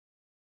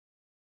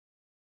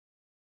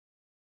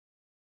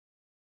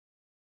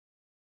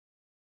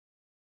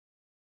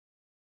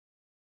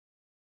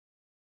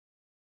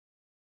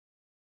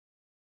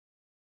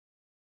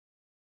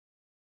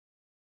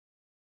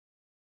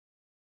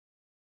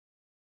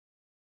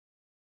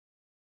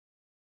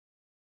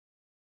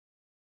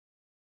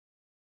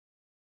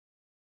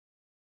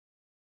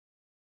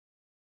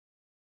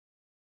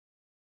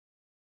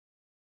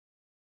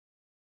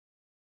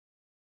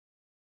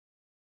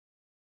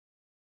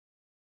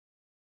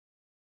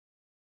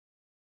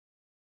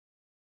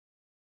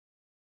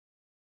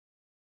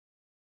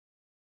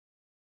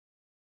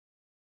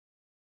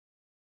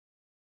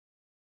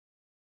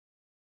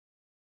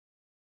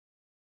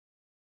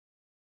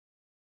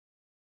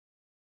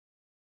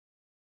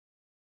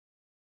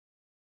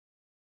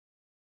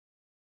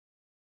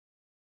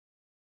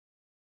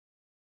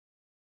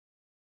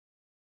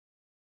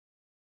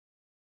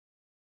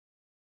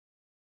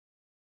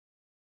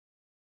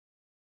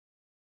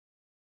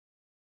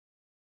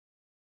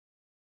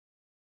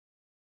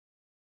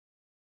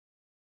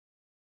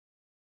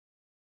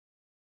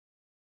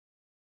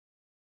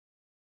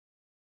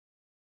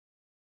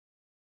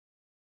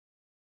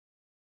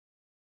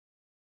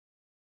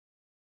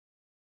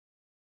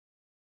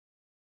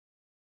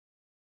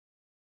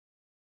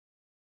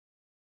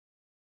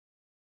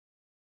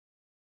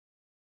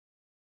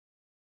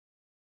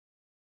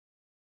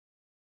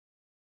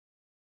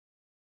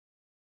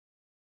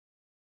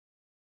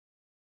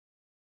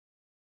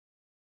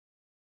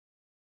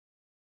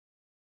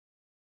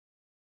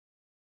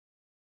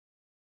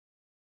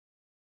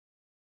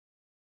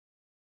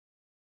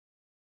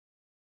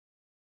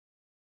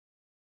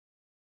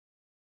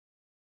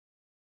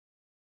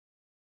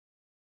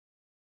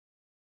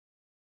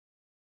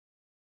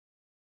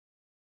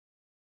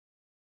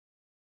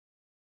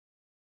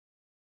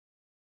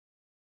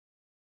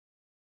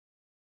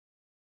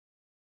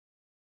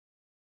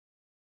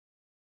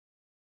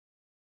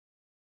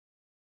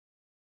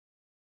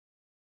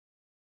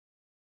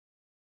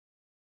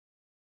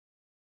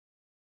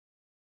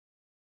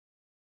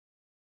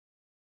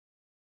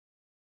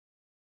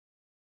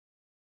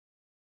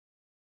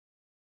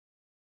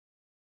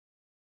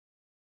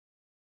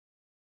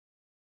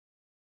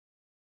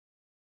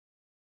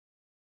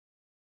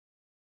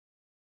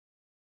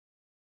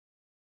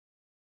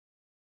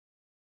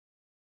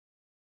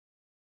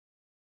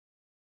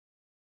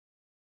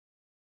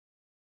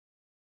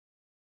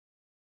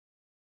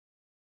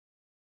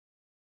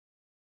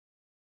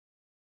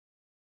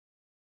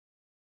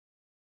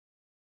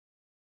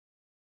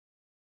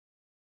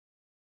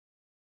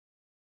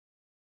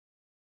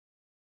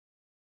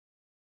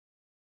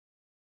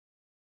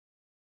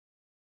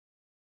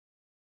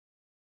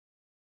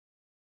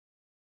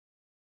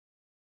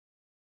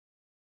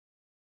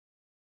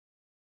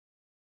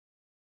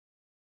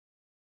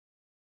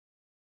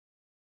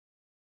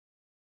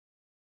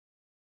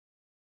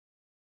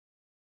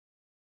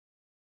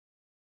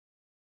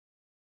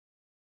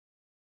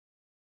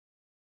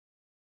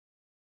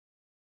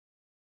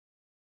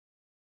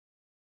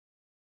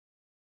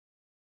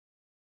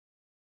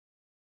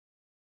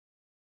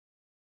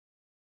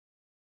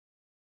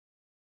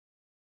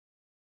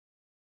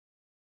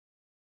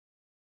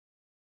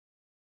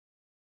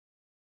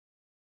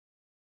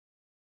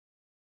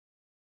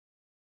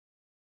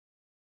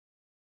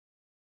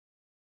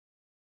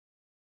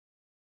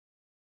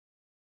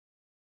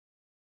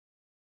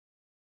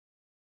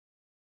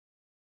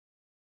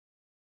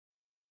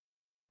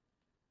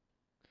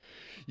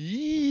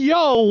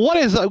Yo, what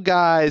is up,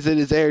 guys? It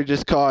is Air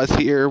Just Cause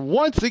here,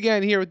 once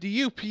again here with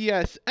the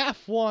UPS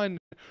F1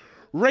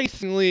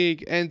 Racing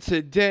League, and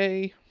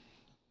today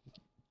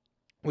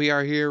we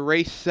are here,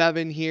 race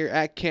 7 here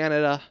at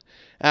Canada,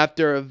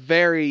 after a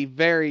very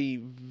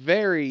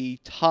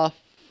tough,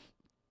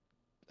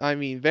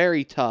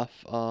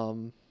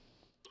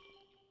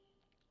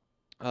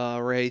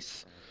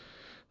 race,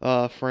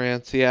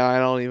 France. Yeah, I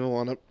don't even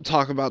want to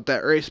talk about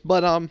that race,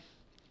 but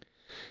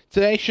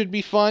today should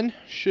be fun,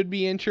 should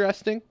be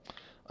interesting.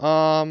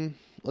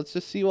 Let's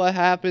just see what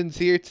happens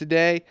here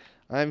today.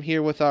 I'm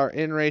here with our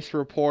in-race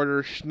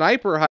reporter,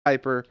 Sniper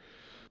Hyper,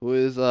 who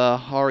is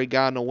already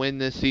gotten a win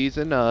this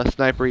season.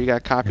 Sniper, you got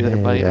a copy of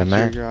that, buddy? Yeah,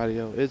 Make sure your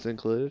audio is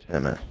included. Yeah,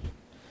 man.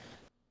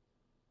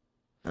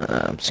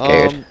 I'm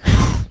scared.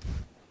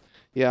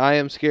 Yeah, I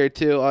am scared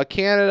too.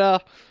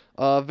 Canada,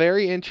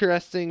 very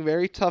interesting,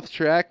 very tough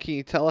track. Can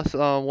you tell us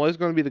what is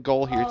going to be the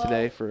goal here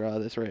today for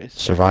this race?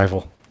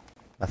 Survival.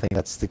 I think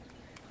that's the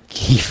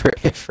key for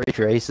every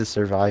race is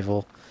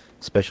survival,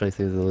 especially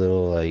through the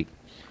little like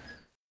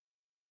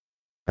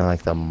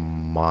the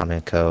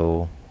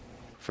Monaco.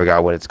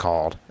 Forgot what it's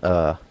called.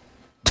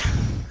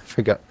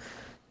 Forgot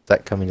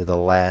that coming to the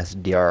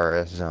last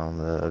DRS zone,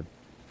 the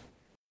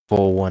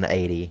full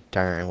 180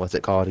 turn. What's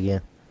it called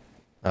again?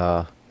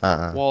 Wall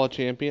of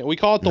Champion. We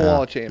call it the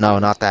Wall of Champions. No,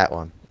 not that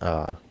one.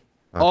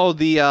 Oh,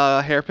 the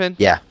hairpin?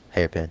 Yeah,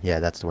 hairpin. Yeah,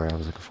 that's the word I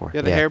was looking for.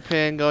 Yeah, the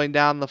hairpin going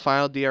down the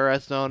final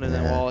DRS zone, and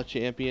then Wall of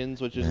Champions,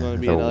 which is going to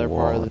be another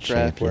part of the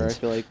track where I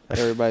feel like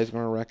everybody's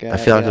going to wreck at. I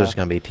feel like there's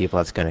going to be people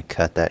that's going to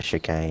cut that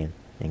chicane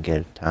and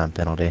get a time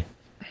penalty.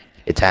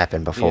 It's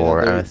happened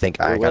before. I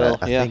think I've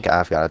got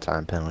a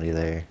time penalty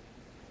there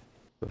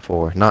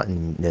before. Not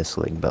in this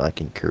league, but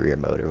like in career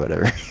mode or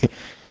whatever.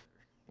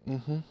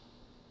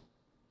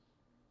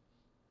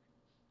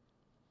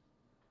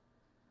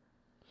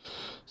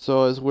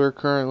 So as we're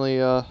currently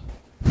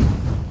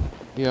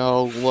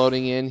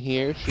loading in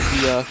here,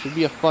 should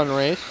be a fun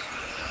race.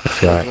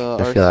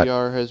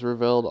 RCR has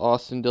revealed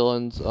Austin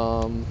Dillon's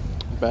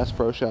Bass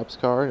Pro Shops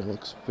car. It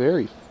looks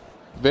very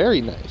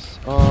nice.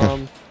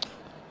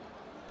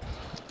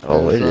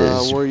 Oh, it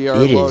is.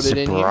 It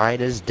is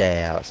bright as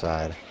day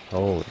outside.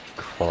 Holy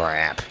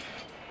crap!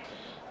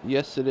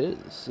 Yes, it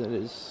is. It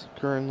is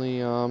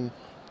currently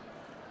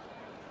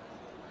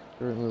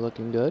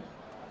looking good.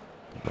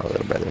 My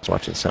little brother's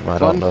watching something. I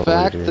don't know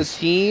Fun fact: what it the is.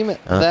 team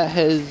that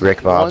has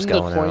Rick Bob's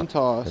won the coin out.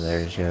 toss And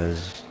there she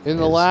goes. in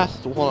the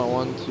last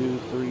 1, 2,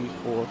 3,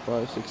 4,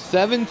 5, 6,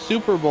 7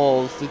 Super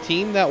Bowls, the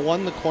team that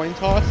won the coin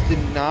toss did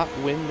not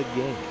win the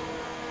game.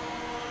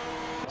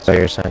 So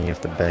you're saying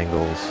if the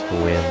Bengals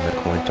win the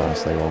coin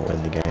toss, they won't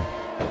win the game?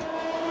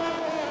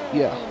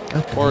 Yeah.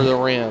 Okay. Or the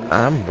Rams.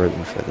 I'm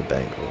rooting for the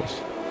Bengals.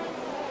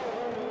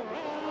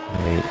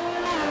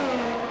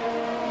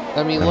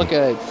 I mean, look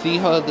at it.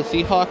 The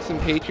Seahawks and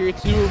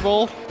Patriots Super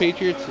Bowl.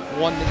 Patriots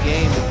won the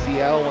game, and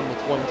Seattle won the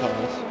coin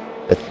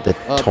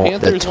toss.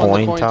 Panthers won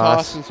the coin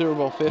toss in Super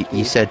Bowl 50.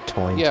 You said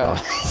coin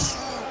toss.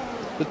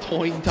 The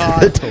coin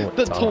toss.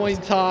 The coin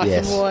toss,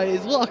 yes.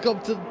 Boys.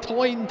 Welcome to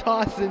coin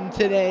tossing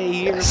today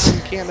here from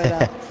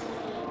Canada.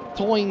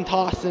 Coin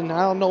tossing.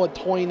 I don't know what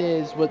coin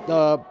is, but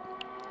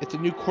it's a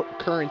new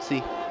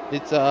currency.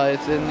 It's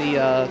in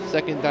the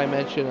second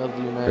dimension of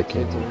the United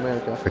States of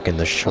America. Freaking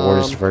the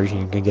shortest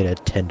version, you can get a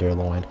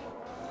tenderloin.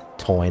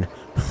 Toin.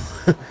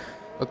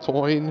 A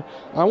coin.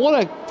 I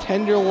want a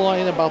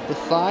tenderloin about the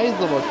size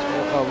of a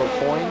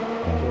coin.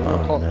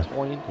 We'll call it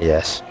coin.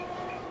 Yes.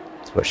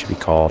 That's what it should be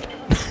called.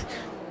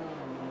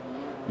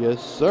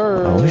 Yes,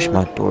 sir. I wish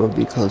my door would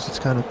be closed. It's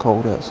kind of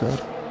cold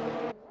outside.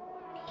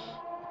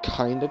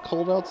 Kinda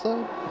cold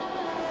outside?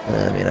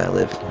 I mean, I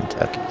live in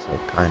Kentucky, so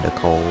kinda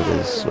cold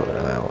is what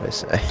I always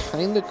say.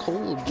 Kinda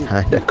cold.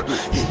 Kinda cold.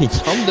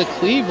 Come to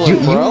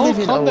Cleveland, bro. You live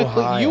in Come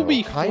Ohio. You'll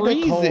be kinda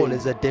freezing. Cold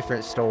is a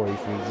different story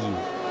for you.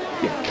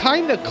 Yeah,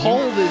 kinda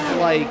cold is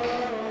like,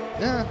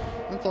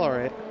 that's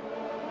alright.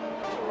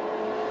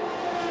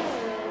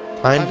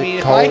 I mean,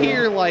 if I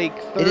hear like,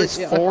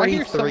 if I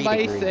hear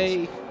somebody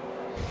say,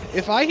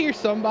 if I hear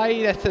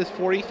somebody that says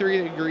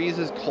 43 degrees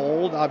is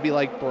cold, I'll be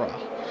like, bruh.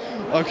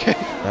 Okay.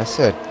 I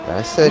said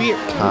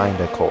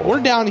kinda cold. We're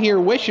down here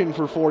wishing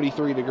for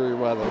 43-degree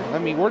weather. I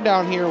mean, we're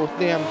down here with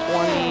damn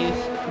 20s,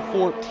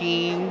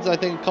 14s. I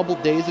think a couple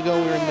days ago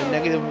we were in the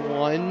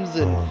 -1s,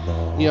 and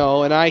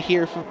and I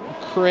hear from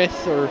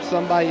Chris or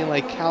somebody in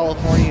like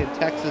California and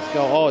Texas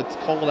go, "Oh, it's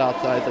cold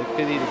outside. It's like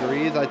 50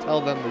 degrees." I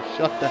tell them to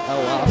shut the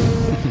hell up.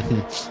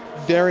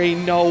 There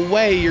ain't no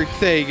way you're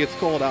saying it's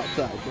cold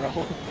outside,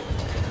 bro.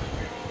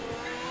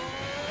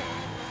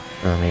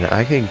 I mean,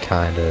 I can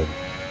kind of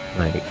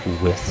like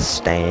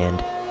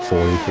withstand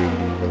 43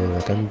 degree weather.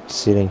 Like I'm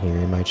sitting here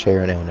in my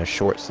chair now in a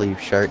short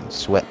sleeve shirt and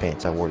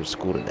sweatpants I wore to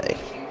school today.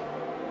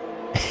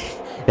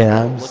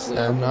 And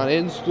I'm not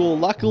in school.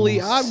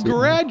 Luckily, I'm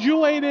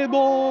graduated,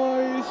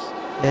 boys.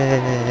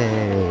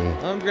 Hey.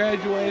 I'm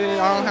graduated.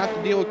 I don't have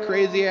to deal with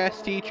crazy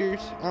ass teachers.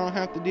 I don't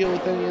have to deal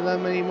with any of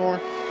them anymore.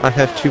 I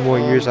have 2 more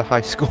years of high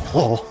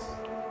school.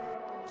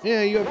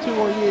 Yeah, you have 2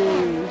 more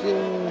years.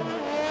 Yeah.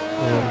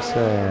 I'm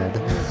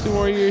sad. 2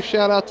 more years.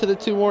 Shout out to the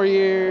 2 more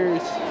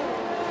years.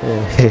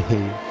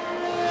 Hey.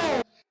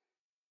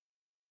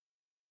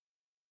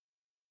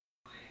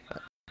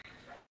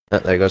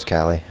 There goes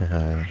Callie.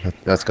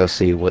 Let's go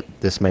see what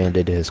this man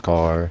did to his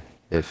car.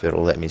 If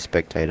it'll let me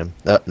spectate him.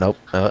 Nope.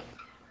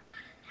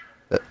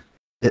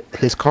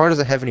 His car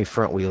doesn't have any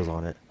front wheels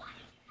on it.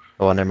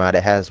 Oh, never mind.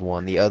 It has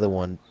one. The other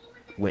one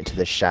went to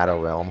the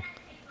Shadow Realm.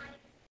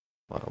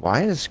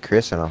 Why is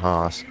Chris in a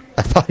Haas?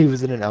 I thought he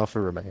was in an Alfa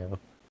Romeo.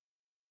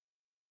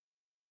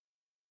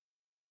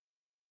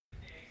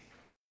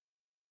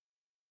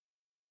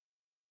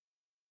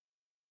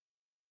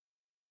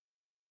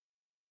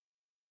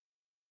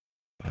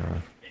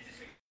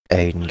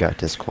 Aiden got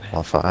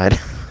disqualified.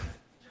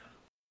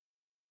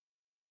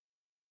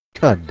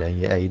 God dang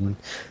it, Aiden.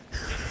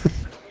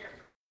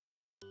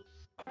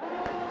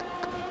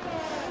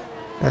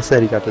 I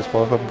said he got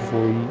disqualified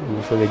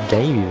before the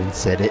game even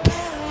said it.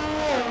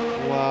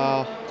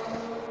 Wow.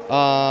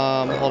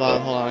 Hold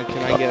on. Can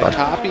I get a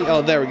copy?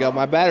 Oh, there we go.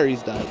 My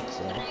battery's died,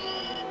 so.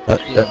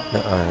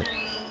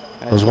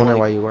 I was wondering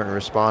why you weren't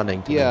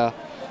responding to me.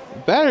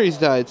 Batteries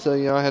died, so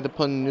I had to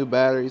put in new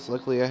batteries.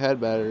 Luckily, I had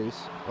batteries.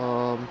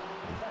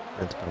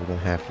 That's probably gonna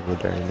have to go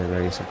during the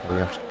race. I'm probably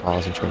have to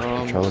pause and change the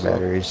controller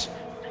batteries,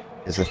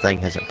 because the thing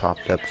hasn't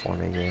popped up for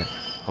me yet.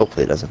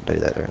 Hopefully, it doesn't do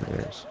that during the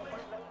race.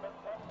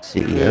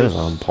 CEO's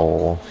on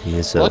pole.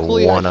 He's a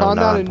Luckily, I found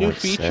out a new 109.7.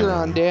 feature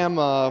on damn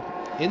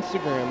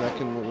Instagram that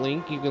can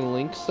link. You can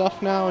link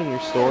stuff now in your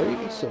story.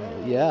 So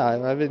yeah,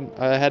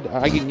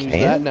 I can use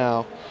that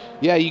now.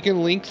 Yeah, you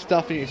can link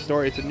stuff in your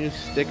story. It's a new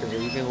sticker.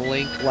 You can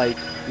link like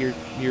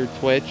your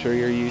Twitch or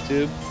your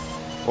YouTube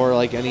or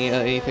like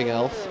anything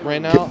else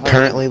right now.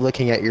 Currently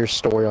looking at your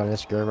story on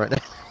Instagram right now.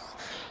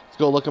 Let's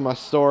go look at my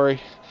story.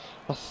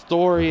 My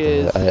story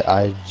is.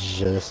 I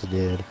just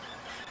did.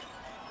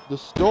 The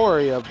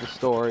story of the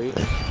story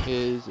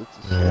is it's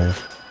a story.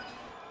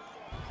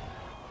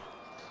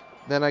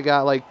 Then I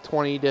got like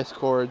 20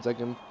 Discords I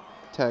can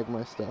tag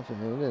my stuff in,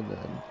 and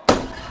then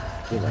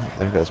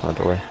there goes my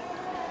door.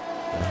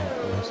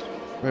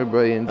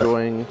 Everybody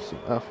enjoying some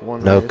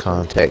F1 No racing.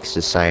 context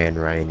is saying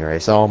rain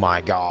race. Oh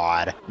my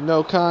god.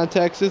 No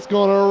context, it's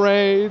gonna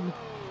rain.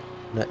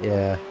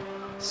 Yeah.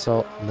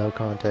 So no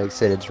context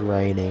said it's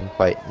raining.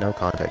 Wait, no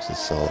context is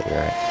Sully,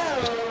 right?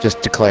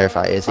 Just to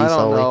clarify, is he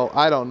Sully?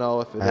 I don't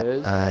know if it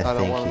is. I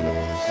think he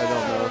is. I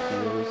don't know if he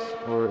is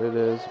or it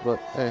is, but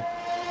hey.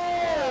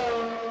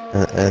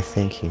 I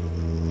think he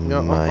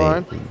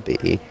might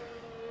be.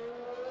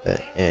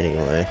 But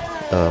anyway,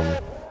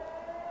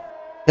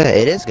 yeah,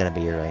 it is gonna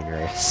be a rain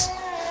race.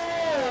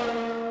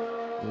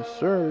 Yes,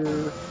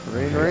 sir.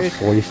 Rain race.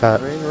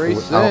 45. Rain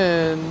race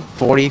in.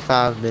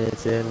 45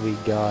 minutes in, we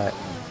got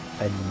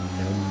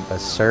a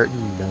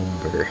certain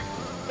number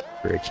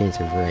for a chance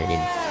of rain.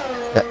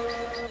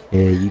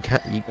 Yeah, you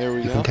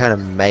can kind of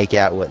make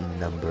out what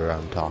number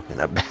I'm talking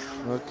about.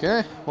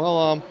 Okay.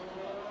 Well,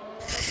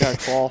 got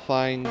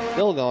qualifying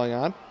still going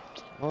on.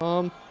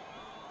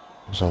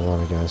 There's a lot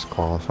of guys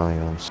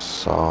qualifying on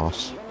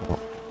sauce.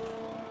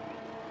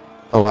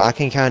 Oh, I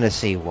can kind of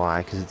see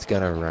why, because it's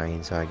gonna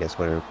rain, so I guess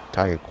whatever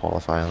tire you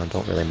qualify on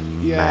don't really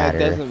matter. Yeah, it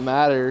doesn't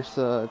matter,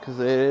 so because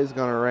it is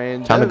gonna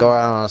rain. Time to go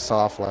out on a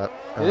soft lap.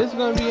 It is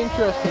gonna be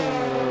interesting.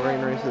 The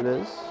rain race it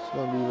is. It's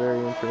gonna be very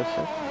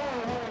interesting.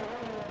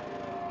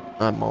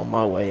 I'm on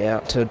my way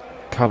out to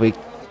probably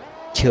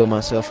kill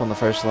myself on the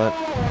first lap.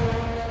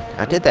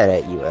 I did that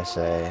at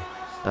USA.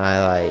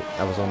 I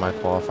was on my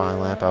qualifying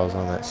lap. I was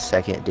on that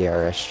second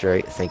DRS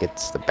straight. I think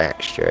it's the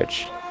back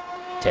stretch,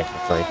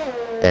 technically.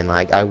 And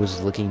I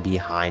was looking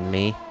behind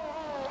me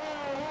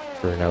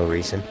for no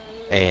reason,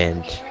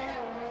 and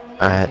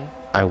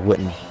I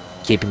wouldn't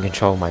keep in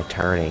control of my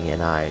turning,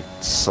 and I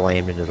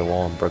slammed into the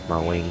wall and broke my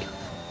wing.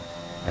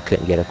 I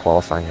couldn't get a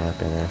qualifying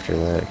lap in after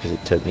that because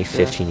it took me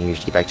 15 years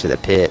to get back to the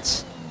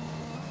pits.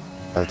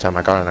 By the time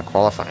I got on a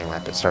qualifying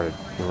lap, it started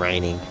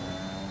raining.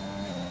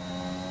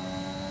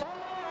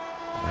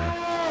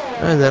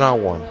 And then I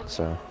won,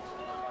 so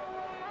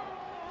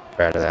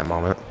proud of that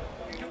moment.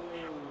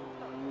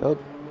 Yep.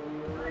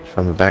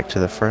 From the back to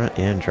the front,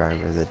 and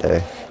driver of the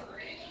day.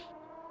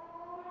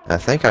 I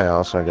think I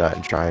also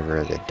got driver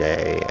of the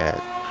day at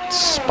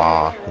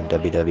Spa in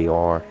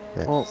WWR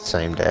that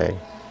same day.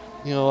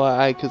 You know,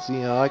 I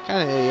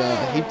kind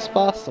of hate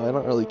Spa, so I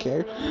don't really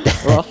care.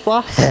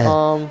 Spa.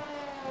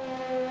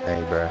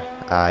 Hey, bro,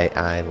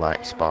 I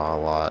like Spa a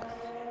lot.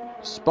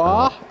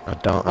 Spa? I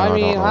don't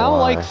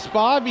like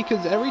Spa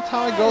because every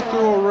time I go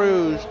through a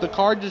rouge, the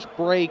car just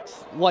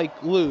breaks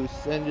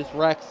loose and just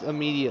wrecks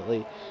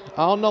immediately.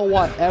 I don't know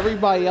what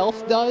everybody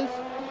else does.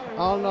 I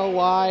don't know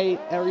why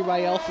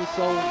everybody else is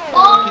so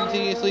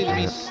continuously to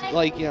be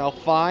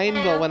fine,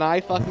 but when I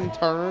fucking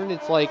turn,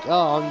 it's like,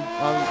 oh,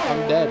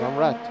 I'm dead, I'm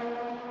wrecked.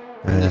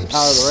 I'm just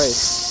out of the race.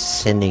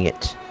 Sending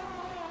it.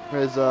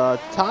 There's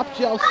Top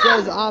Shelf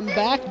says I'm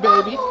back,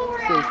 baby.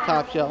 Says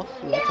Top Shelf.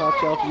 Yeah, Top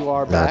Shelf, you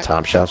are back. No,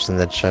 Top Shelf's in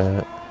the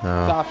chat.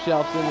 No. Top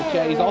Shelf's in the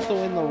chat. He's also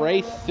in the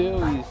race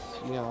too. He's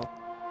Yeah.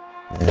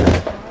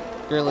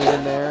 currently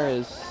in there.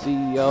 His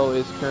CEO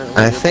is currently.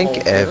 I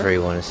think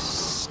everyone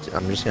is.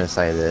 I'm just gonna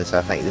say this.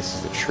 I think this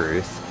is the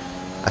truth.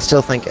 I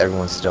still think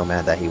everyone's still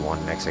mad that he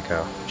won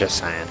Mexico. Just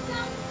saying.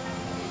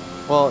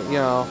 Well, you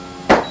know,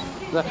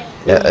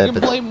 you can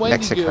blame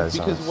Wendy Goop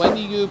because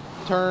Wendy Goop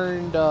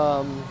turned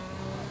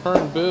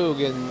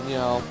Boog, and you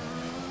know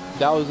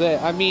that was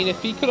it. I mean,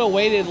 if he could have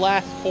waited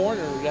last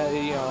corner,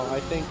 you know, I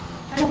think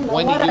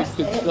Wendy Goop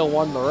could still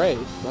won the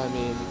race. I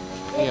mean,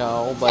 you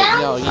know, but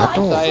you know, he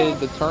decided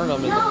to turn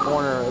him in the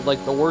corner,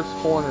 like the worst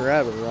corner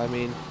ever. I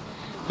mean,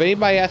 if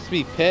anybody has to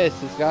be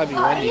pissed, it's gotta be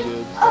Wendy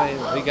Goop.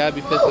 They gotta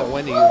be pissed at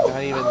Wendy Goop,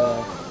 not even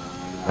the.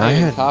 I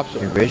had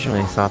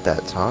originally thought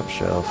that top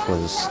shelf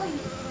was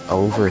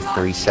over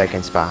 3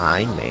 seconds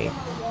behind me.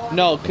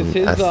 No, because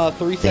his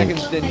 3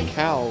 seconds didn't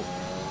count.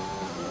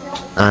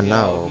 I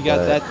know. He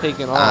got that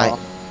taken off.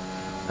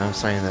 I'm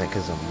saying that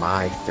because of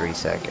my 3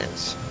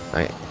 seconds.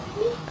 I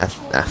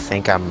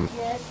think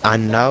I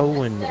know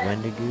when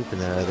Wendy Goop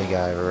and the other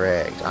guy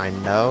wrecked. I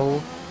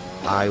know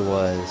I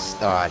was.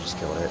 Oh, I just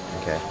killed it.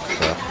 Okay.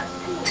 So.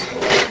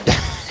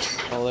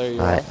 Oh, there you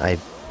go.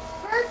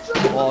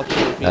 Wall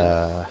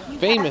champions.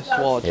 Famous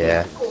wall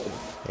champions.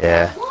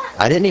 Yeah.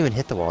 I didn't even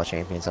hit the wall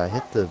champions. I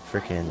hit the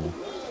freaking.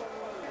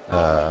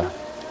 Oh.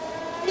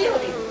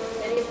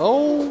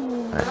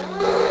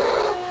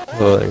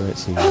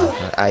 Let's see.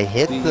 I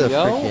hit the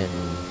freaking.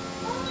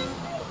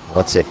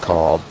 What's it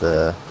called?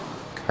 The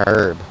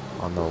curb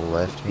on the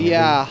left hand.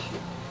 Yeah.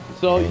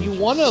 So you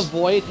want to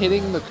avoid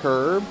hitting the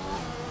curb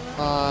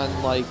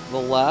on like the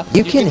left.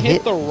 You can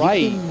hit the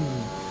right.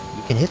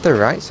 You can hit the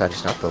right side,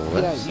 just not the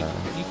left side.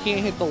 You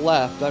can't hit the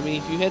left. I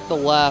mean, if you hit the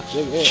left,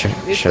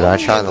 should I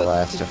try the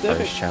last to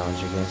first challenge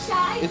again?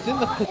 It's in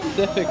the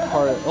Pacific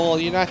part. Well,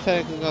 you're not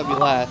technically gonna be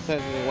last.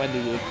 Technically, Wendy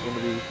is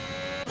gonna be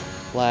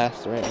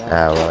last right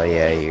now. Oh well,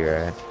 yeah,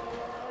 you're right.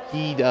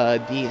 He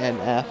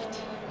DNF'd.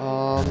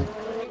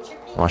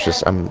 Watch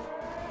this. I'm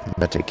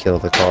about to kill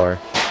the car.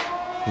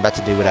 I'm about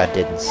to do what I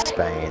did in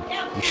Spain.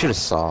 You should have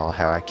saw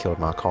how I killed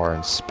my car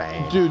in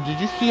Spain. Dude, did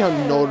you see how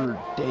Notre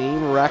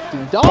Dame wrecked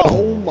and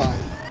oh my!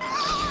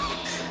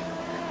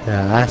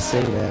 Yeah, I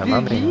see that.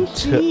 Did you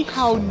see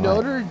how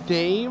Notre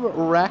Dame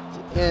wrecked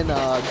in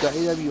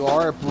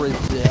WWR at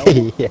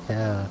Brazil?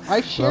 Yeah. I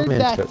shared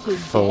that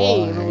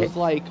today and it was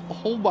like,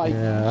 oh my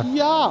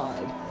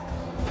god.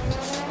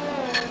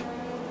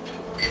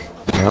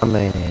 My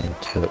man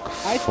took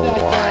I sat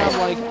down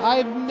like,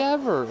 I've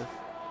never.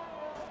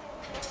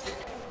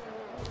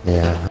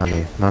 Yeah, I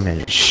mean, my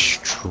man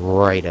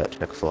straight up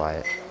took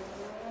flight.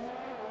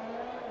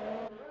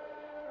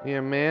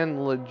 Yeah,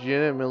 man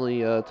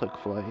legitimately took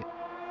flight.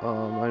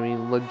 I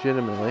mean,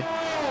 legitimately.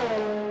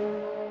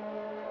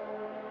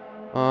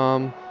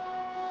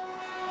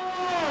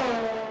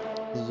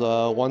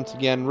 Once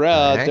again,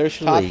 there's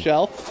Top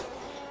Shelf.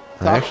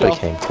 I actually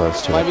came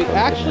close to it.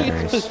 Actually,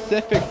 it's the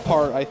Pacific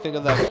part, I think,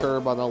 of that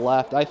curb on the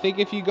left. I think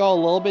if you go a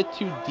little bit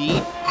too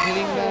deep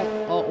hitting that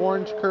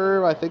orange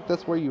curve, I think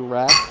that's where you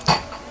wreck.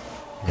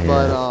 Yeah.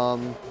 But,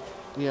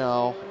 you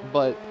know,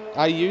 but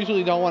I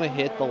usually don't want to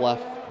hit the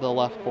left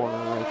corner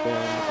right there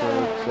in the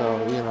curve, so,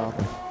 you know.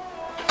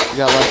 We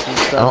got less than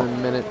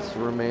 7 minutes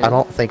remaining. I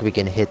don't think we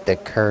can hit the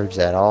curves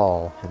at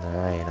all in the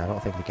rain. I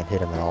don't think we can hit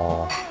them at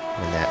all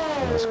in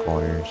those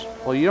corners.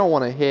 Well, you don't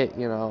want to hit,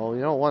 you know,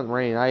 you don't want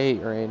rain. I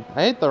hate rain.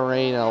 I hate the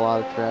rain at a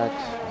lot of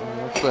tracks.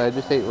 Actually, I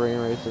just hate rain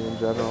racing in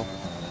general.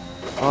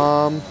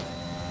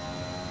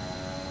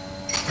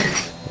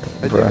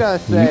 I do gotta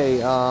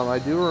say, I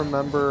do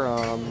remember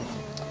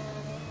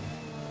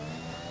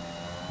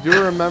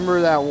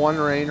that one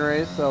rain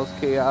race that was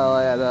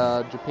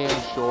at Japan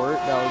Short.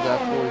 That was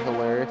absolutely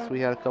hilarious. We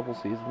had a couple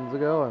seasons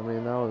ago. I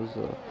mean, that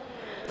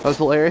was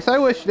hilarious. I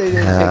wish they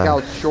didn't take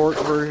out short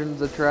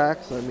versions of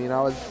tracks. I mean,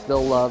 I would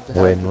still love to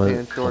have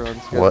Japan Short on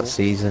schedule. What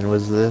season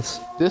was this?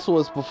 This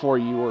was before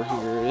you were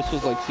here. This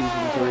was like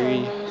season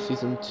 3,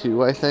 season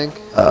 2, I think.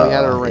 We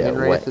had a rain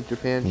race at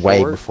Japan Short.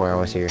 Way before I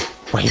was here.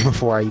 Way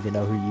before I even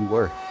know who you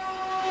were.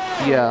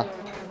 Yeah.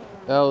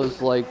 That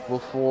was like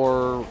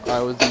before I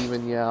was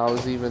even,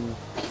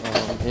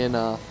 in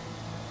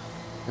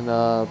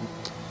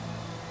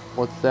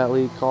what's that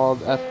league called?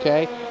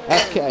 FK?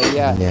 FK,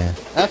 yeah.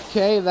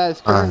 FK, that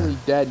is currently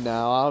dead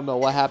now. I don't know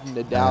what happened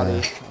to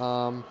Dowdy.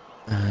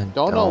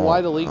 Don't know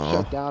why the league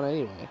shut down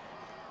anyway.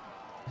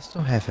 I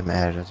still have him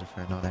added as a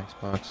friend on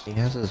Xbox. He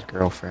has his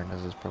girlfriend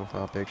as his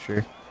profile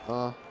picture.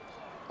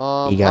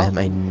 He got him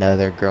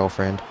another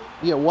girlfriend.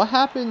 Yeah, what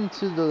happened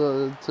to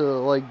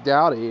like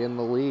Dowdy in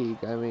the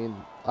league? I mean,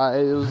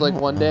 it was like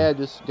one day I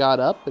just got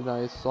up and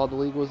I saw the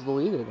league was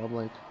deleted. I'm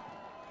like,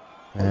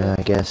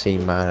 I guess he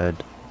might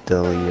have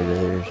deleted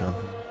it or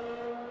something.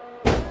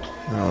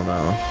 I don't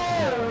know.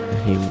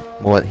 He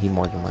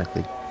more than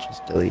likely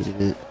just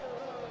deleted it.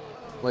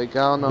 Like,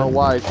 I don't know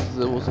why, because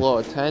it was low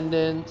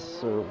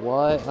attendance or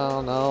what. I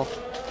don't know.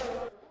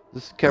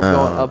 Just kept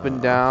going up and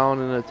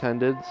down in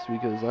attendance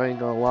because I ain't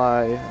gonna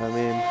lie. I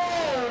mean,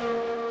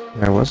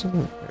 there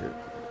wasn't.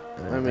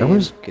 There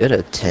was good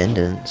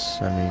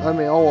attendance.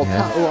 Mid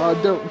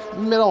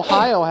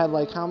Ohio had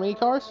like how many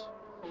cars?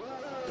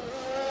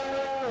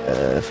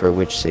 For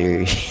which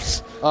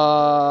series?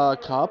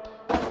 Cup.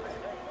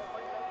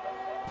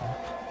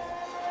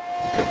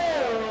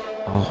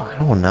 Oh, I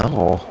don't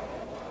know.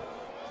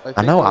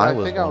 I know I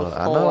was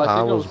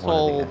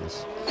one of the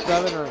guys.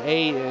 7 or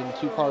 8 and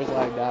 2 cars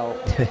lagged out.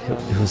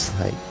 It was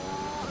like,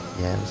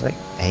 yeah, it was like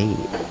 8.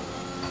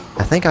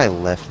 I think I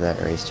left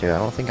that race too. I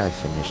don't think I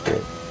finished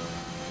it.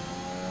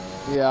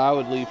 Yeah, I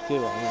would leave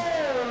too.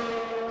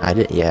 I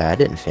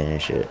didn't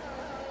finish it.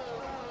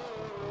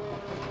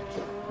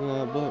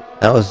 Yeah,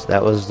 but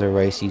that was the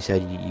race you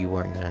said you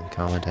weren't gonna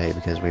commentate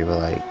because we were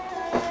like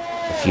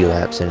a few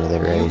laps into the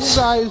race.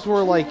 You guys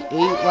were like 8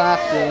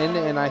 laps in,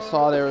 and I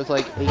saw there was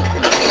like 8 people.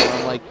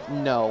 I'm like,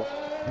 no,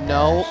 I'm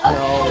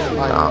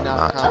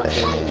not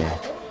commentating.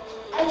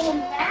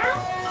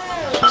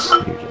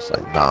 You're just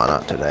like, nah,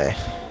 not today.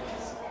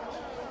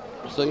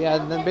 So yeah,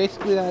 and then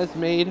basically that has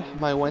made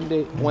my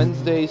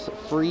Wednesdays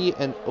free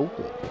and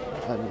open.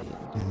 I mean,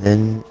 and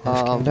then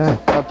I'm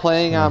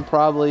planning on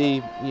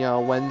probably,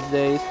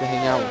 Wednesdays to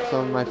hang out with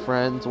some of my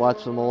friends,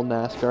 watch some old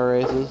NASCAR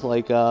races.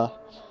 Like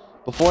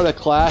before the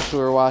clash, we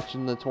were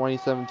watching the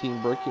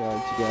 2017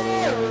 Brickyard together.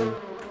 And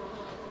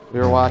we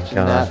were watching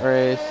that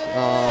race.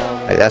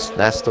 Hey,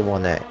 that's the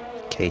one that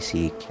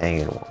Casey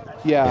Kane won.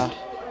 Yeah.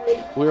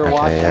 We were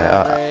watching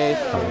that race.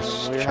 I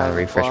was trying to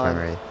refresh my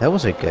memory. That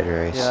was a good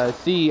race. Yeah,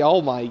 see,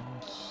 oh my...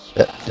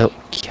 Oh,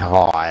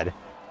 God.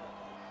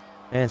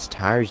 Man, his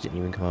tires didn't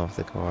even come off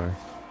the car.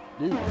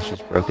 Dude. It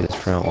just broke his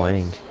front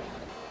wing.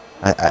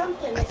 I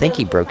think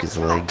he broke his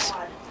legs.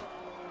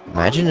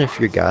 Imagine if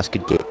your guys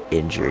could get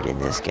injured in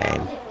this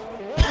game.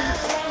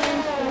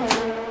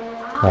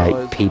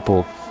 Like,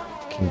 people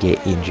can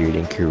get injured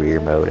in career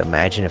mode.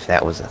 Imagine if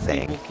that was a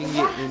thing. People can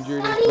get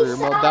injured in career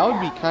mode. That would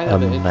be kind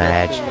of an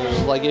interesting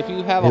move. Like, if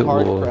you have a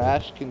hard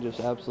crash, can just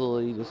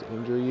absolutely just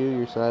injure you.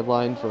 You're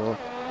sidelined for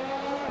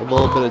a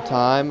little bit of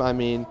time. I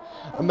mean,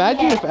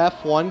 imagine if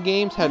F1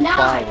 games had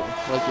fire.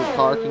 Like, your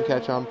car can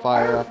catch on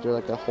fire after,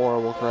 like, a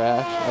horrible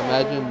crash.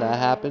 Imagine that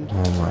happened.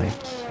 Oh, my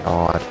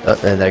God. Oh,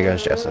 and there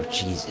goes Joseph.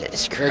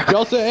 Jesus Christ.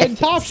 Joseph and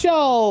Top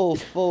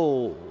Shelf!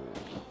 Oh.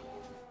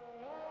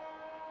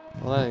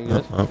 Well, that ain't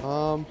good.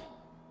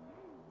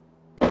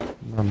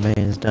 My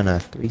man's done a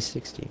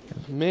 360.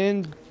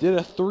 Man did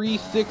a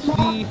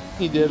 360.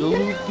 He did a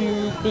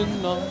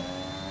loop-de-looping.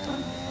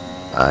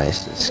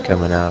 Nice. It's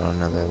coming out on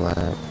another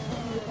lap.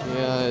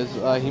 Yeah,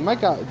 he might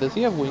got. Does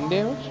he have wing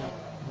damage?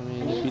 I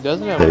mean, if he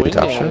doesn't have wing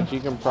damage, he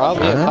can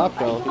probably top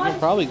shelf. He can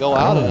probably go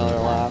out another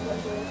lap.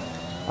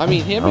 I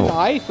mean, him and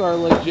Ice are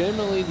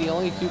legitimately the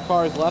only 2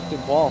 cars left in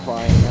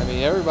qualifying. I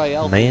mean, everybody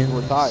else is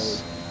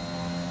retired.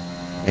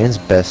 Man's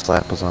best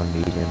lap was on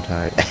medium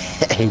tire.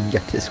 He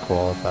got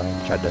disqualified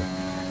and tried to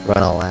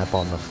run a lap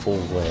on the full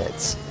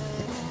wets.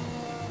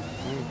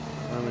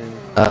 I mean,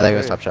 there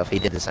goes Top Shelf. He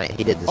did the same.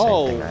 He did the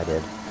same thing I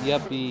did.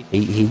 Yep. He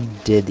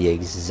did the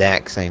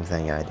exact same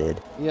thing I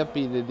did. Yep.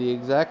 He did the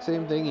exact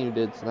same thing you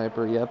did,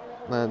 Sniper. Yep.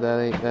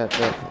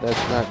 That's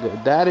not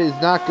good. That is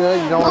not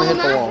good. You don't want to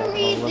hit the wall. Let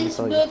me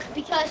tell you.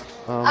 Because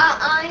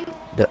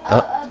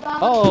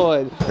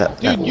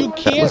dude, you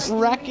can't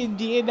wreck and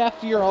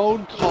DNF your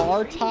own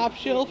car, Top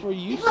Shelf? Are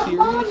you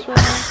serious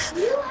right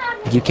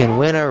now? You can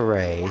win a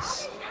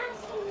race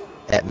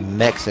at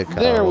Mexico.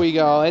 There we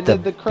go. And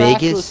the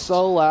crash was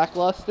so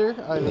lackluster.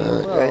 I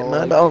mean, bro,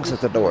 my dog's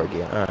at the door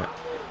again. Alright.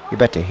 You're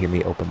about to hear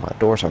me open my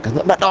door so I can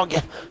let my dog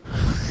in.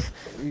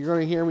 You're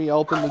going to hear me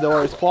open the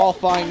doors.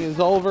 Qualifying is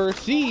over.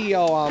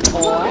 CEO on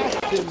pole.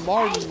 Aston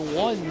Martin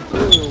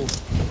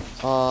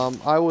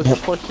 1-2. I was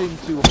pushing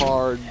too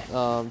hard, to be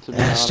honest.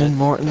 Aston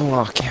Martin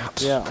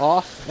lockout.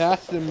 Yeah,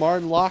 Aston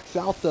Martin locks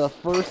out the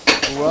first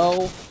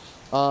row.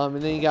 And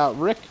then you got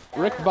Ricky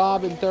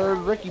Bobby in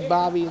third,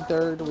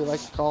 we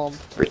like to call him.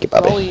 Ricky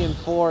Bobby. Sully in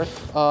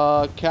fourth,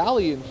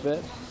 Callie in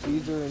fifth,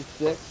 Caesar in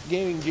sixth,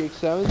 Gaming Jake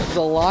seventh, the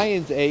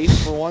Lions eighth.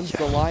 For once,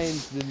 the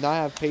Lions did not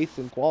have pace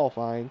in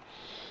qualifying.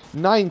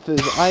 9th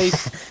is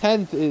Ice,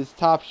 10th is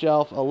Top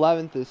Shelf,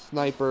 11th is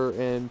Sniper,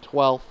 and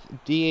 12th,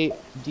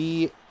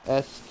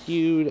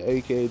 DSQ'd,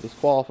 aka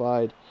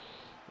disqualified,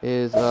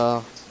 is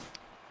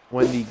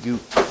Wendy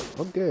Goop.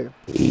 Okay.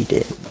 He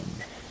did.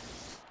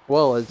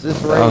 Well, as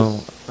this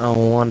race I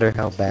wonder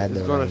how bad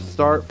is going to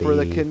start for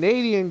the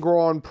Canadian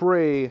Grand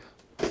Prix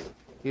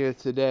here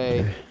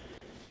today.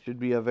 Should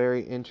be a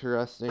very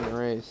interesting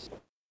race.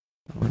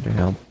 I wonder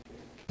how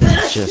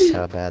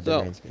bad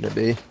the rain's going to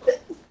be.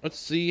 Let's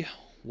see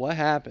what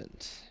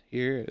happens.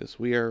 Here is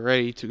we are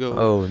ready to go.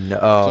 Oh no!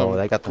 Oh,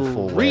 they got the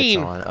full wets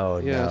on. Oh no!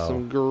 Yeah,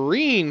 some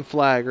green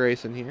flag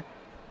racing here.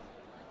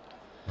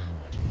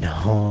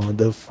 No,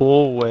 the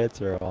full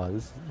wets are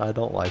on. I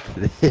don't like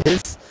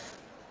this.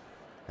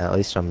 At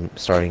least I'm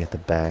starting at the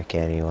back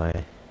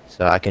anyway,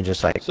 so I can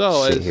just like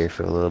sit here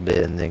for a little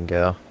bit and then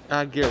go.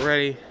 Get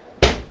ready,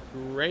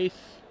 race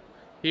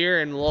here,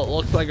 and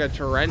looks like a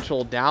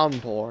torrential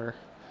downpour.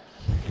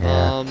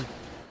 Yeah.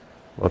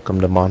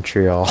 Welcome to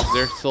Montreal.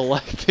 They're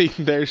selecting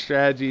their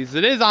strategies.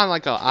 It is on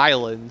like an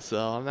island, so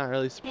I'm not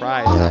really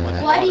surprised.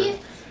 Yeah.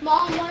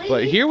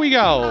 But here we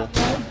go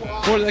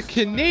for the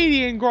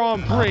Canadian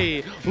Grand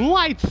Prix.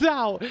 Lights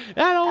out,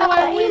 and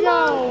away we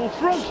go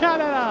from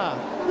Canada.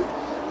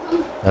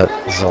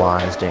 The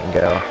lines didn't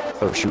go.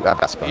 Oh shoot, I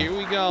got spun. Here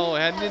we go,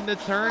 heading into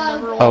turn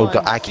number 1. Oh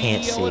God, I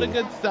can't see. What a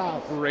good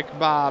stop, Rick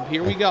Bob.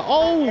 Here we go.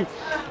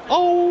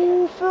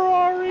 Oh,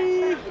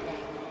 Ferrari.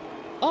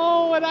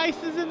 Oh, and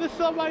Ice is into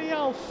somebody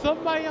else.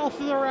 Somebody else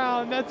is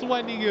around. That's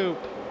Wendy Goop.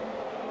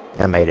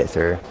 I made it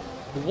through.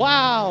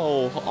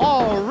 Wow,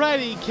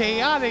 already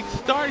chaotic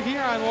start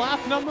here on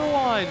lap number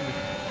 1.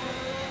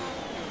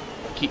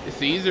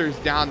 Caesar's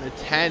down to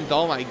 10th.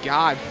 Oh my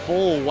God,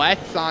 full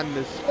wets on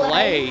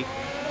display.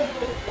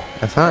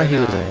 I thought he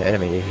was ahead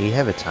of me. Did he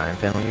have a time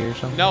penalty or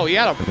something? No, he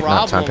had a problem.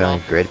 Not time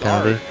penalty, grid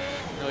penalty.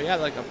 No, he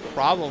had like a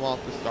problem off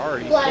the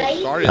start. He still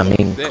started. I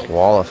mean,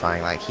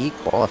 qualifying, like he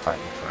qualified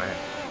in front.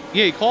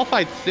 Yeah, he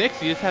qualified 6th.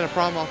 He just had a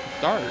problem off the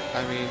start.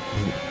 I mean.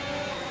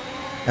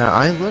 Now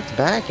I looked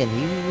back and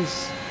he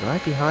was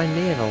right behind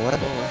me at 11.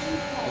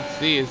 Let's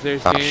see, is there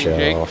Top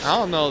Jake? shelf. I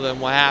don't know then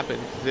what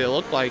happened because it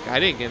looked like I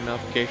didn't get a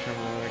notification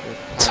from the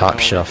Top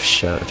shelf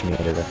shoved me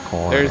into the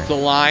corner. There's the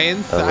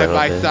Lions side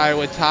by side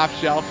with Top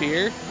Shelf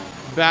here.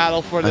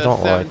 Battle for the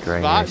 7th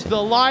spot.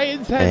 The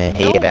Lions has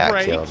no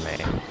brakes. Killed me.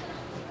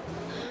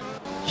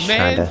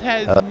 Mans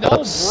has no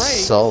brakes.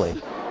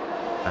 Sully.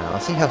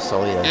 Let's see how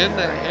Sully does. In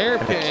the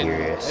hairpin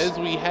as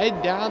we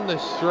head down the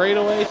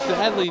straightaway.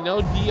 Sadly,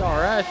 no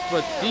DRS,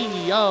 but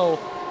CEO.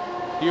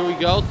 Here we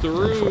go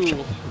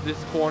through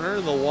this corner,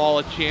 the wall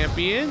of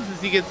champions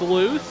as he gets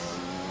loose.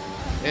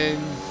 And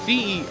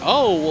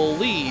CEO will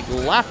lead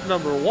lap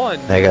number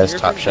 1. There goes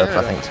Top Shelf.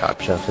 I think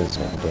Top Shelf is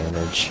in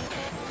damage.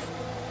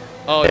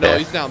 Oh, no,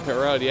 he's down pit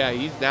road. Yeah,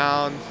 he's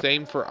down.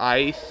 Same for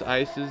Ice.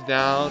 Ice is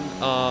down.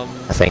 I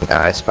think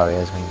Ice probably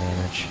has wing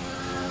damage.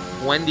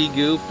 Wendy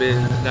Goop is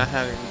not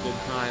having a good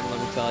time, let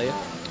me tell you.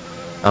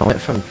 I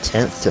went from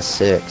 10th to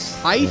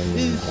 6th. Ice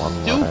is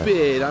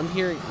stupid. I'm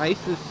hearing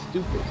Ice is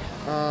stupid.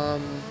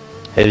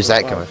 Who's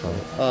that coming from?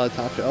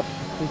 Top Shelf.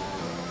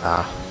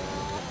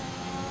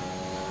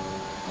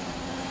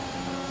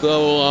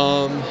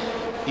 So,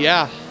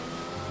 yeah.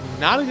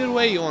 Not a good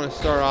way you want to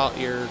start out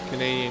your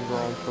Canadian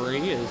Grand Prix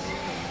is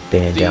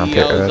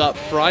CEO's up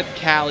front,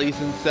 Callie's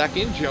in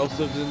 2nd,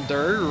 Joseph's in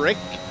 3rd, Rick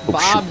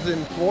Bob's in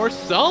 4th,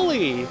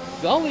 Sully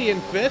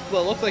in 5th,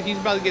 but it looks like he's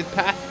about to get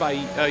passed by,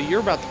 you're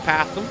about to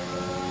pass him.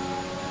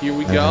 Here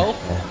we go.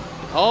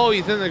 Oh,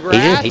 he's in the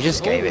grass. He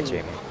just gave it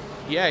to me.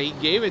 Yeah, he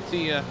gave it to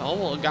you.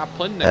 Almost got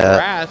put in the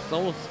grass.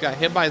 Almost got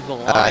hit by the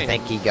line. I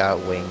think he got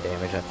wing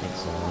damage. I think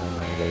so.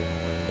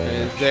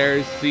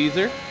 There's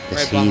Caesar.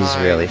 Right he's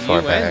really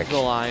far back. The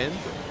Lions.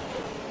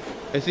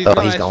 He's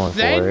going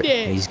for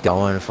it. He's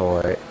going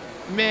for it.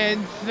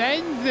 Man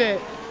sends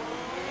it.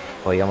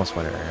 Well, he almost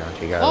went around.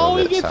 He got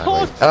he gets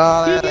hooked.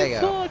 Oh, there he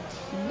gets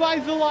hooked by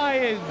the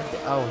Lions.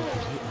 Oh,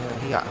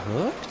 he got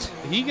hooked?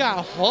 He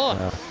got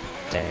hooked. Oh,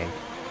 dang.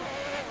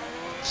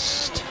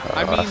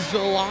 I mean, the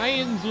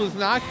Lions was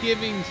not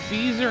giving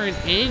Caesar an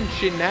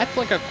inch, and that's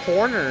like a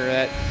corner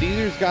that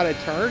Caesar's got to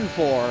turn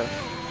for.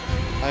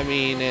 I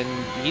mean, and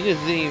he just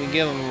didn't even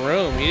give him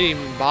room. He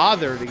didn't even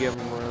bother to give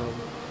him room.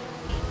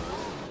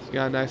 He's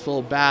got a nice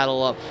little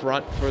battle up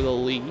front for the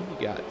lead. You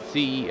got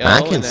CEO,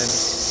 and then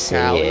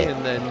Callie,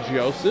 and then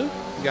Joseph.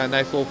 You got a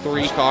nice little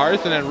 3 cars,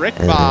 and then Rick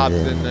Bob's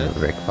in this.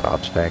 Rick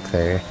Bob's back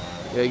there.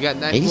 Yeah, you got a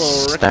nice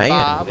little Rick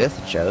Bob. He's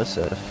staying with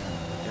Joseph.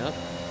 Yep.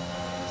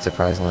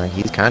 Surprisingly,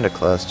 he's kind of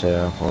close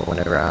to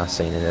whenever I've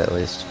seen it, at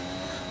least.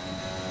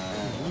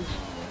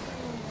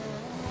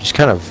 Just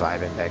kind of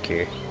vibing back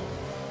here.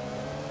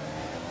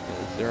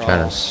 They're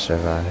trying to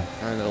survive.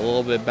 And a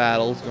little bit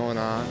battles going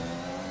on.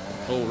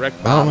 Oh, Rick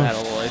Bob had a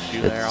little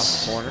issue there off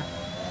the corner.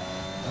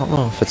 I don't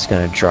know if it's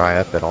going to dry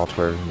up at all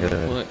toward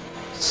the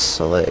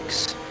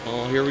slicks.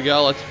 Well, here we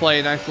go. Let's play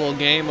a nice little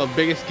game of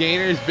biggest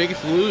gainers,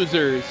 biggest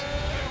losers.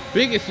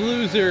 Biggest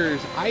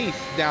losers, Ice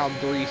down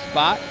 3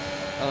 spots.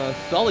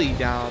 Sully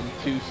down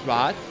 2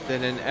 spots.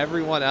 And then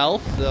everyone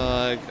else,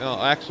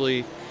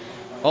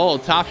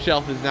 Top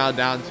Shelf is now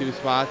down 2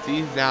 spots.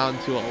 He's down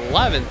to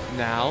 11th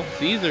now.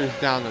 Caesar's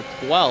down to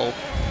 12th.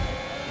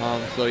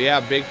 So yeah,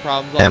 big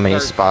problems. How many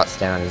spots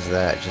down is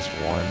that? Just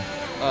 1?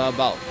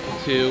 About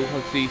 2.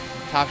 Let's see.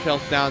 Top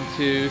Shelf's down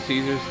 2.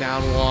 Caesar's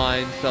down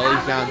 1.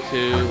 Sully's down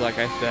 2. Like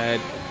I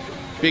said,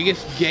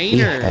 biggest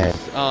gainers.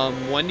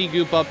 Wendy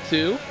Goop up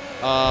 2.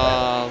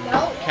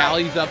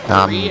 Callie's up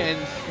 3,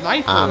 and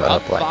Sniper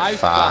up like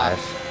 5.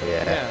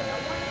 Yeah.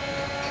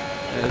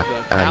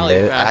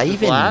 I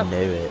even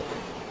knew it.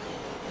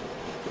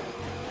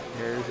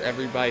 Here's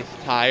everybody's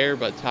tire,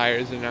 but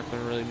tires are not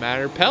going to really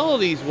matter.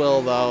 Penalties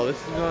will, though. This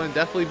is going to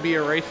definitely be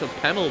a race of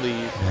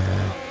penalties.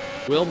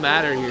 Will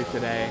matter here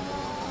today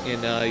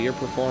in your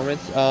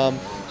performance.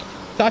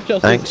 Top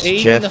Shelf says Thanks,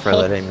 Jeff, for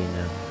letting me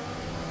know.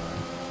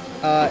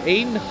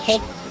 Aiden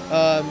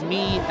hooked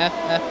me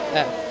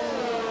FFF.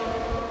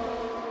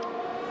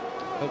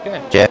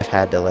 Okay. Jeff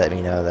had to let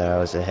me know that I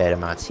was ahead of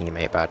my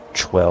teammate by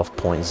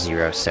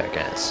 12.0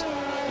 seconds.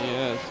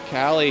 Yes,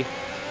 Callie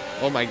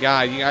Oh my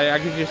God, I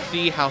can just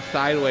see how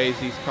sideways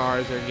these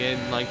cars are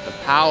getting, like the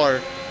power.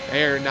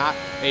 They are not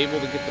able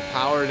to get the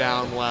power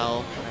down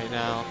well right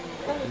now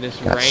in this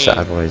rain.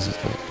 Sideways is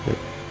a little bit.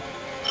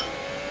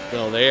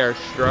 So they are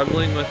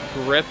struggling with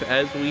grip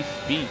as we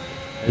speak.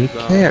 You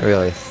can't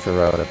really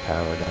throw the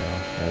power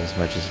down as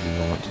much as you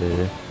want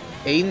to.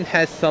 Aiden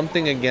has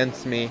something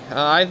against me.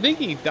 I think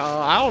he,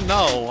 I don't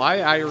know.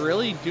 I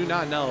really do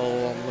not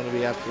know. I'm going to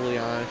be absolutely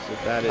honest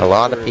if that is A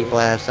lot true. of people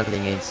have something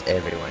against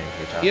everyone.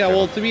 Yeah,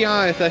 well, to be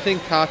honest, I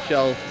think Top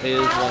Shelf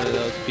is one of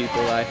those people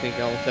that I think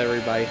almost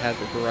everybody has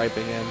a gripe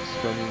against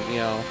from, you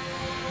know,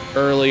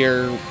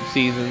 earlier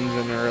seasons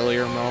and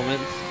earlier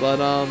moments.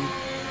 But, I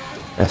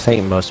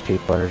think most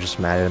people are just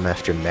mad at him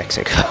after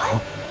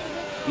Mexico.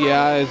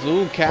 Yeah,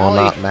 Cali. Well,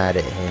 not mad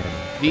at him.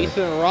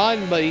 Decent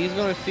run, but he's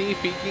going to see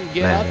if he can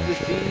get up to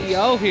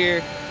CEO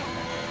here.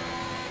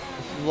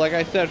 This is, like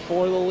I said,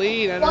 for the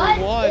lead, and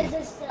one.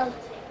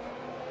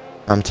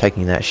 I'm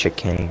taking that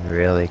chicane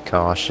really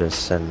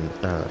cautious and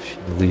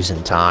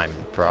losing time in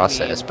the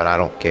process, but I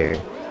don't care.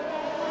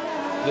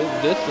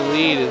 This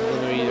lead is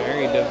going to be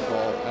very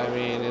difficult. I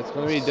mean, it's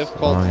going to be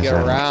difficult to get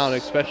around,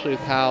 especially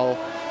with how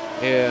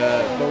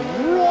the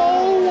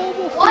roll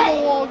almost to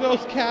the wall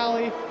goes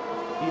Cali.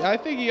 I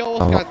think he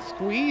almost got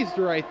squeezed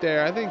right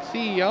there. I think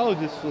CEO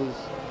just was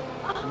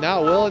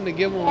not willing to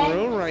give him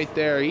room right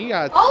there. He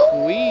got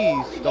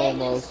squeezed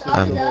almost.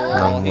 I'm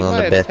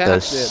willing to bet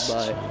those.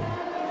 But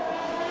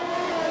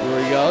here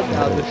we go,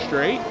 down the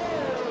straight.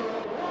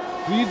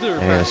 These are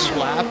fast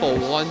lap of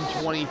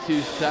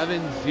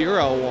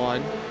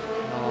 1:22.701.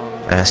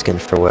 Asking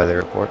for weather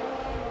report.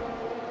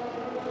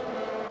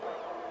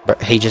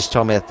 But he just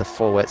told me that the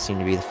full wet seemed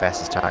to be the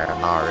fastest tire.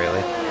 Not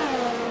really.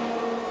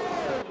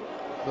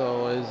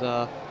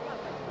 So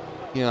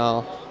you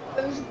know,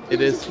 it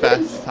is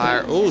fast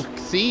tire. Oh,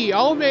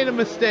 CEO made a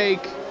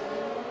mistake.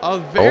 A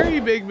very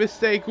big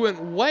mistake,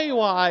 went way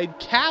wide.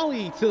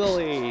 Cali to the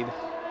lead.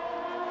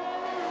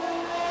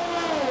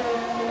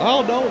 I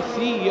don't know if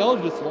CEO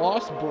just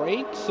lost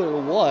brakes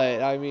or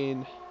what. I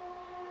mean,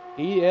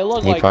 it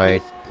looked like he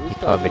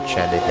probably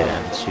tried to hit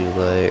him too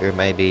late, or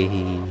maybe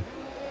he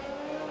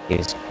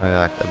was probably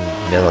like a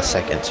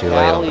millisecond too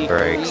late on the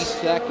brakes.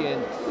 3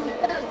 seconds.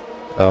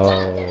 Oh.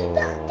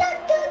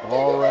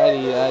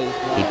 Already, that is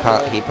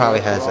he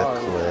probably has a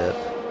clip.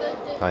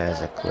 Probably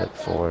has a clip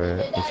for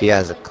it. If he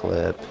has a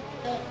clip,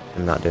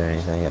 I'm not doing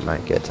anything. It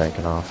might get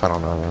taken off. I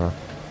don't know.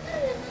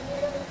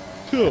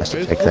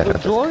 The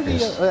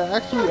majority,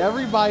 actually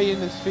everybody in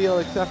this field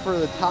except for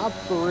the top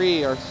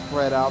 3 are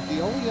spread out.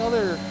 The only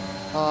other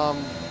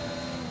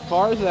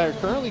cars that are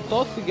currently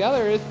close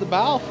together is the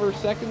battle for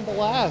second to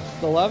last.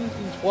 The 11th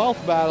and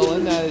 12th battle,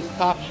 and that is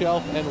Top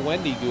Shelf and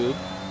Wendy Goop.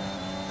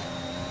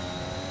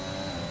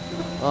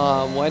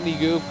 Wendy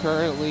Goop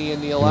currently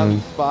in the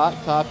 11th spot,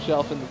 Top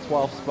Shelf in the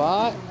 12th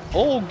spot.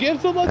 Oh,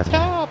 gives him a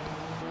tap!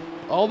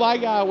 Oh my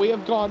God, we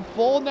have gone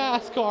full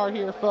NASCAR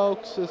here,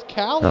 folks. As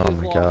Cali oh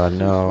my God,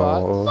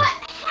 no.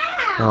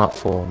 Not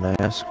full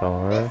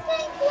NASCAR.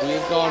 We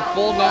have gone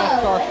full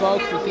NASCAR,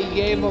 folks, as he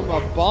gave him a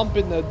bump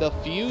in the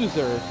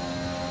diffuser.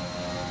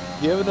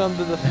 Giving him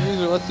the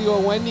diffuser. Let's see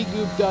what Wendy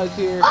Goop does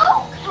here.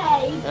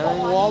 Entering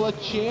Wall of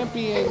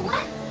Champions.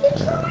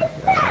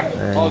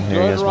 Oh,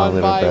 good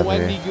run by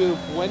Wendy Goop.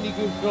 Wendy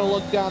Goop's going to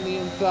look down the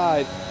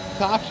inside.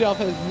 Top Shelf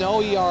has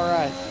no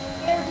ERS.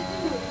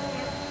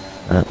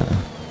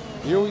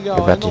 Here we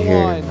go, in the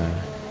one.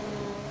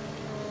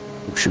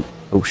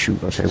 Oh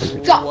shoot, okay.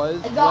 What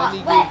is Wendy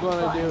Goop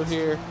going to do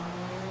here?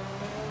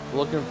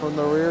 Looking from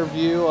the rear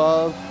view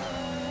of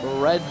the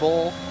Red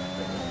Bull.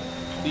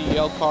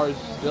 CEO car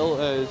still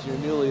is your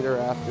new leader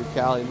after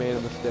Cali made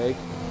a mistake.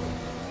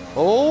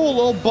 Oh,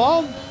 little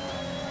bump.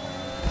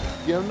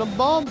 Give him the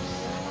bumps.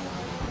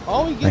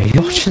 Oh, he gets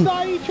to the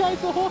side. He tries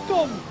to hook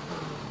him.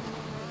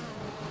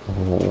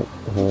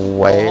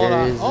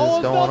 Where is this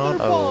going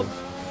on? Oh.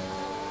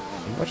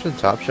 You watching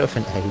Top Shelf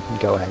and Aiden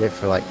go at it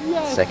for like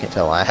second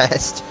to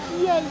last?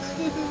 Yes,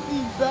 this is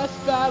the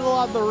best battle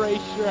on the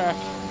racetrack.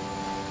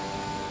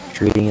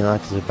 Treating it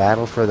like it's a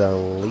battle for the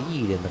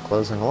lead in the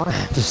closing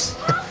laps.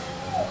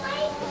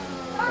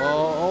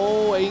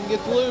 Oh, Aiden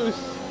gets loose.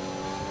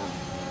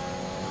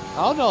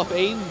 I don't know if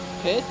Aiden's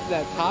pissed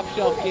that Top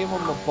Shelf gave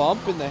him a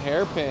bump in the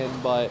hairpin,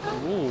 but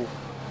ooh.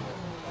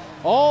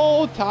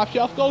 Oh, Top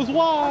Shelf goes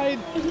wide.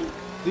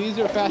 These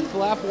are fast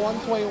lap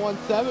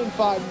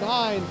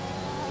 1:21.759.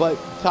 But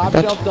Top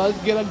Shelf does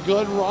get a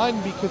good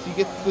run because he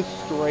gets the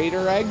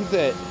straighter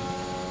exit.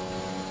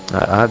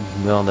 I'm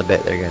willing to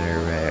bet they're going to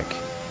wreck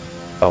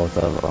both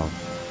of them.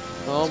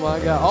 Oh my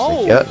God.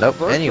 Oh,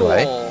 nope.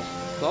 Anyway.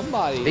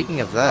 Somebody. Speaking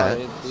of that.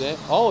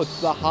 Oh,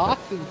 it's the Haas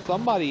and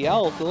somebody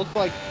else. It looks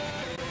like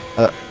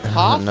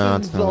Haas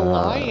and the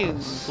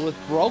Lions with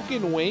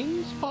broken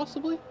wings,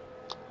 possibly?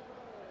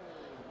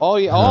 Oh,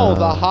 yeah. Oh,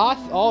 the Haas.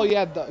 Oh,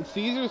 yeah.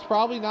 Caesar's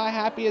probably not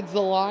happy at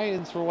the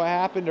Lions for what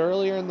happened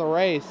earlier in the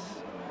race.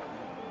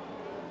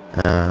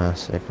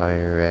 So if I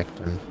wrecked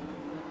him.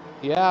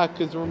 Yeah,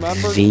 because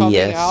remember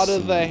coming out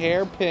of the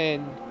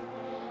hairpin,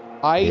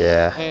 Ice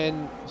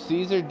and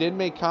Caesar did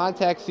make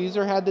contact.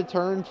 Caesar had to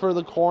turn for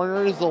the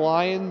corners. The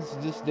Lions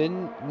just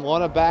didn't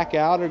want to back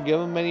out or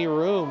give him any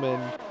room.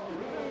 And,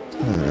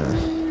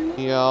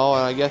 you know,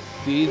 and I guess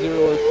Caesar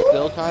was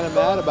still kind of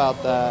mad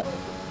about that.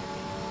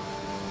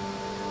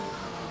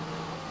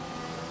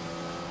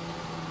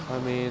 I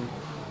mean,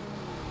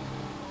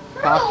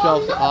 Top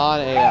Shelf's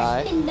on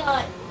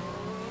AI.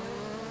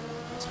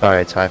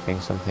 Sorry, typing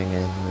something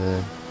in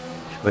the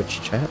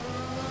Twitch chat.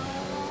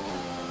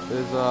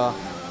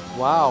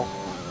 Wow.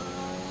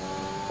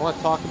 I want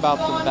to talk about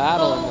some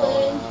battling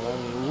going on. I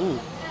mean,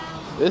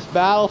 this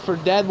battle for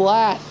dead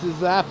last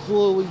is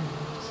absolutely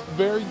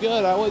very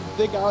good. I wouldn't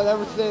think I would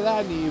ever say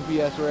that in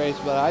the UPS race,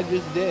 but I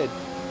just did.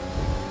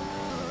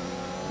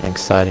 An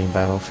exciting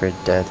battle for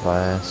dead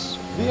last.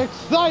 The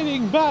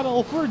exciting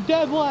battle for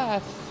dead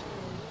last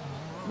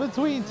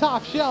between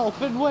Top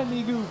Shelf and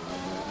Wendy Goop.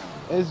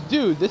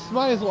 Dude, this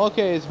might as well.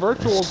 Okay, his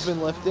virtual's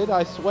been lifted.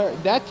 I swear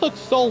that took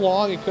so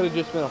long. It could have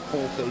just been a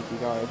full safety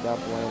car at that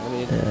point. I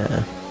mean,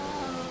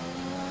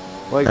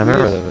 like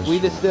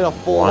we just did a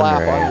full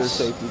lap under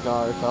safety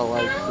car. It felt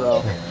like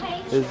so.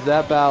 Is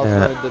that battle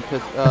going to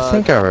piss? I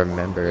think I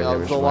remember there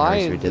was one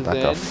race we did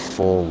like a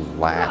full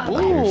lap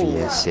under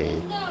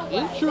VSC.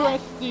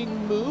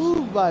 Interesting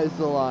move by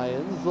the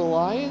Lions. The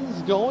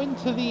Lions going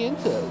to the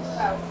Intas.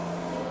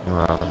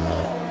 No,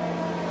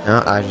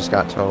 I just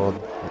got told.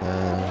 I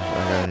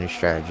got a new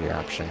strategy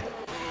option.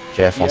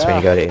 Jeff wants me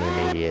to go to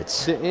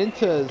intermediates. The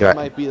Intas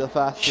might be the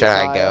fastest. Should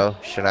I go?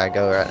 Should I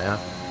go right now?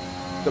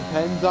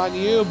 Depends on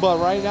you, but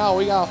right now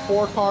we got a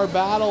 4-car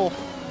battle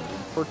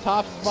for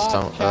top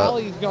spot.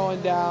 Callie's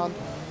going down.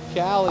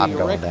 Callie,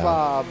 Rick down.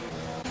 Bob.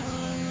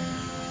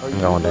 I'm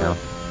going down.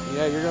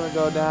 Yeah, you're gonna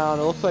go down.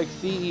 It looks like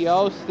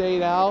CEO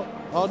stayed out.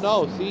 Oh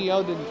no,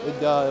 CEO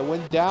didn't.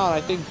 Went down.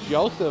 I think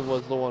Joseph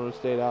was the one who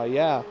stayed out.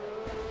 Yeah.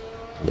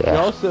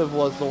 Joseph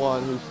was the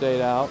one who stayed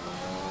out.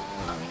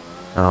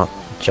 Oh,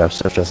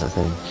 Joseph doesn't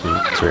think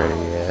he's ready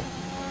yet.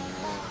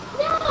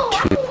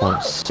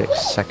 2.6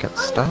 second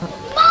stop.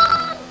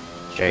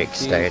 Jake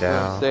stayed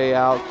out. Stay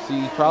out. See,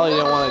 he probably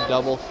didn't want to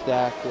double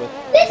stack with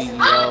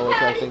CEO,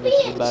 which I think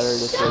is the better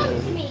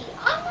decision.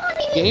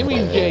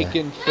 Gaming Jake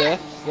in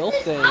 5th, still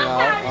staying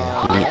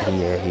out.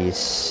 Yeah, he's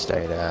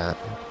stayed out.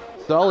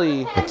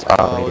 Sully it's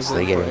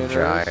obviously getting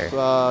drier.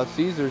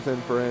 Caesar's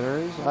in for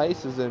inners.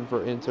 Ice is in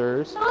for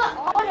inters.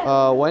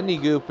 Wendy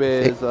Goop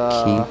is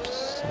still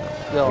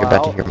you're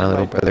about to hear my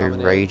little brother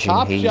raging.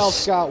 Top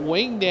Shelf's got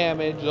wing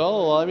damage.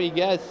 Oh, let me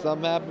guess.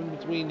 Something happened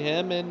between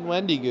him and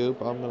Wendy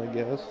Goop, I'm gonna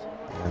guess.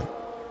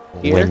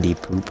 Wendy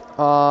Poop.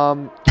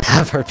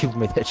 I've heard people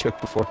make that joke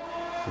before.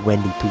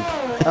 Wendy Poop.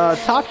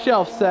 Top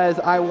Shelf says,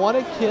 I want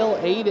to kill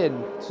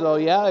Aiden. So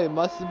yeah, it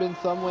must have been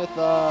some with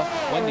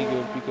Wendy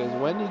Goop, because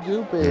Wendy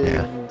Goop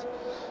and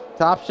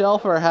Top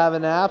Shelf are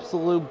having an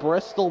absolute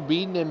Bristol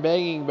beating and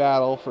banging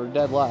battle for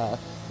dead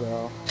last.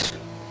 So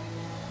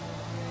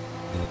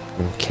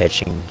I'm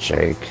catching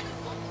Jake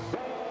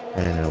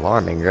at an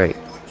alarming rate.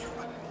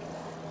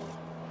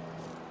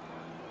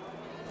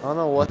 I don't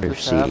know what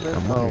just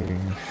happened.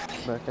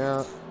 Back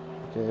out.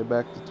 Okay,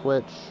 back to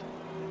Twitch.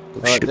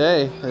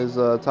 Day, his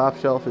Top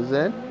Shelf is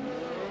in.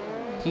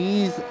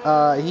 He is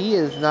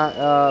not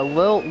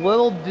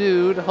little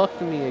dude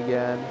hooked me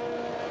again.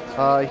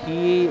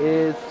 He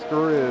is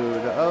screwed.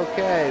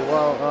 Okay,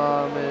 well,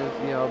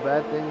 you know,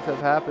 bad things have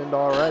happened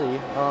already.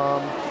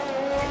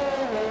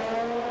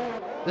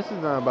 This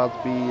is not about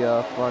to be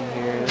fun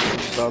here. This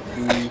is about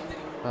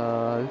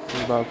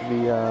to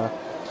be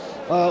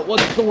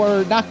what's the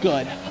word? Not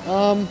good.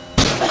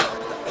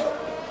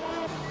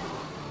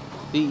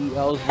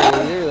 DEL's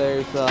leader.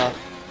 There's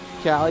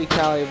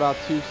Callie about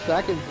 2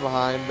 seconds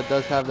behind, but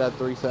does have that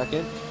 3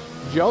 second.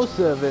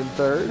 Joseph in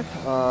 3rd.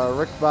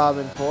 Rick Bob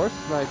in 4th.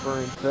 Sniper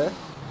in 5th.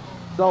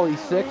 Sully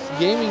 6th.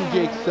 Gaming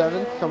Jake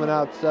 7th. Coming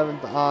out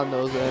 7th on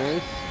those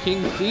inners.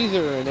 King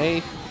Caesar in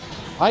 8th.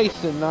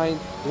 Ice in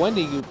 9th.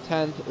 Wendy Goop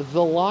 10th.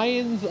 The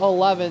Lions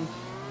 11th.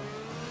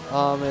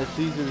 And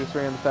Caesar just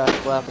ran the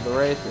fastest lap of the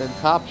race. And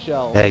Top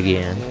Shelf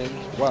again. In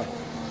 12th.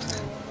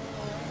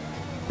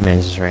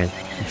 Man just ran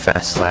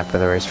fast lap of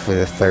the race for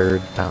the 3rd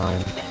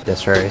time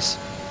this race.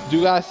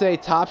 Do gotta say,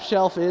 Top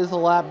Shelf is a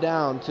lap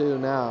down too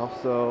now,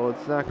 so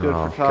it's not good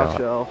for Top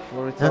Shelf.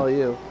 Let me tell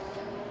you.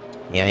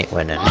 He ain't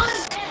winning.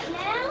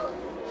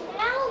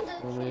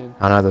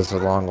 I know there's a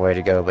long way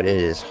to go, but it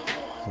is.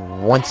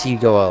 Once you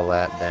go a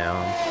lap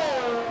down,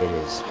 it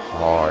is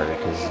hard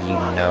because you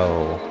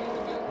know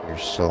you're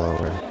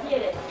slower.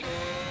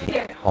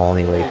 The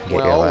only way to get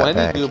your lap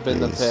back Wendy Goop in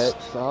the pits.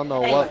 I don't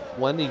know what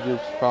Wendy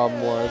Goop's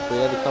problem was. They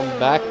had to come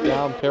back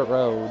down pit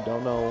road.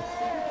 Don't know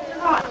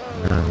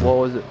what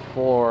was it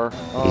for.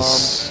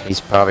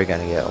 He's probably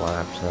gonna get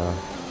lapped. So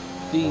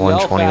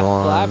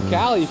 121. Lap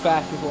Callie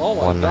fastest. Oh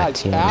my God,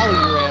 Callie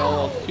ran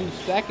almost 2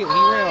 seconds. He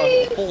ran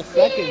a full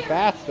second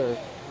faster.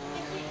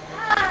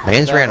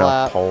 Man's ran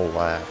a pole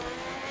lap.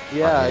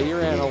 Yeah, he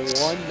ran a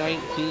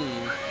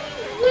 119.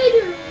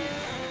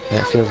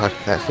 That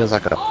feels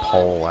like a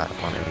pole lap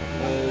on him.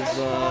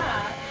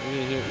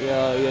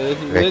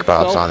 Rick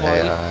Bob's on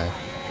AI.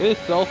 It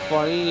is so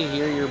funny to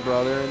hear your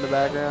brother in the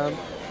background.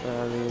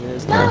 I mean,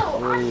 it's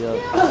really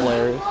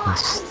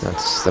hilarious.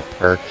 That's the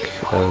perk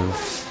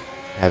of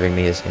having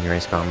me as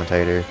in-race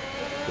commentator.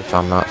 If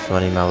I'm not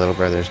funny, my little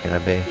brother's gonna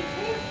be.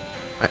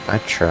 I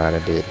try to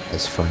be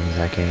as funny as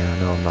I can. I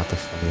know I'm not the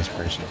funniest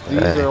person.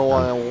 These are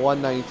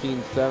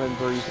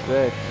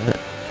 119.736.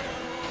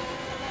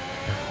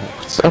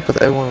 What's up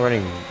with everyone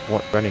running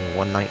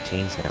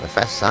 119s now? The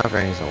fastest I've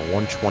run is a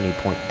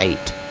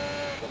 120.8.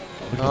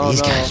 Look at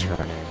these guys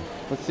running.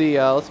 Let's see.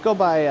 Let's go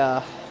by.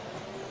 Let's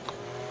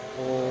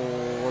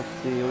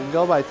see. We can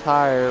go by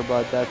tire,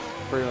 but that's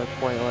pretty much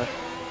pointless.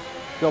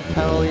 Go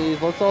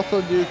penalties. Let's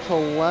also do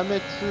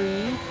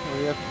telemetry.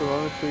 We have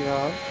telemetry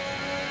on.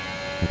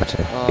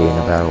 Being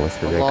a battle with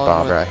the big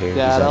Bob right here. He's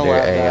under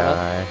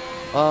AI.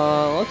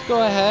 Let's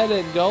go ahead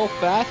and go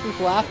fastest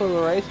lap of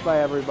the race by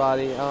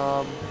everybody.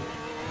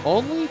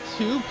 Only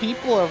 2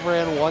 people have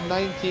ran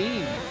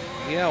 119.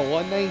 Yeah,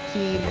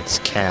 119. It's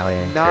Callie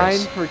and 9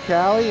 Chris. for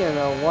Callie and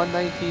a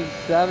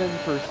 119.7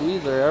 for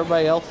Caesar.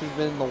 Everybody else has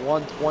been in the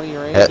 120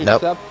 range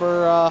except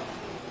for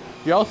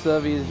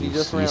Joseph. He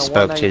just ran a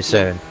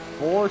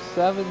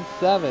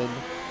 119.477.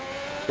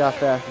 Got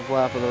fastest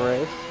lap of the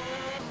race.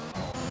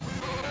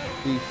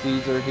 See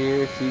Caesar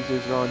here.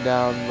 Caesar's going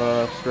down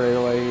the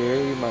straightaway here.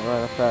 He might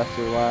run a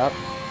faster lap.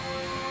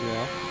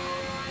 Yeah.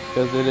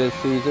 Because it is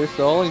Caesar.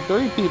 So only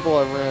 3 people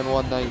have ran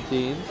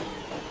 119s.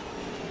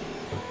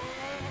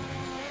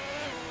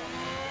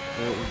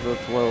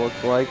 That's what it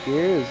looks like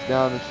here. Is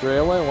down the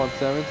straightaway.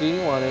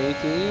 117,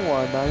 118,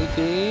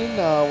 119,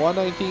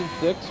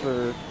 119.6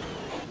 for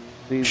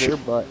Caesar,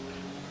 but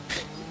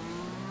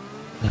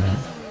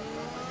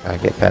Gotta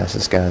get past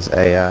this guy's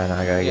AI, and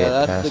I gotta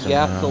get past him.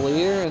 Yeah, that's the gap to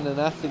leader, and then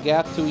that's the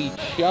gap to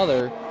each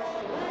other.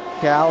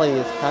 Callie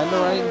is kind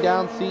of running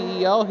down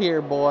CEO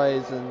here,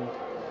 boys, and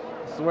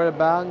this is where the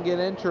bound get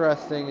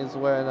interesting. Is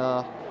when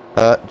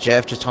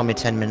Jeff just told me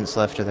 10 minutes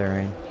left of the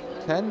rain.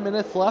 10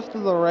 minutes left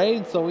of the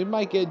rain, so we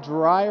might get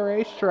dry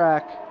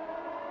racetrack.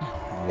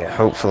 Yeah,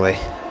 hopefully.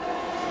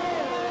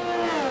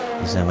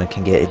 Because then we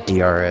can get a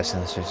DRS,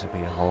 and it's just gonna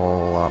be a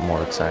whole lot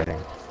more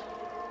exciting.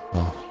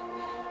 Well,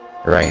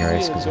 rain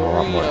race is a whole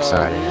lot more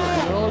exciting.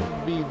 It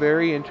would be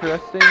very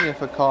interesting if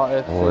safety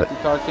car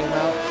came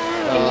out.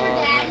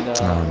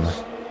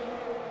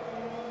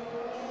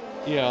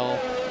 You know,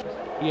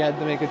 you had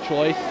to make a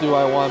choice. Do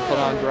I want to put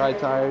on dry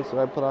tires? Do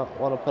I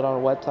want to put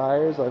on wet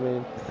tires? I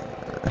mean,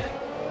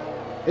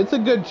 it's a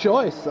good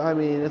choice. I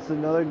mean, it's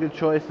another good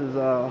choice. Is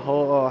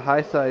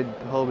high side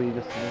Hobie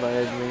just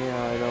invited me.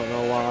 I don't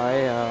know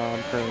why.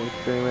 I'm currently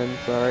streaming.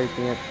 Sorry,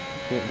 can't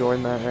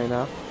join that right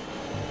now.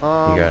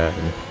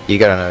 You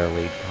got another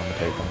league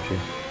commentate, don't you?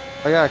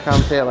 I gotta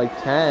commentate at like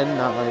 10,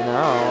 not right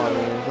now. I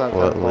mean, it's not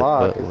 10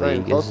 o'clock. It's not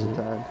even close to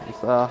 10. It's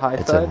high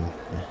side.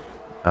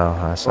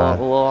 High side.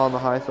 A little on the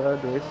high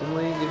side racing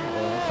league.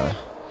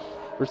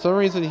 For some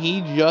reason,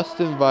 he just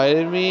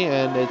invited me,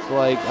 and it's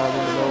like I'm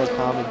in the middle of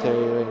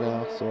commentary right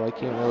now, so I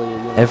can't really.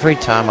 Every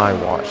time I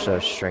watch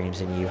those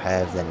streams and you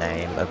have the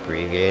name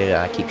abbreviated,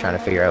 I keep trying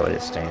to figure out what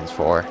it stands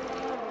for.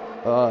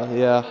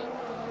 Yeah.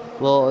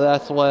 Well,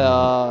 that's what,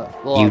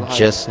 you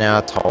just now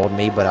told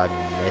me, but I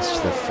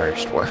missed the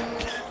first word.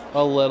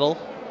 A little.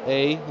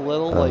 Like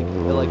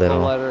the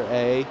letter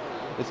A.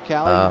 Is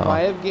Callie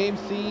might have game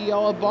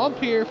CEO a bump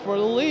here for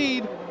the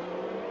lead.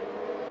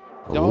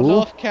 Don't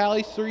know if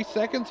Callie's 3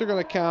 seconds are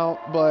going to count,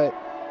 but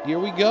here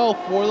we go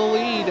for the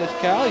lead as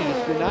Callie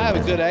just did not have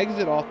a good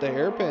exit off the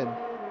hairpin.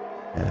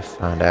 Gonna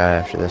find out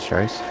after this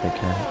race if we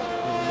can.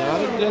 Not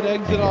a good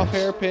exit off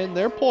hairpin.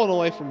 They're pulling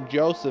away from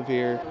Joseph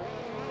here.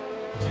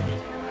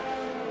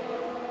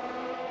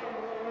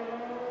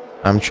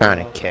 I'm trying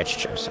to catch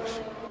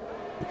Joseph.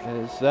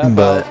 As that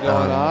battle's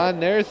going on,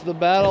 there's the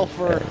battle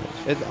for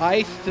it's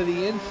Ice to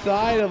the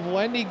inside of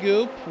Wendy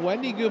Goop.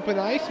 Wendy Goop and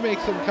Ice make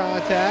some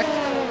contact.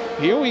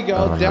 Here we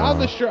go, down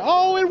the straight.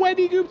 Oh, and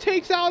Wendy Goop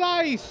takes out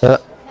Ice. Oh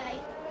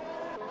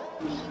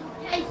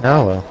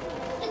well.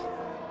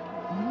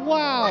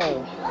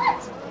 Wow.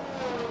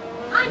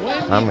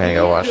 I'm gonna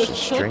go watch the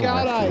stream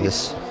after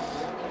this.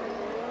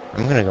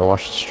 I'm gonna go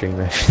watch the stream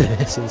after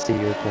this and see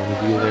your point of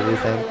view of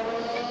everything.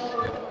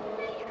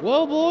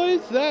 Well,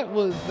 boys, that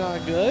was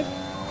not good.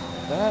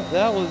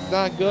 That was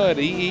not good.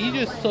 He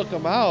just took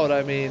him out.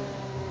 I mean,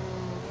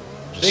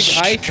 I think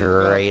Ice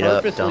straight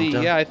up dumped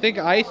him. Yeah, I think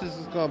Ice is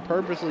going to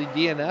purposely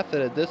DNF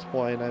it at this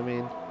point. I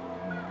mean,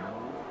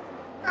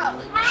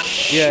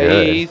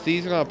 yeah,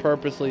 he's going to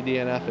purposely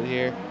DNF it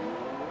here.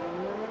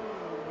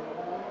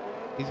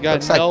 He's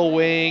got no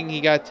wing. He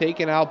got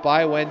taken out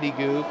by Wendy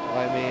Goop.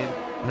 I mean,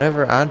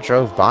 whenever I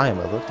drove by him,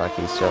 it looked like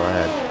he still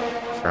had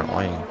front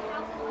wing.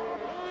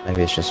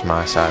 Maybe it's just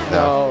my side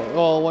though. No,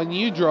 well, when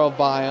you drove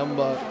by him,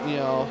 but you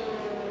know.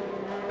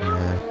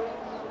 Yeah.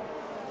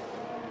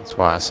 That's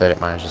why I said it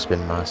might have just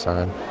been my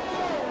side.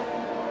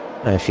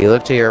 And if you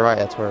look to your right,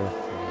 that's where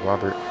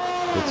Robert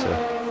gets a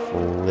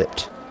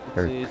flipped.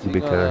 or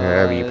Kubica, or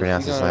however you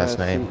pronounce his last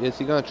name. Is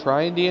he gonna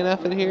try and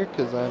DNF it here?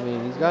 Because I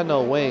mean, he's got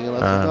no wing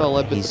unless he's gonna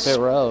limp it to pit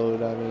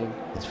road. I mean,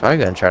 he's probably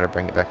gonna try to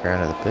bring it back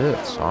around to the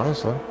pits.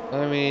 Honestly.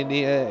 I mean,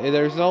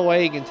 there's no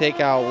way he can take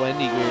out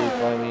Wendy Goop.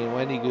 I mean,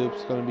 Wendy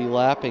Goop's gonna be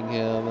lapping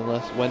him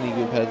unless Wendy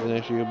Goop has an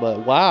issue.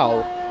 But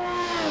wow,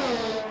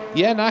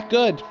 yeah, not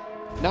good.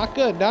 Not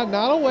good.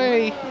 Not a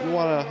way you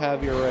want to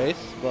have your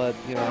race, but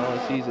you know,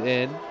 as he's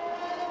in.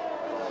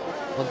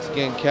 Once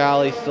again,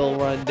 Callie still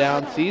run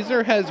down.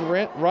 Caesar has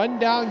run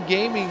down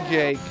Gaming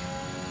Jake.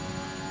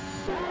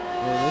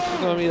 And this is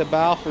going to be the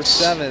battle for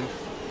 7th.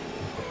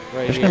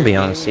 Right Just going to be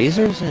honest,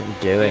 Caesar isn't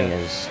doing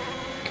as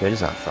good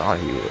as I thought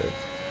he would.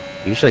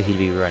 Usually he'd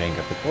be running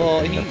up at the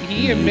Well,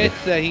 he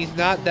admits that he's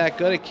not that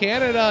good at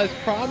Canada. Has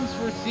problems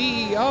for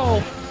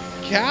CEO.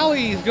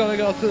 Callie's going to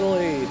go to the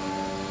lead.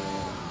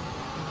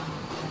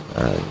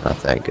 Not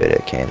that good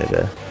at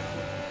Canada.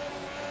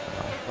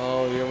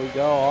 Oh, here we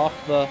go. Off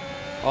the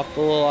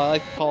little, I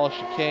like to call it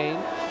chicane.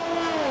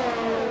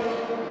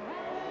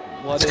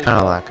 It's kind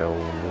of like a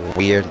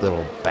weird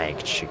little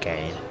banked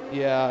chicane.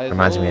 Yeah.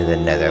 Reminds me of the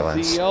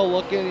Netherlands.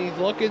 CEO he's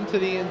looking to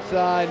the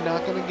inside,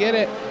 not going to get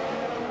it.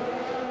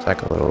 It's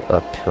like a little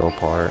uphill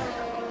part.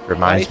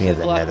 Reminds me of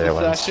the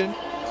Netherlands.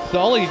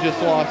 Sully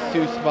just lost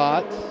 2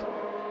 spots.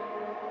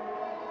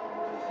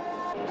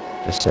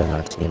 Just so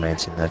my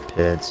teammates in the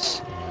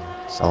pits.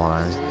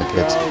 Salons in the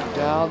pits.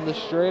 Down the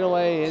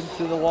straightaway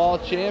into the wall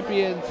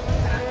champions.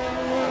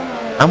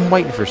 I'm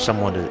waiting for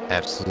someone to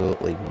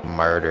absolutely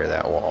murder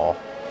that wall.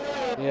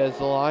 Yeah,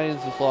 the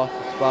Lions just lost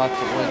the spots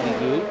at Wendy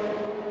Goop.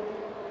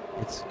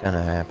 It's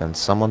gonna happen.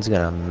 Someone's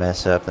gonna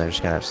mess up and they're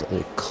just gonna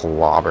absolutely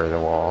clobber the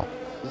wall.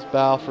 This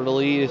battle for the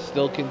lead is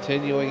still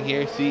continuing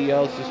here.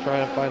 CEO's just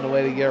trying to find a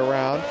way to get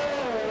around.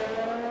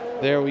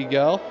 There we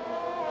go.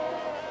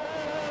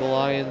 The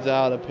Lions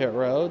out of pit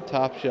road.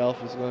 Top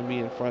Shelf is going to be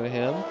in front of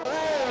him.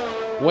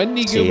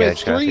 Wendy Goop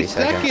has 3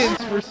 seconds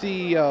for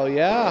CEO,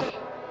 yeah.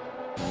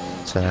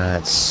 So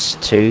that's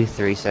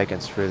 3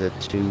 seconds for the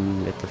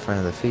 2 at the front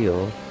of the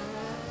field.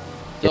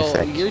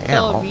 So you're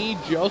telling me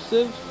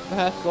Joseph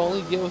has to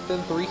only get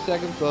within 3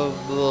 seconds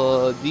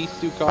of these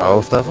 2 cars?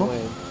 Both of them?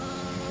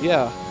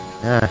 Yeah.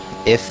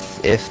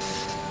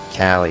 If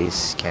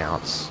Callie's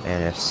counts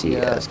and if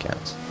CEO's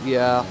counts.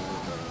 Yeah.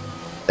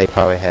 They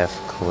probably have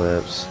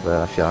clips,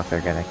 but I feel like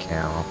they're gonna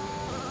count.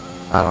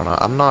 I don't know.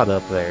 I'm not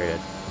up there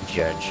to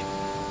judge.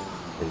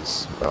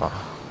 Because, well,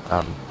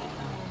 I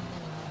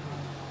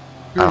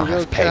don't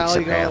have pace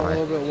apparently. A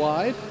little bit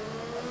wide.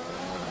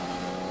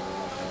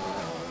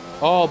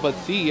 Oh, but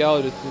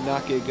CEO just did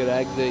not get a good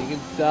exit. You can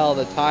tell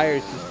the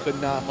tires just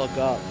could not hook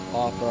up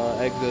off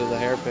exit of the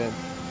hairpin.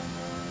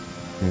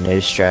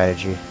 New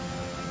strategy.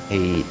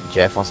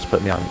 Jeff wants to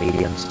put me on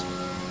mediums.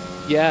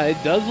 Yeah, it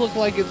does look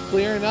like it's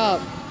clearing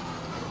up.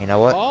 You know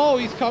what? Oh,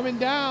 he's coming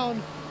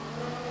down.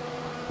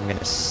 I'm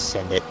gonna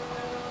send it.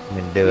 I'm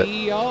gonna do it.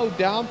 CEO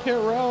down pit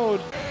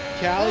road.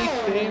 Callie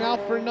staying out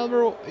for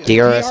another.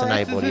 DRS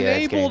enabled. Yeah,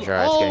 it's getting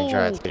dry. It's getting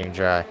dry. It's getting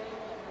dry.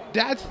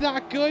 That's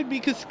not good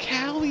because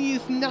Callie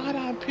is not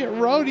on pit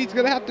road. He's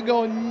gonna have to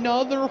go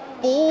another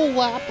full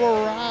lap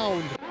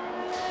around.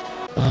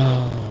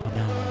 Oh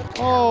no.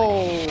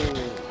 Callie. Oh.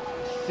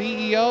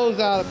 CEO's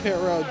out of pit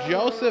road.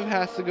 Joseph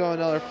has to go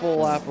another full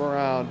lap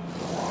around.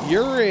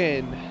 You're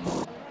in.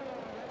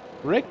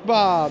 Rick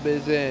Bob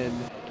is in.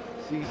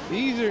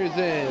 Caesar's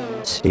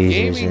in.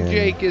 Gaming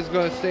Jake is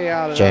going to stay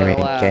out another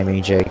lap.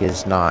 Gaming Jake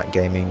is not.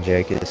 Gaming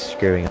Jake is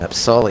screwing up.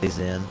 Sully's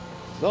in.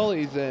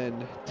 Sully's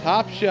in.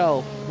 Top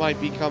Shelf might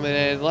be coming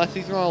in unless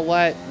he's going to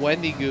let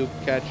Wendy Goop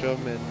catch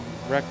him and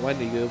wreck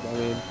Wendy Goop. I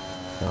mean.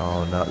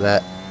 Oh no,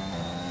 that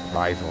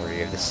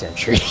rivalry of the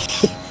century.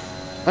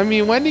 I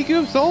mean, Wendy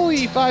Goop's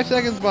only 5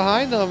 seconds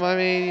behind him. I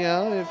mean, you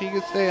know, if he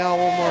could stay out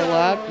one more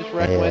lap, just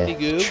wreck Wendy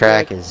Goop.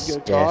 Track is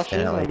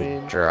definitely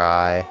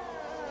dry.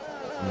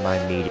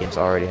 My mediums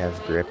already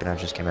have grip, and I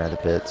just came out of the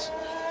pits.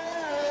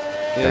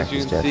 As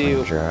you can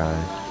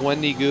see,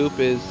 Wendy Goop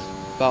is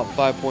about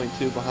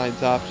 5.2 behind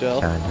Top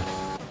Shelf. Kind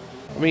of.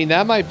 I mean,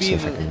 that might be,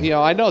 you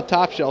know, I know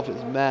Top Shelf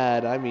is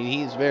mad. I mean,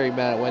 he's very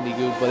mad at Wendy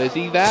Goop, but is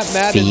he that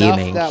mad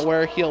enough that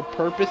where he'll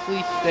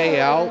purposely stay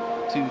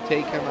out to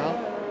take him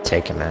out?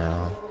 Take him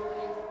out.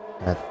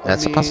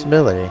 That's a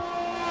possibility.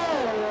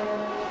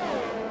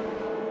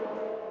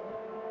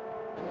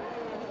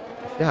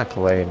 I feel like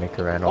Larry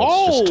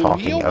McReynolds just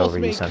talking over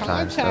you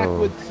sometimes. He almost made contact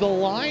with the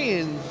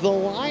Lions. The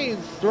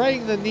Lions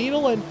threading the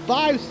needle in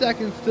 5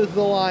 seconds to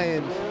the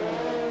Lions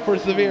for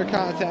severe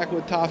contact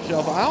with Top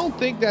Shelf. I don't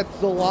think that's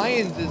the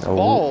Lions'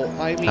 fault.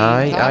 I mean,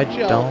 Top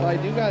Shelf, I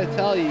do gotta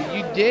tell you,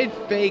 you did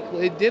fake.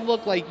 It did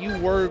look like you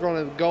were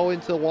gonna go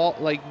into the wall,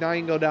 like not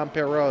even go down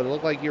pit road. It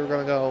looked like you were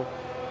gonna go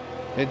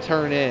and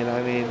turn in.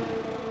 I mean,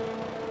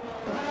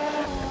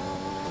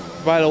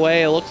 by the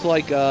way, it looks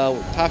like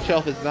Top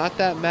Shelf is not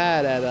that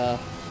mad at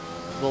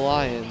the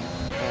Lions,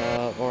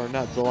 or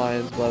not the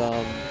Lions,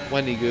 but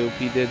Wendy Goop.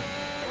 He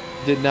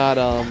did not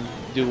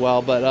do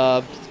well,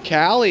 but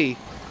Callie,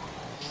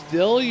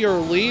 still your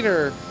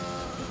leader.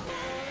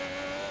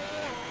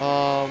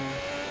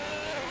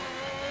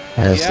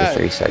 That's the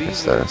 3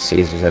 seconds though.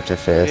 Caesar's up to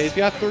 5th. Yeah, he's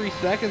got 3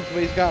 seconds,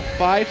 but he's got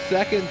 5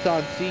 seconds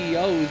on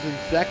CEO, who's in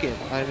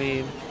 2nd. I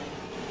mean,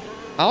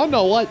 I don't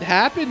know what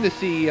happened to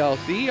CEO.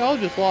 CEO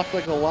just lost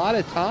like a lot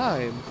of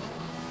time.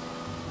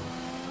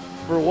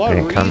 For what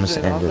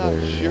reason, I'm not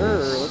sure.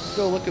 Let's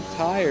go look at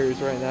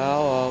tires right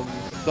now.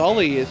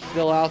 Sully is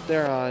still out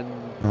there on...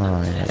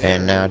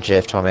 and now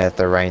Jeff told me that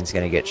the rain's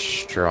going to get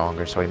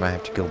stronger, so we might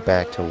have to go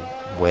back to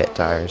wet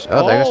tires.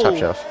 Oh, there goes Top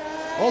Shelf.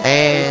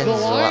 And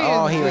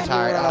he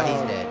retired. Oh,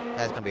 he's dead.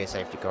 That's going to be a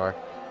safety car.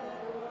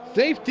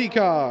 Safety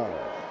car.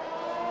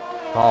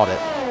 Called it.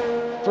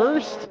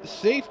 First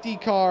safety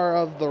car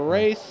of the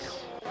race.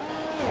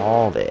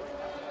 Called it.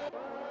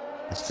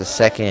 It's the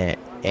second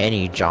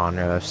any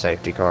genre of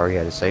safety car. He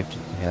had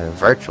a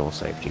virtual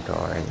safety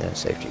car and then a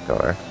safety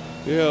car.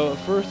 Yeah,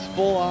 first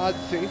full-on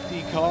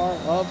safety car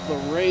of the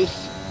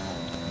race.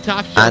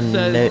 Top Shelf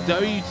says,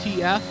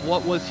 WTF,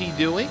 what was he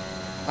doing?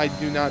 I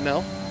do not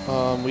know.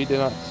 We did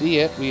not see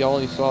it. We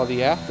only saw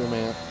the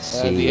aftermath.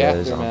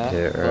 CEO's on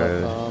pit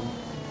road.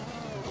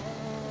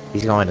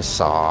 He's going to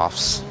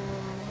softs.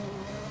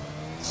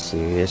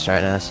 Serious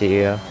right now,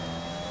 CEO?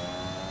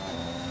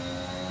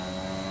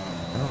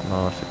 I don't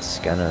know if it's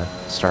gonna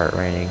start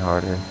raining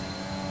harder.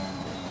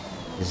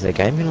 Is the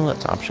game gonna let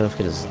Top Shelf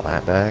get his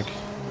lap back?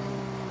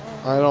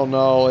 I don't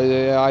know.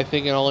 I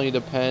think it only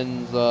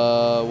depends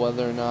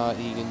whether or not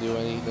he can do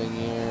anything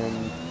here,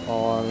 in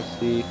all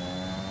honesty.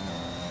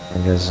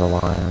 There goes the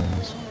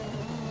Lions.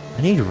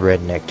 I need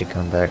Redneck to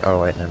come back.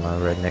 Oh wait, no,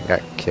 Redneck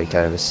got kicked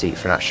out of his seat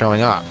for not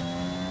showing up.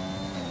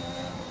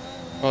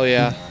 Oh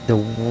yeah. The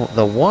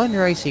one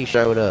race he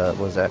showed up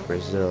was at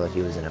Brazil.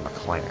 He was in a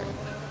McLaren.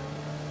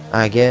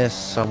 I guess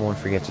someone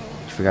forgot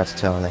to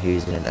tell him that he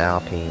was in an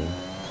Alpine.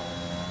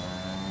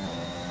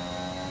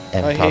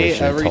 And I hate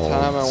every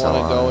time I want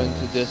to go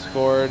into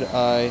Discord,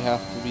 I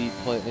have to be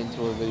put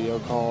into a video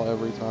call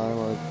every time,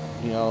 or,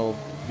 you know,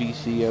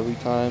 VC every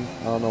time.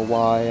 I don't know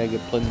why I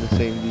get put in the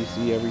same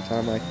VC every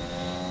time I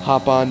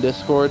hop on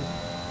Discord.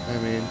 I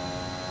mean...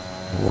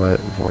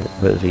 What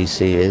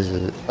VC is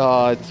it?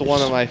 It's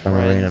one of my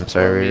friends.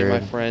 Me and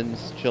my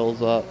friends chill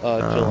out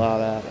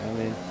at. I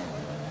mean...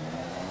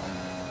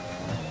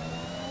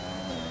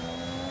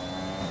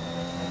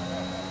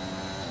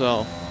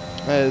 So...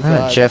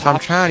 Jeff, I'm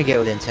trying to get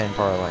within 10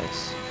 car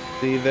lengths.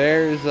 See,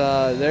 there's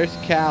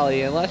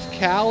Callie. Unless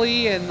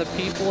Callie and the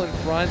people in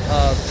front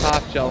of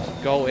Top Shelf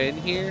go in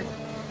here,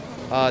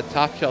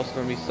 Top Shelf's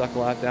gonna be stuck a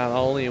lot down.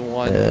 Only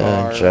one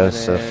car.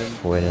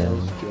 Joseph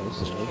winning.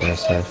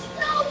 Joseph.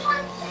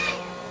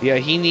 Yeah,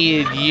 he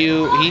needed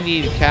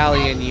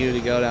Callie and you to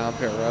go down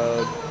pit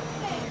road.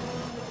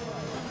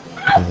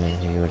 And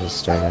then he would have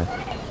started.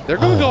 They're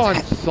gonna go on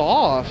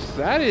softs.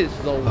 That is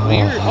the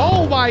weird.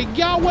 Oh my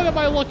god, what am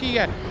I looking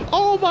at?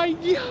 Oh my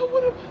god,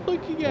 what am I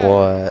looking at?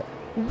 What?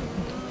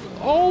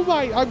 Oh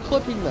my, I'm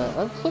clipping that.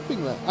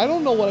 I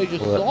don't know what I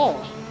just saw.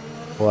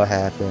 What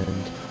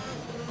happened?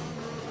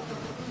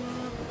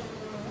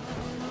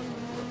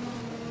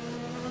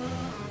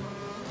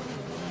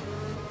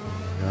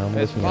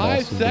 It's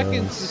 5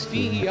 seconds to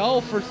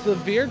CEO for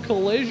severe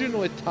collision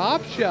with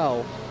Top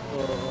Shelf.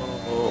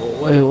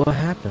 Wait, what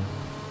happened?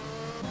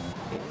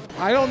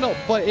 I don't know,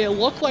 but it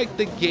looked like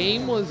the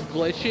game was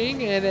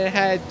glitching and it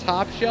had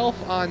Top Shelf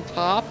on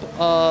top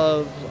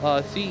of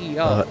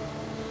CEO.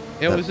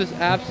 It was just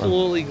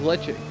absolutely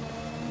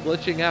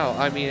glitching out.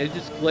 I mean, it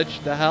just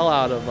glitched the hell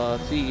out of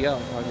CEO.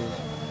 I mean,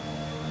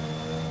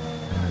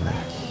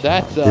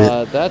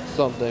 that's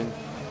something.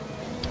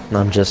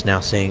 I'm just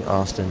now seeing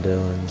Austin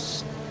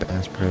Dillon's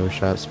Bass Pro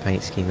Shops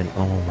paint scheme, and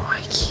oh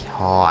my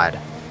god,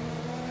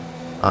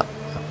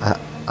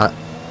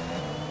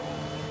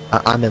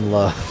 I'm in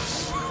love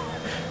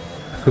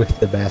with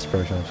the Bass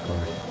Pro Shops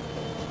car.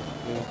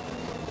 Yeah.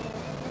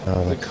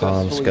 Oh, the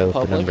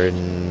ComScope number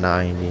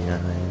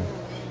 99.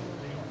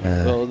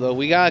 So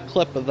we got a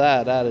clip of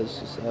that. That is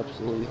just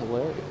absolutely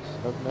hilarious.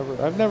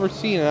 I've never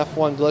seen an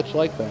F1 glitch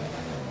like that.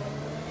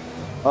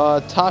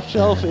 Top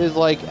Shelf is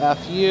like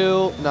F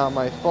you, not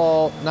my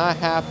fault, not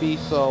happy,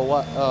 so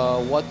what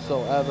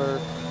whatsoever.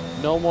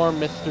 No more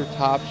Mr.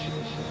 Top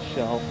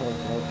Shelf.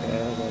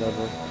 Okay,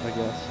 whatever, I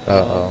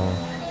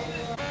guess.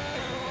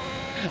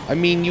 I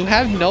mean, you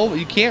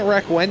can't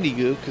wreck Wendy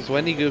Goop because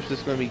Wendy Goop's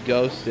just going to be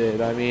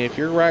ghosted. I mean, if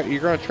you're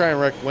going to try and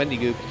wreck Wendy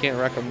Goop, you can't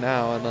wreck him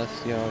now unless,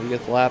 you know, he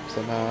gets lapped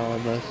somehow.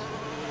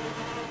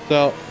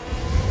 So,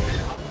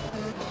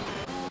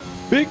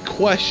 big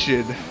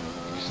question.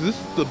 This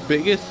is the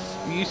biggest.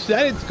 You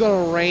said it's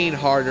going to rain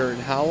harder in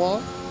how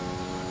long?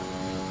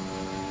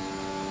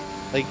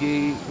 Like,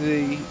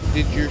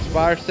 did your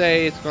spotter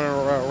say it's going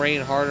to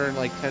rain harder in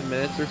like 10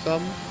 minutes or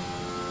something?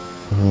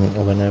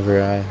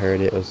 Whenever I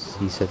heard it,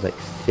 he said like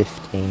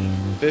 15.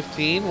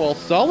 15? Well,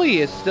 Sully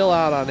is still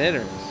out on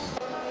inners.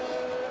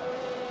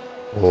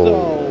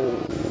 Whoa.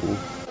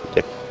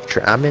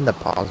 So, I'm in the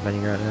pause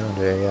menu right now,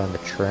 and the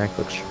track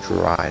looks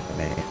dry to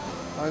me.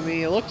 I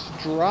mean, it looks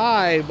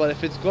dry, but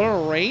if it's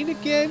gonna rain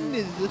again,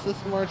 is this a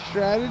smart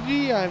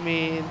strategy? I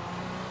mean...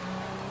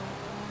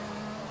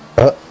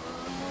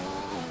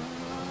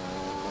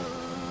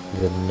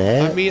 the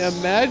net. I mean,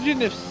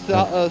 imagine if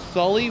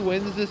Sully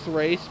wins this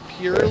race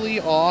purely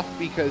off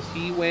because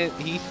he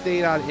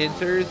stayed on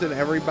inters and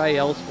everybody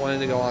else wanted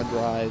to go on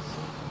dries.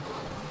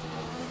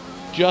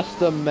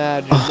 Just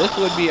imagine. This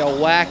would be a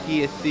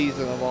wackiest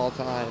season of all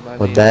time. I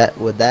mean,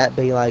 would that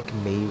be like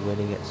me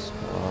winning at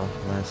Spa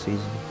last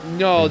season?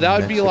 No, that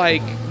would be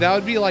like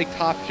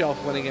Top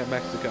Shelf winning at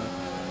Mexico.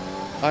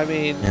 I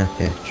mean,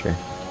 yeah, true.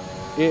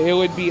 It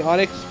would be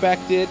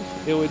unexpected.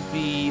 It would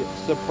be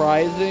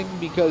surprising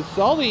because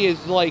Sully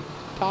is like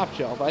Top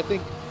Shelf. I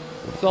think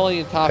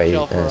Sully and Top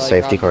Shelf are like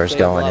safety cars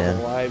going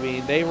level. I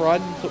mean, they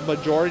run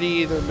majority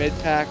either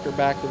mid-tack or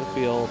back to the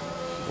field.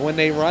 When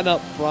they run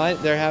up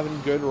front, they're having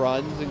good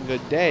runs and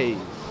good days,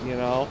 you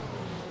know.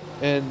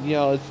 And you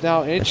know, it's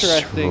now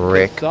interesting.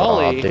 Rick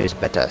Sully, dude's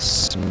about to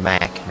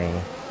smack me.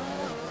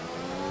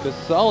 Because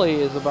Sully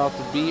is about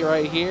to be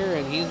right here,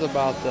 and he's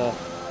about to,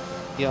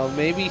 you know,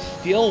 maybe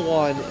steal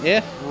one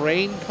if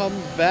rain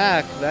comes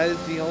back. That is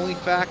the only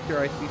factor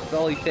I see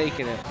Sully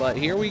taking it. But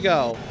here we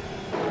go.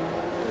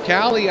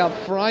 Callie up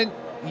front.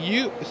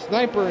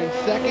 Sniper in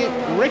second.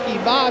 Ricky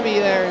Bobby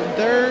there in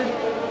third.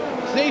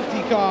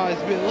 Safety car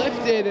has been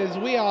lifted as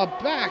we are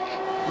back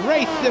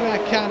racing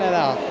at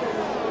Canada.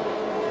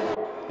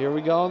 Here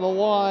we go on the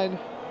one.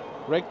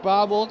 Rick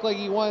Bob looked like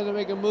he wanted to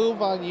make a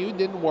move on you.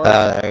 Didn't work.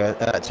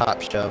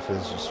 Top Shelf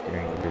is just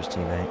screwing his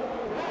teammate.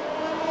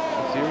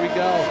 So here we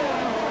go.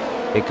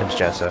 Here comes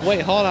Joseph.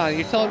 Wait, hold on.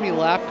 You're telling me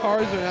lap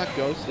cars are not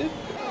ghosted?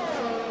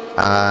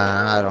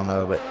 I don't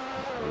know, but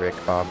Rick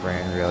Bob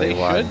ran really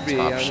wide. They should be.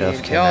 Top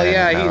Shelf came oh in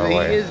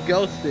yeah, he is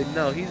ghosted.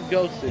 No, he's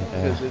ghosted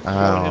because it's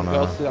showing him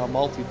ghosted on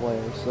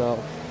multiplayer.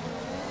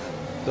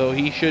 So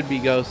he should be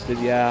ghosted.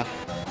 Yeah.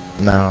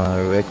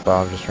 No, Rick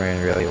Bob just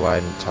ran really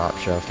wide and Top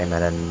Shelf came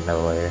out of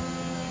nowhere.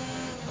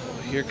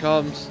 Here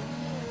comes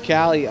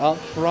Callie up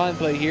front,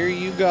 but here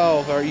you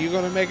go. Are you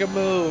going to make a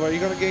move? Are you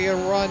going to get a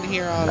run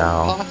here on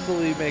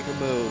possibly make a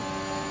move?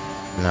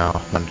 No,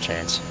 not a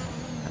chance.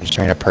 I'm just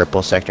trying a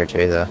purple sector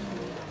too, though.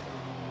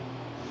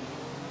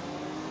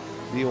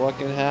 See what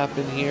can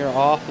happen here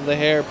off of the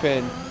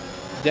hairpin.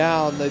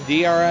 Down the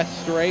DRS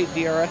straight.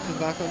 DRS is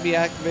not going to be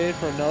activated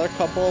for another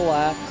couple of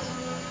laps.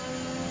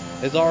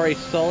 As already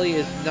Sully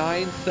is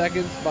 9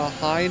 seconds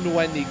behind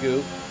Wendy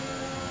Goop.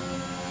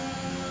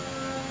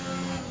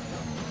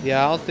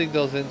 Yeah, I don't think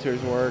those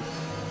inters work.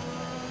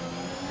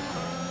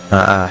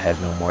 I have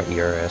no more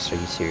ERS. Are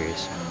you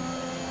serious?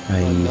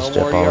 I used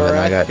no up more all of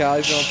them. ERS.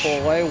 Callie's going to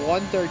pull away.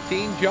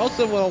 113.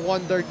 Joseph with a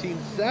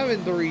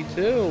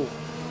 113.732.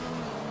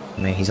 I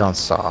mean, he's on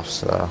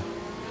softs, though.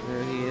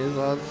 Yeah, he is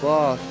on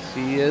softs.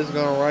 He is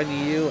going to run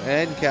you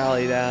and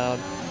Callie down.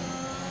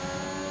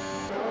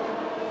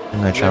 I'm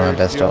going to try my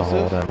best to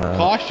hold him up.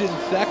 Caution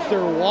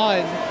sector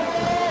 1.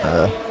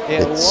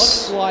 It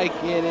looks like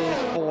it is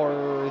for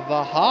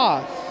the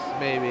Haas,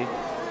 maybe.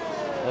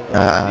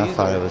 I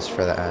thought it was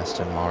for the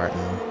Aston Martin.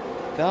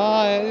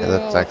 It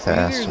looked like the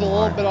Aston Martin. a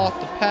little bit off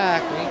the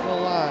pack, I ain't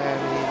gonna lie. I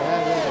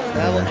mean,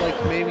 that looked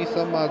like maybe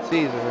something on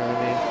Caesar, I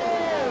mean.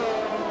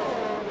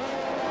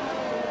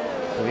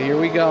 So here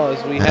we go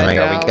as we head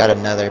down. We got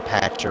another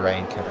patch of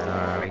rain coming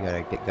on. We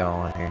gotta get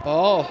going here.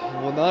 Oh,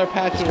 well, another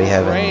patch of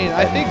rain.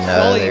 I think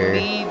Sully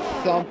needs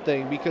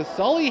something because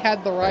Sully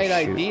had the right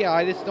idea.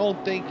 I just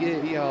don't think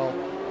it, you know,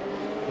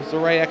 was the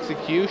right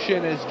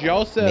execution. As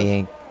Joseph,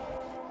 me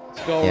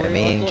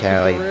and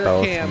Callie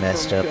both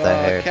messed up the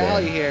hairpin.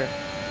 Callie here.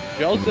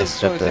 Joseph's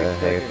going to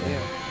take second.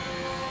 Yeah.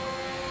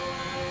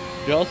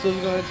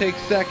 Joseph's going to take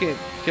second.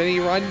 Can he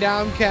run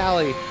down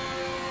Callie?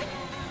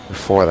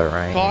 Before the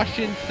rain.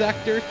 Caution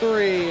sector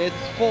 3. It's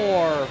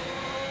for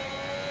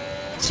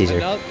Caesar.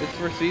 It's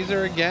for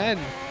Caesar again.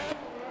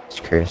 It's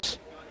Chris.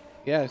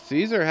 Yeah,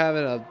 Caesar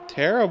having a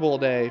terrible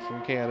day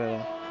from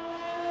Canada.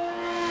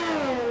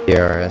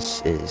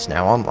 DRS is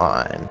now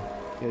online.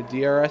 Yeah,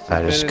 DRS has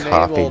I just been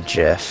copied enabled.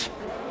 Jeff.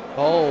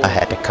 Oh. I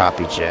had to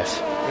copy Jeff.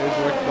 There's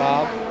Rick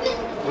Bob.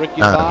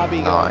 Ricky Bobby.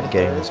 I'm not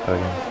getting this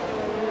podium.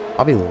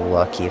 I'll be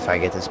lucky if I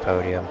get this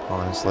podium,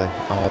 honestly.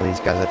 All these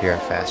guys up here are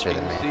faster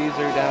than me.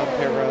 Caesar down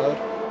pit road.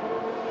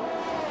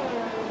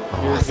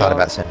 Oh, I thought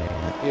about sending it.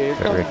 Here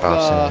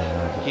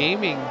comes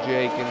Gaming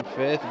Jake in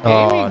 5th.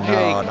 Oh,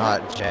 no,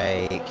 not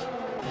Jake.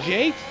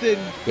 Jake's in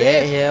 5th.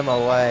 Get him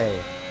away.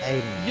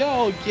 Hayden.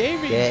 Yo,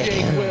 Gaming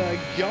Jake with a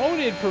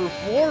goated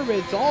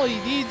performance. All he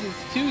needs is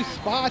 2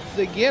 spots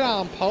to get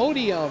on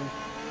podium.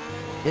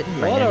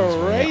 What a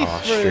race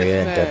for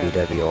this man.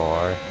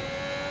 WWR.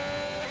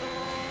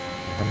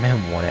 The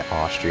man won at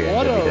Austria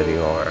in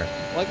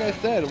WWR. Like I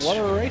said, what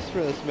a race for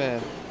this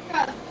man.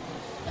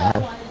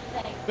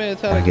 This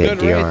man's had a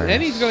good race.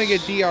 And he's going to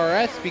get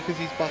DRS because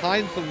he's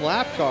behind some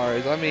lap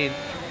cars. I mean,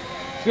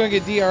 he's going to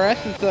get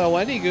DRS instead of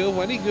Wendy Goop.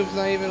 Wendy Goop's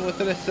not even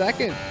within a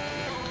second.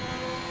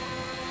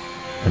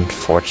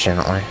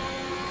 Unfortunately.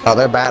 Oh,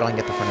 they're battling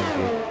at the front of the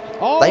field.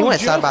 Oh, they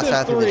went side by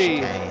side through the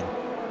chicane.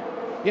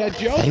 Yeah,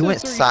 Joseph. He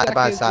went side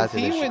by side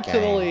through the chicane. He went to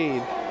the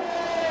lead.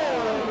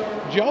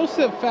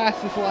 Joseph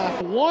fastest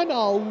lap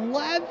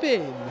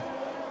 1:11.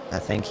 I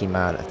think he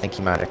might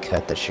have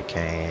cut the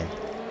chicane.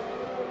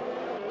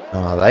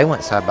 Oh, they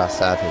went side by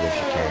side through the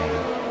chicane.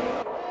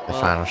 The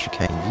final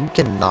chicane. You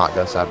cannot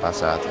go side by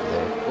side through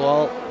there.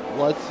 Well,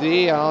 let's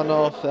see. I don't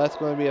know if that's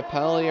going to be a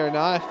penalty or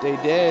not. If they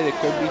did, it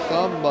could be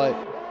some, but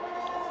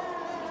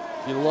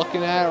you're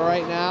looking at it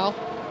right now.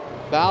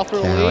 Battle for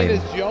the lead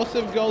as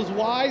Joseph goes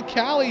wide.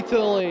 Callie to the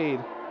lead.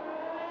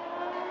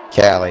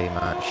 Callie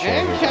might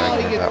share and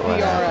Callie gets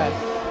DRS.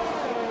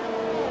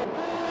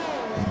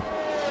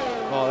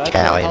 Oh, that's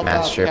Callie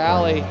master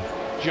Callie.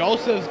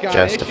 Joseph's got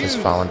Joseph issues.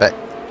 is falling back.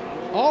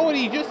 Oh, and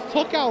he just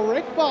took out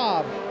Rick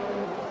Bob.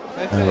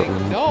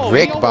 No,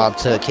 Rick Bob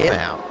took him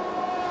out.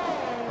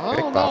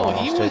 Rick Bob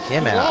almost took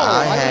him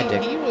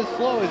out. He was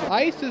slow. His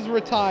ice is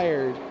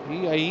retired.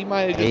 He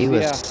might have just. He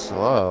was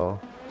slow.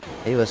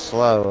 He was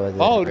slow.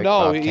 Oh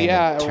no,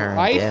 yeah.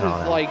 Ice is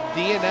like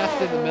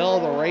DNF'd in the middle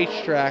of the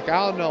racetrack.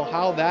 I don't know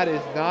how that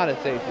is not a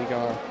safety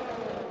car.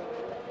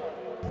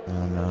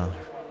 Oh no.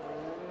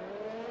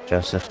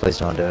 Joseph, please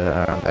don't do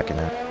it. I'm backing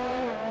up.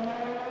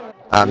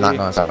 I'm not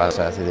going side by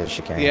side through this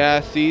chicane.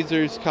 Yeah,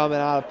 Caesar's coming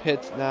out of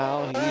pits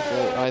now.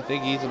 I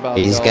think he's about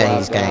to go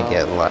gonna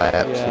get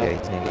laps. Yeah,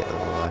 he's gonna get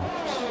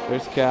laps.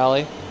 There's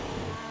Callie.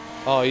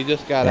 Oh, he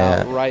just got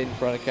out right in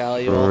front of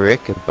Callie.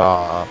 Rick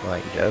Bob,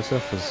 like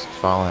Joseph was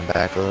falling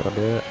back a little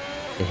bit.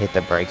 He hit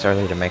the brakes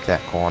early to make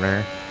that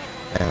corner,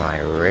 and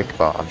like Rick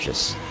Bob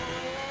just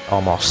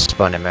almost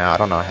spun him out. I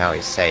don't know how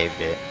he saved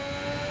it.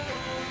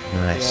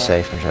 Nice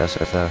save from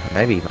Joseph though.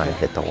 Maybe he might have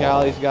hit the wall.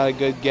 Callie's got a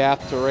good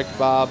gap to Rick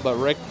Bob, but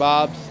Rick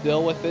Bob's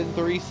still within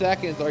 3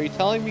 seconds. Are you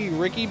telling me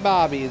Ricky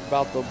Bobby is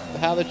about to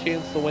have a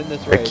chance to win this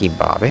race? Ricky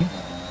Bobby?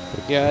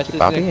 Yeah, that's his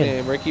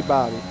nickname, Ricky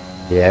Bobby.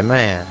 Yeah,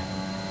 man.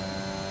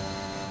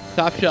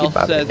 Top Shelf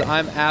says,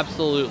 I'm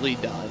absolutely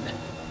done.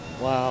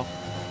 Wow.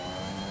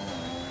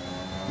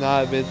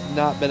 It's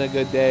not been a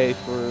good day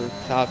for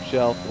Top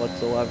Shelf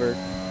whatsoever.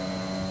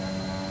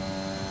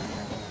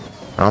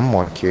 I'm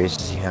more curious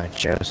to see how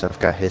Joseph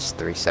got his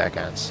 3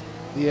 seconds.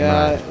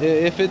 Yeah,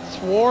 if it's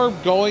for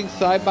going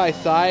side by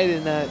side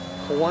in that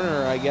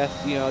corner, I guess,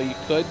 you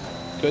could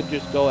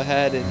just go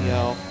ahead and,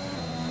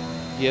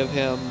 give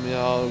him,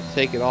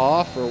 take it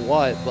off or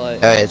what, but...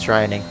 it's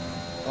raining.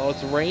 Oh,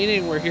 it's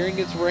raining. We're hearing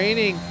it's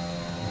raining.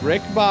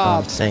 Rick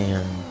Bob. I'm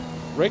saying.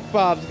 Rick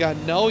Bob's got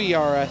no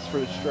ERS for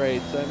the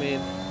straights. I mean...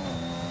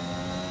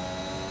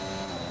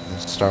 I'm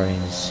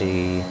starting to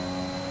see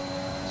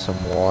some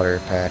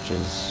water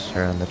patches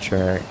around the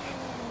track.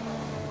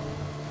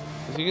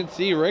 As you can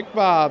see, Rick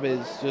Bob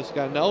is just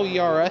got no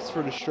ERS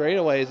for the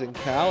straightaways, and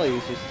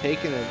Callie's just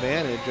taking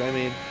advantage. I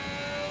mean,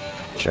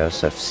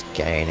 Joseph's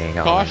gaining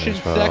on caution him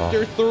as well.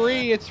 sector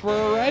 3. It's for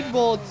a Red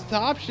Bull. It's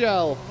Top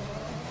Shelf.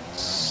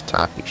 It's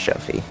Toppy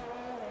Shuffy.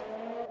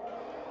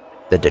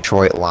 The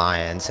Detroit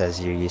Lions, as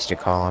you used to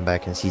call him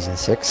back in season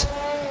 6.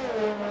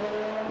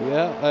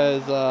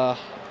 Yeah,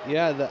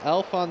 the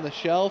elf on the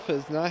shelf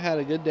has not had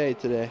a good day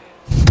today.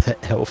 The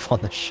elf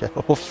on the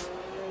shelf.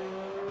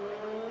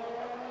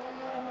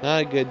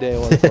 Not a good day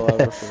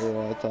whatsoever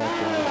for Top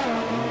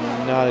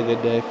Shelf. Not a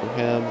good day for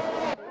him.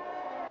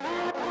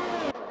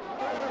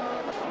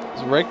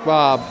 It's Rick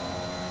Bob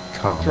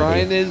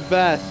trying his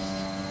best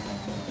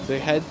to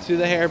head to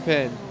the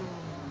hairpin.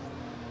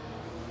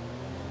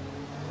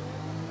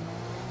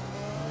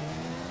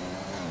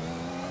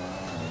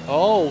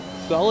 Oh,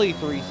 Sully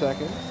 3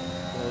 seconds.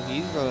 So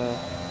he's gonna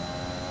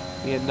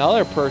be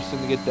another person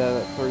to get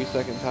that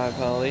 3-second time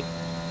penalty.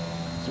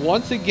 So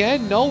once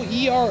again, no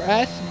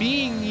ERS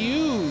being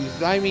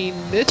used. I mean,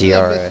 this is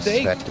a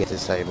mistake. About to get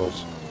disabled.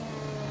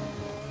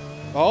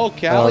 Oh,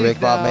 Callie's Rick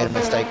Bob made a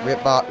mistake.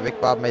 Rick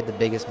Bob made the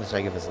biggest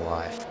mistake of his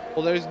life.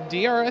 Well,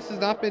 DRS has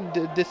not been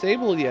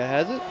disabled yet,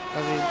 has it?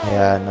 I mean.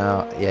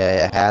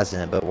 Yeah, it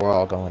hasn't. But we're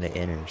all going to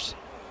inners.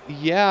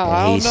 Yeah,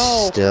 I don't know.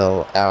 He's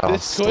still out on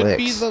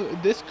slicks.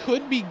 This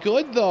could be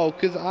good though,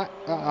 because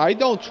I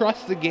don't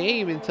trust the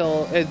game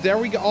until there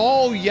we go.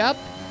 Oh, yep.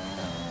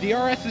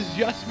 DRS has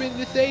just been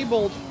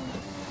disabled,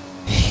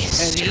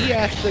 and he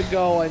has to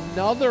go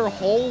another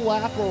whole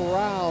lap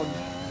around.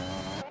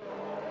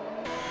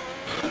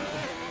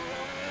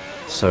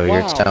 So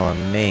you're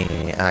telling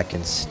me I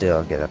can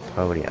still get a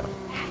podium?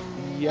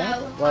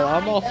 Yeah. Well,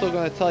 I'm also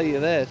going to tell you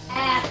this.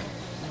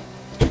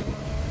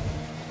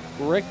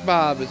 Rick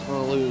Bob is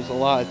going to lose a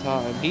lot of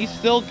time. He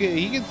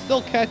can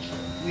still catch,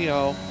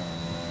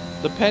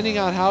 depending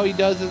on how he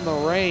does in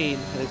the rain.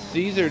 As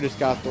Caesar just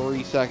got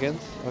 3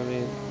 seconds. I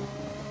mean,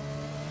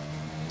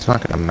 it's not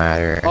going to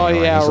matter. Oh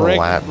yeah,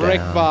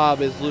 Rick Bob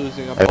is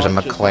losing a bunch of time.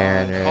 There's a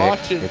McLaren.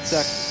 Caution, it's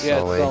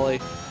Sully.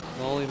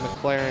 The only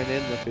McLaren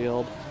in the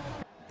field.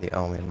 The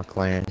only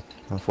McLaren,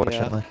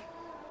 unfortunately.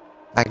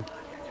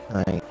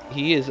 Yeah.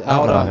 He is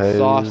out on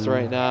sauce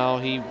right now.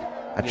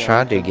 I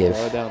tried to give,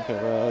 down pit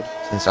road.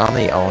 Since I'm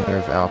the owner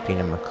of Alpine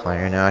and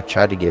McLaren now, I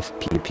tried to give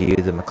Pew Pew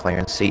the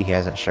McLaren seat. He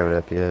hasn't showed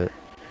up yet.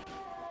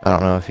 I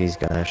don't know if he's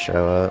gonna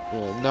show up.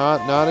 Yeah,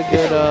 not a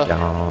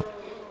good.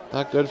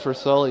 Not good for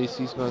Sully.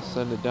 He's gonna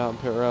send it down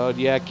pit road.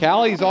 Yeah,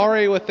 Callie's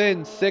already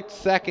within 6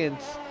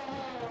 seconds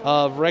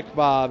of Rick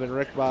Bob, and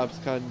Rick Bob's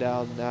coming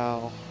down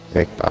now.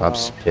 Rick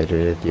Bob's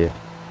pitted, yeah.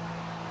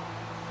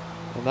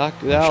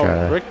 Knocked it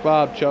out. Rick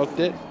Bob choked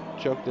it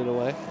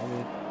away.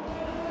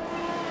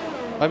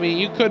 I mean,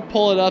 you could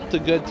pull it up to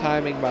good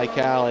timing by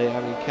Callie.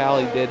 I mean,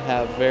 Callie did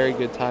have very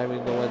good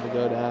timing to when to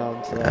go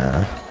down. So.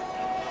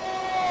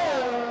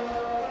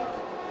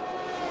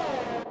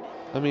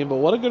 I mean, but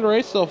what a good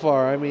race so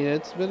far. I mean,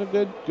 it's been a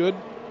good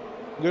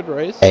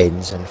race.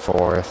 Aiden's in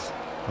 4th.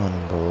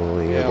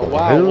 Unbelievable. Yeah,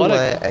 wow. Who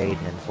let Aiden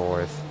in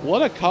 4th?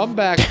 What a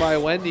comeback by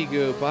Wendy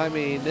Goop. I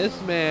mean, this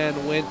man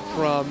went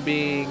from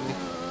being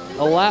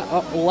a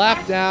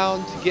lap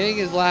down to getting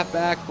his lap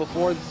back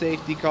before the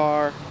safety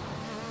car,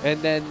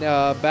 and then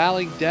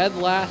battling dead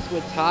last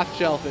with Top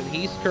Shelf, and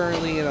he's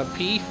currently in a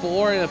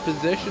P4 in a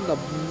position to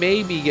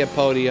maybe get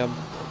podium.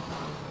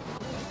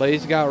 But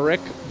he's got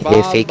Rick Bob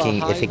if he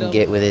can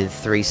get within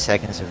 3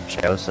 seconds of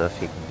Joseph,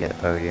 he can get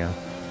podium.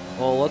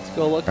 Well, let's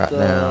go look at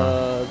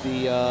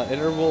the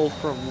interval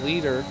from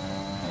leader.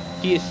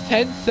 He is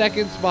 10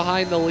 seconds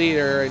behind the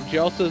leader, and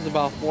Joseph's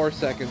about 4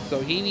 seconds. So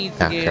he needs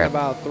to gain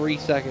about 3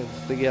 seconds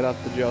to get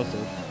up to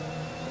Joseph,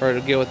 or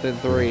to get within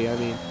 3. I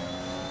mean,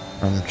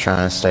 I'm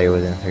trying to stay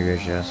within 3 of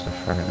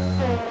Joseph right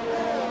now.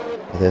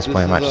 At this point,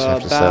 I might just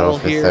have to settle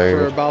for 3rd. Here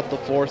for about the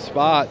 4th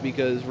spot,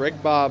 because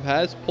Rick Bob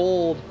has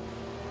pulled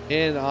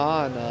in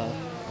on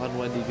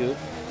Wendy Goop.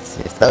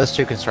 If those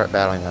two can start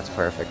battling, that's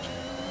perfect.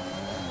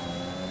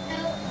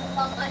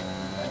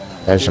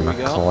 There's a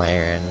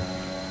McLaren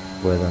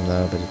with him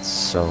though, but it's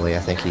Sully. I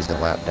think he's a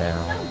lap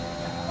down.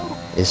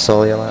 Is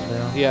Sully a lap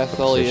down? Yeah,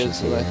 Sully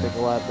is, I think, a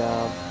lap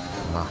down.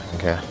 Oh,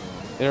 okay.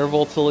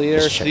 Interval to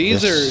leader.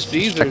 Caesar's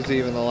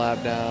even a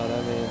lap down.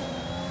 I mean,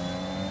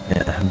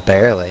 yeah,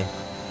 barely.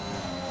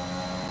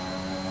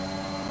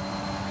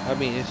 I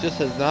mean, it just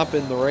has not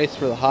been the race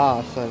for the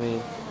Haas. I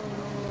mean,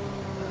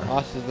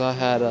 Haas has not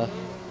had a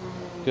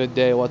good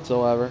day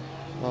whatsoever.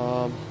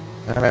 I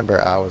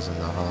remember I was in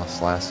the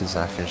Haas last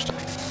season. I finished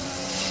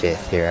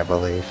 5th here, I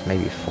believe,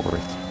 maybe 4th.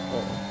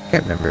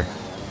 Can't remember.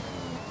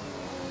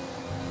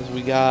 Because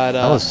we got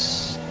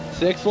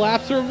 6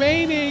 laps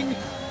remaining.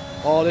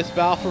 Oh, this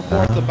battle for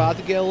 4th's about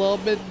to get a little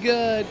bit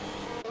good.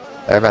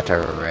 They're about to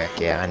wreck.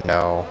 Yeah, I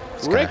know.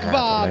 Rick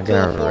Bob to the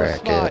 4th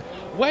spot.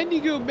 Wendy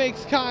Goop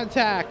makes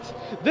contact.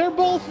 They're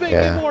both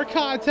making more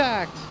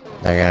contact.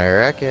 They're gonna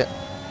wreck it.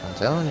 I'm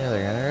telling you,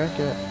 they're gonna wreck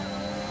it.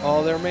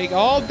 Oh,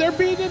 they're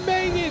beating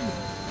Megan.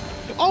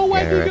 Oh,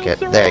 Wendy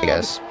Goop's around. There he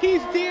goes.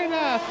 He's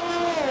DNF.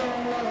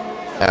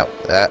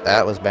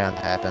 That was bound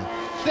to happen.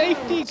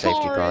 Safety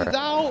car is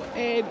out,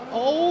 and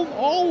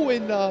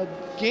and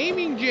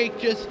Gaming Jake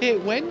just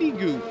hit Wendy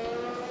Goop.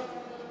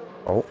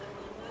 Oh.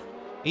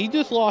 He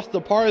just lost a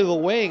part of the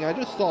wing. I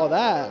just saw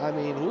that. I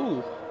mean,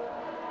 ooh.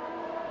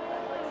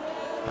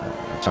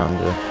 Time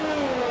to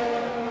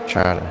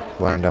try to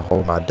learn to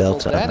hold my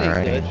delta. Well, that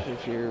ain't good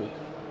if you're...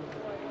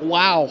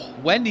 Wow,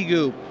 Wendy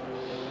Goop.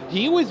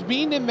 He was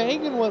beating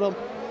Megan with him.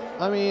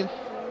 I mean,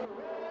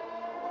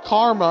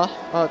 Karma.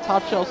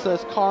 Top Shelf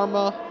says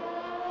Karma.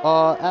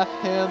 F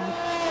him.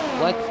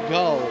 Let's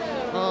go.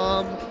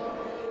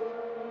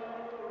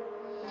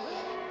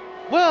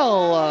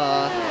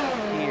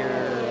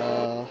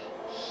 Here,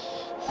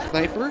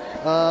 Sniper,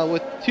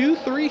 with 2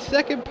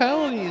 3-second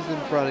penalties in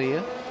front of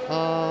you.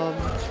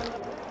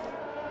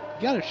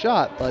 You got a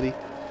shot, buddy.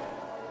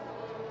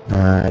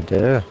 I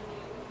do.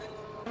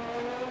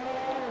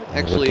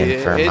 Actually,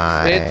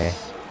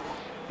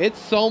 it's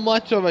so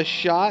much of a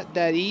shot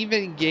that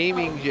even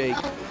Gaming Jake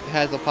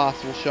has a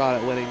possible shot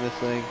at winning this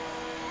thing.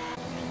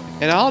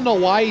 And I don't know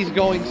why he's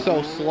going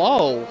so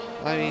slow.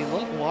 I mean,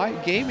 look, why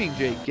Gaming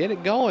Jake, get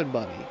it going,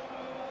 buddy.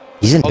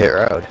 He's in pit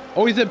road.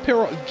 Oh, he's in pit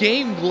road.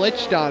 Game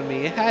glitched on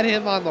me. It had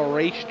him on the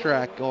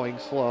racetrack going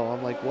slow.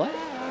 I'm like, what?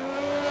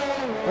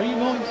 Why are you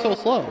going so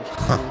slow?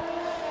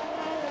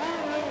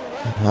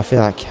 I feel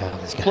like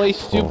Calvin's gonna play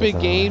stupid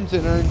games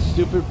and earn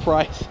stupid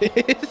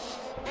prizes.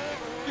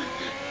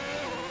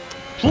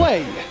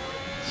 Play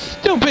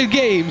stupid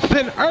games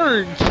and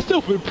earn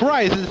stupid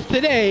prizes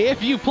today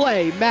if you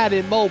play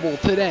Madden Mobile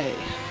today.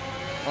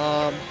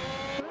 Oh,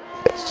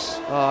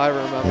 I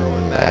remember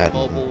when Madden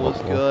Mobile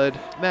was good.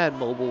 Madden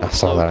Mobile was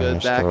so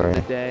good back in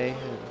the day.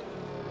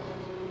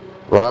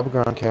 Rob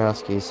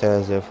Gronkowski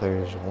says if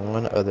there's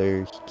one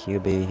other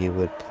QB he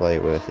would play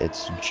with,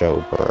 it's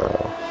Joe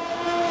Burrow.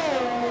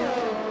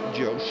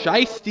 Joe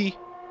Shiesty.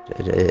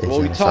 What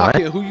are we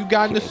talking? Who you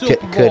got in the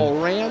Super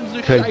Bowl? Rams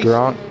or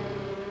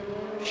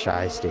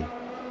Shiesty?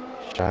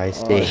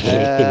 Shiesty.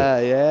 Oh,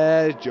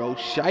 yeah, Joe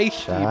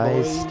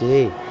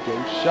Shiesty.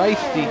 Joe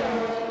Shiesty.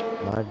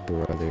 My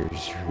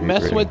brother's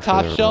mess with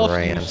Top Shelf,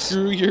 you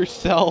screw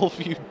yourself,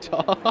 you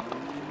dog.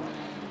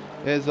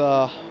 We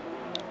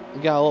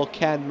got a little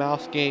cat and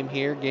mouse game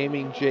here.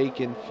 Gaming Jake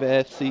in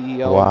 5th,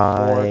 CEO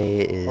Why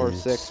in 4th, or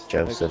 6th. Is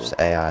Joseph's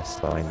AI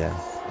slowing down?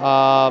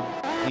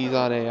 He's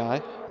on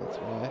AI. That's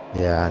why.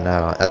 Yeah, I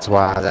know. That's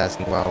why I was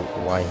asking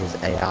why his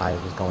AI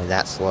was going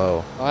that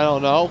slow. I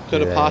don't know.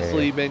 Could have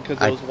possibly been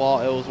because it was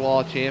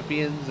Wall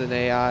Champions and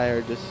AI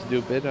are just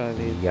stupid. I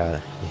mean,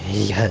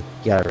 you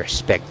gotta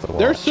respect the Wall.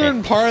 There's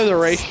certain part of the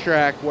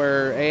racetrack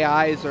where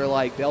AIs are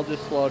like they'll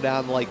just slow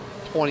down to like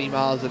 20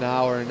 miles an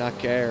hour and not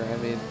care. I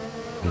mean,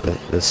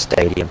 The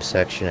stadium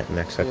section at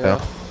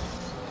Mexico.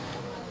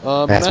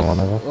 Yeah. That's one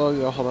of them. Oh,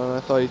 yeah, hold on. I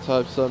thought you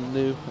typed something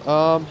new.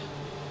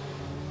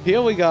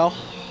 Here we go.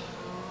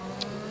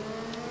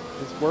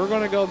 We're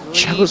gonna go green.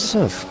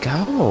 Joseph,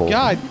 go!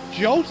 God,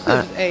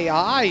 Joseph's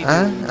AI,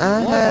 dude.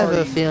 I have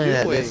a feeling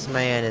that this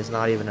man is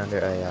not even under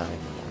AI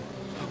anymore.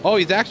 Oh,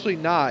 he's actually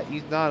not.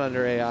 He's not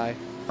under AI.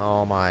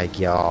 Oh my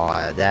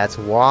god, that's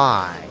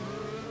why.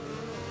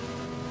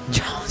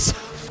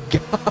 Joseph,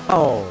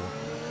 go!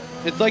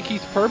 It's like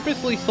he's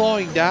purposely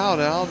slowing down,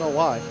 and I don't know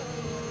why.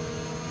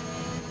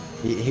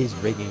 He's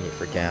rigging it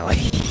for Cali.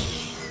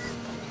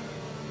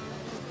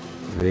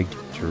 rigged.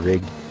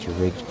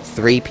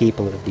 3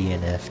 people have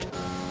DNF'd.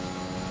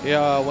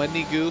 Yeah,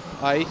 Wendy, Goop,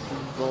 Ice,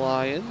 and the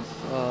Lions.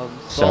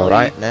 So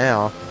right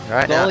now,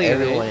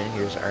 everyone in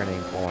here is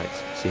earning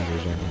points.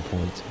 Caesar's earning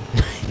points.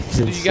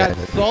 You got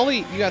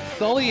Sully. You got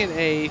Sully in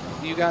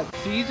 8th. You got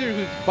Caesar,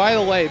 who's, by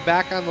the way,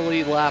 back on the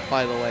lead lap.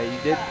 By the way, you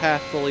did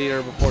pass the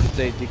leader before the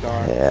safety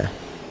car. Yeah.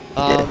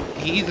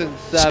 He's in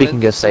 7th.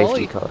 Speaking of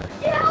safety car,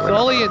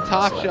 Sully and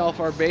Top Shelf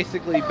are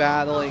basically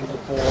battling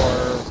for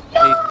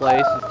 8th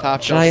place.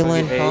 Top Shelf.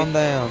 Jalen, calm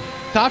down.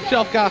 Top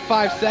Shelf got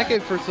 5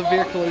 seconds for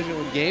severe collision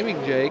with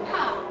Gaming Jake.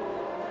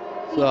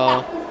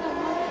 So.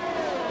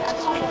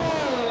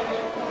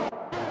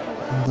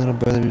 My little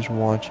brother's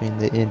watching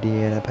the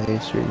Indiana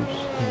Pacers.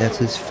 And that's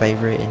his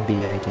favorite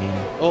NBA team.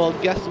 Well,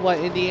 guess what?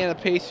 Indiana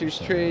Pacers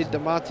traded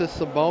Domantas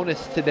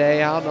Sabonis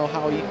today. I don't know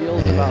how he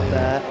feels about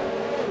that.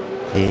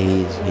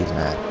 He's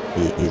mad.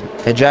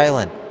 Hey,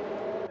 Jalen,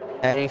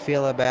 how do you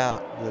feel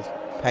about the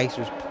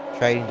Pacers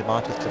trading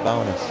Domantas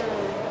Sabonis?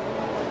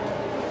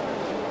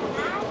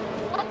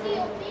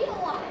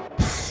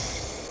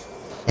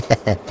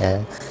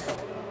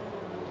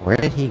 Where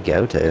did he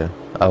go to?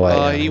 Oh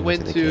wait, he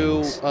went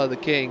to the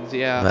Kings.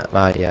 Yeah.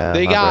 Yeah.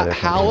 They got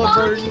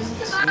Halliburton.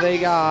 They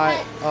got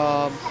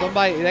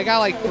somebody. They got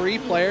like 3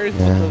 players,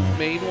 but the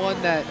main one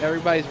that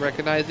everybody's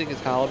recognizing is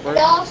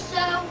Halliburton.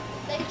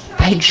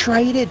 They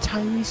traded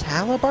Tyrese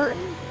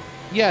Halliburton?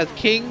 Yeah,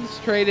 Kings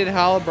traded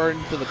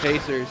Halliburton to the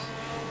Pacers.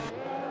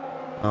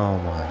 Oh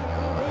my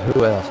god.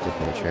 Who else did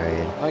they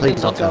trade?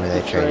 Please don't tell me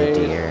they traded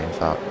De'Aaron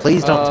Fox.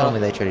 Please don't tell me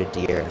they traded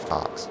De'Aaron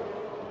Fox.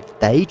 If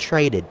they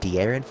traded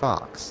De'Aaron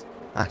Fox,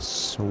 I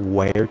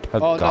swear to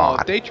God. Oh no,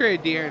 if they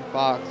traded De'Aaron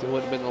Fox, it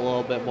would have been a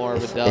little bit more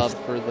of a dub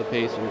for the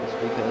Pacers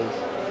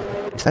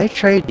because... If they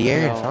trade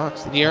De'Aaron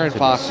Fox... De'Aaron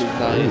Fox is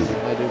nice.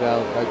 I do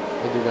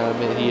gotta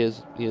admit, he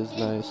is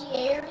nice.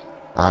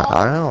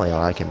 I only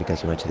like him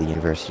because he went to the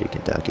University of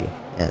Kentucky,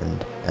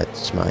 and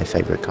that's my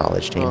favorite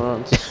college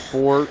team.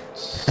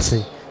 Sports.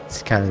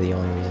 It's kind of the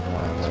only reason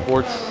why I like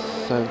Sports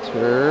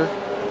Center.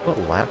 What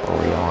lap are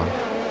we on?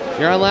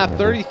 You're on lap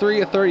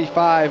 33 of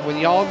 35. When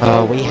y'all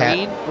go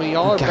green, when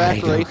y'all are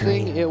back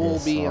racing, it will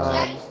be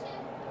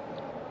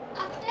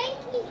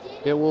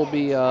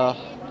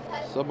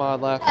some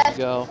odd laps to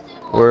go.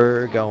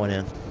 We're going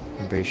in.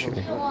 I'm pretty sure.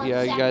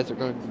 Yeah, you guys are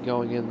going to be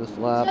going in this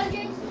lap.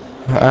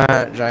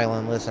 Alright,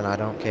 Jalen, listen, I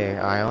don't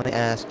care. I only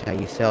asked how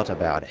you felt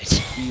about it.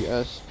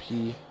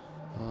 ESP,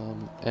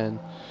 and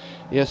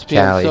ESPN.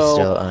 Cali's so,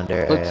 still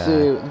under let's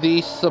see.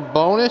 The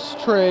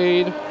Sabonis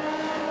trade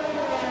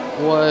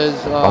was...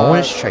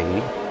 Sabonis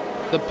trade?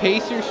 The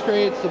Pacers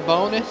traded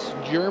Sabonis,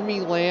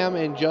 Jeremy Lamb,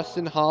 and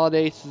Justin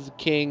Holiday to the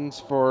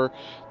Kings for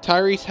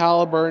Tyrese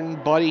Halliburton,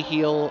 Buddy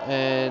Hield,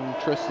 and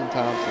Tristan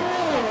Thompson.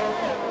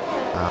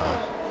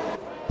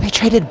 They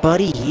traded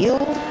Buddy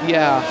Hield?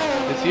 Yeah,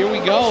 because here we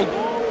go.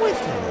 What's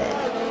wrong with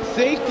it?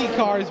 Safety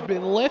car has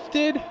been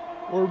lifted.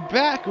 We're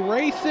back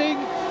racing.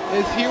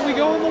 As here we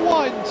go in the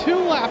 1. 2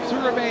 laps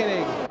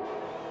remaining.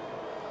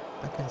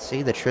 I can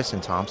see the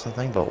Tristan Thompson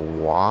thing, but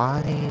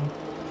why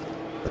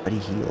Buddy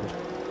Hield?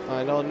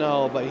 I don't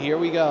know, but here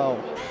we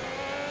go.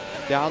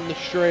 Down the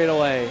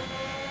straightaway.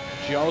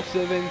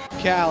 Joseph and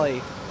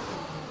Callie.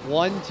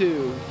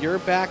 1-2. You're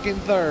back in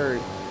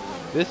 3rd.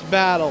 This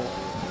battle.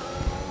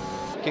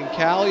 Can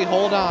Callie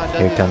hold on? Does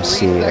Here comes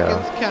 3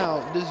 seconds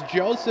count? Does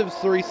Joseph's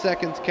 3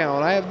 seconds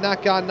count? I have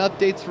not gotten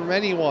updates from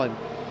anyone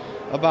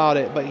about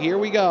it, but here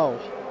we go.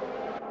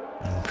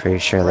 I'm pretty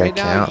sure they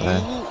count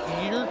then.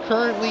 You're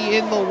currently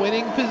in the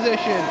winning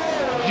position.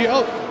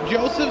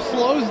 Joseph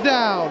slows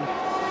down.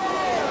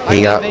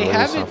 They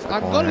haven't.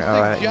 I'm going to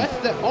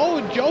suggest that.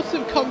 Oh,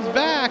 Joseph comes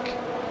back.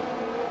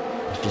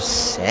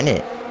 Just send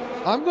it.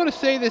 I'm going to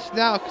say this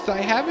now because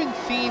I haven't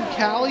seen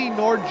Callie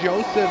nor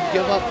Joseph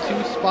give up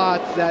 2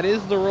 spots. That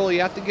is the rule.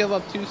 You have to give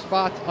up 2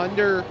 spots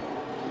under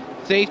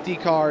safety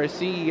car. A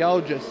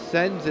CEO just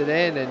sends it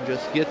in and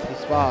just gets the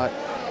spot.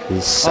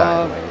 He's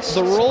sideways.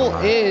 The rule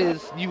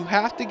is you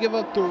have to give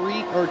up 3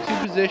 or 2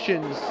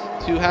 positions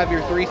to have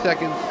your 3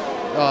 seconds,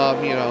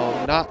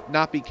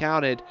 not be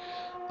counted.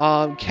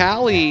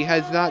 Callie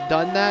has not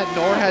done that,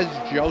 nor has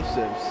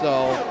Joseph.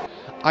 So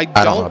I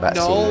don't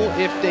know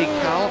if they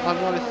count. I'm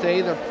going to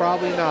say they're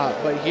probably not.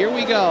 But here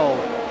we go.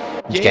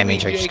 Gaming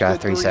Jake just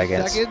got 3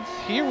 seconds.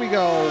 Here we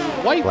go.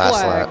 White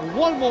flag. Lap.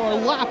 1 more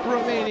lap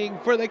remaining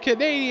for the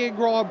Canadian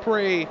Grand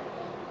Prix.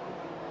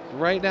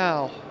 Right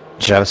now.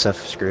 Joseph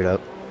screwed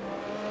up.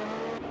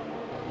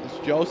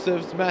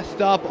 Joseph's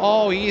messed up.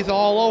 Oh, he's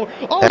all over.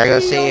 Oh, there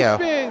goes CEO.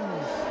 Spins.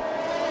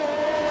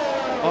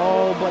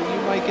 Oh, but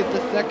you might get the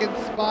second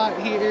spot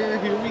here.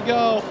 Here we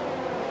go.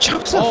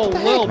 Joseph, oh,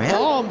 little man?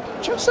 bump.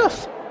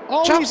 Joseph.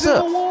 Oh, Joseph. He's in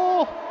the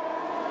wall.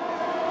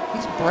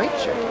 He's brake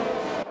check.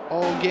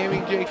 Oh,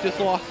 Gaming Jake just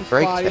lost a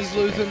spot. He's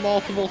losing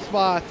multiple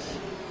spots.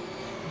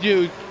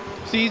 Dude,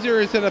 Caesar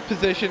is in a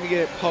position to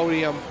get a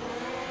podium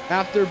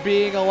after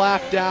being a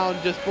lap down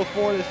just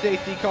before the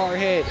safety car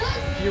hit.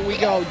 Here we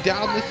go,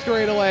 down the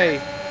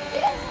straightaway.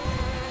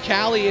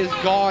 Callie is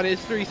gone. His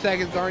 3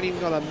 seconds aren't even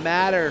going to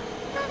matter.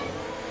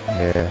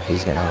 Yeah,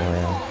 he's going to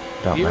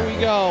win. Here we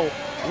go.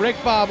 Rick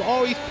Bob.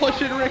 Oh, he's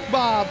pushing Rick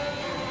Bob.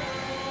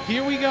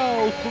 Here we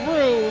go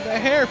through the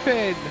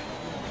hairpin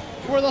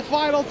for the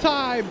final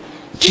time.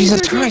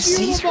 Jesus Christ,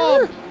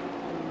 Caesar!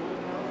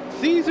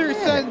 Caesar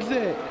sends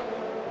it.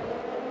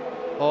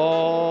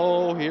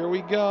 Oh, here we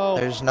go.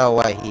 There's no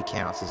way he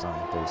counts his own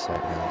 3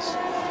 seconds.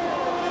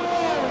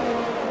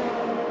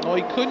 Oh,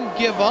 he couldn't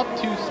give up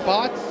 2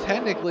 spots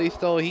technically,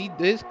 so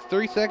his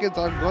 3 seconds,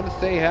 I'm going to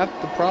say, have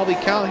to probably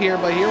count here.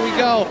 But here we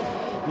go.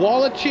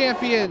 Wall of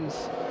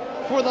Champions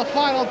for the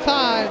final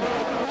time.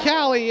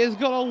 Callie is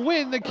going to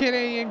win the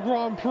Canadian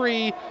Grand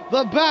Prix.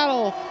 The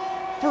battle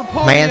for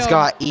podium. Man's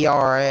got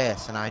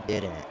ERS, and I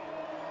didn't.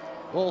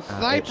 Well,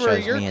 Sniper,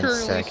 you're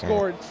currently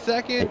scored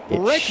second.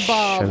 Rick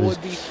Bob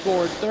would be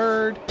scored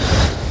third.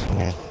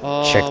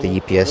 Check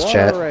the UPS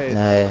chat.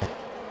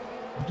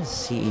 What does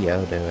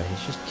CEO do?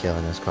 He's just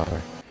killing his car.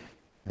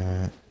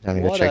 I'm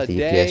gonna go check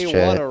the UPS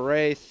chat. What a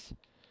race.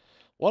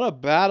 What a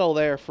battle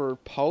there for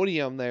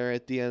podium there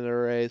at the end of the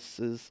race.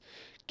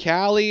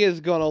 Callie is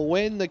going to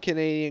win the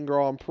Canadian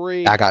Grand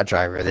Prix. I got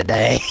driver of the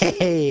day.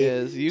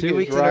 Yes, you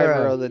get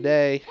driver of the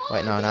day.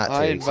 Wait, no, not 2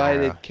 I weeks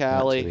invited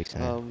Callie.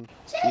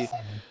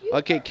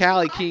 Okay,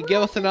 Callie, can you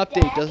give us an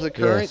update? Does the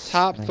current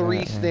top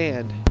 3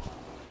 stand?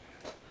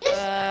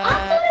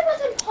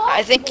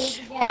 I think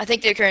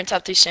the current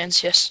top 3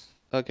 stands, yes.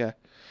 Okay.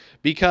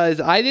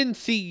 Because I didn't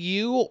see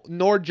you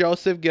nor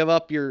Joseph give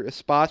up your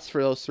spots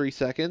for those 3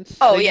 seconds.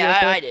 Oh, yeah,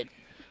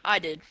 I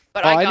did.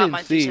 But I got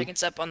my 3 see.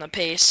 seconds up on the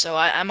pace, so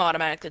I'm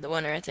automatically the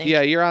winner, I think.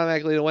 Yeah, you're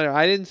automatically the winner.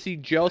 I didn't see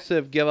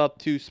Joseph give up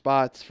 2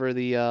 spots for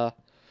the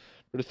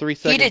 3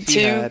 seconds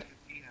he had.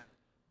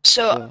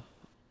 So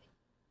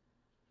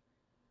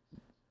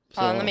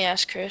let me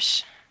ask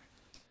Chris.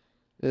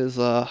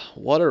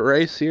 What a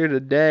race here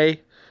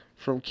today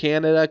from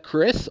Canada.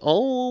 Chris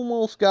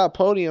almost got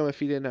podium if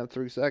he didn't have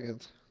 3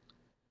 seconds.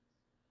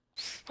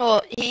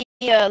 Well, he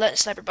let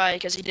Sniper by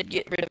because he did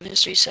get rid of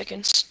his 3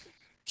 seconds.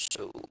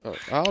 So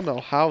I don't know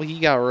how he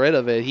got rid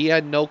of it. He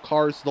had no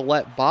cars to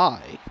let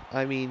by.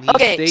 I mean, he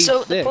okay,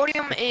 so 6th. The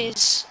podium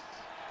is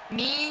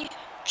me,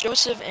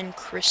 Joseph, and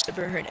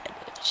Christopher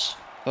Hernandez.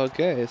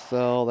 Okay,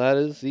 so that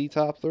is the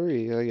top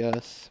 3, I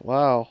guess.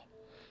 Wow.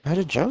 How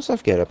did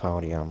Joseph get a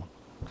podium?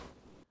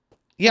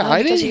 Yeah,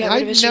 I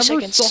never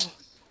saw.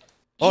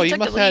 Oh, he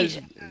must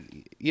have.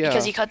 Yeah.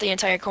 Because he cut the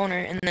entire corner,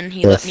 and then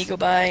he let me go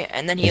by,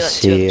 and then he let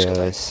 2 others go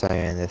by.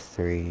 Saying the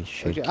 3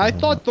 should Okay, I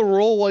thought the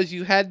rule was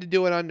you had to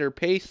do it under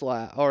pace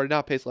lap, or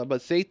not pace lap,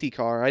 but safety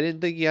car. I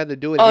didn't think you had to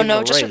do it. Oh in no,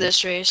 the just race. for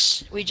this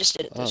race. We just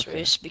did it this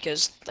race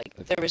because like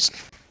there was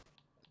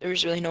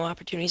really no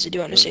opportunities to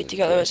do it under safety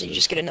car. Otherwise, you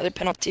just get another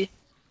penalty.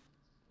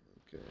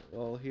 Okay,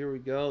 well here we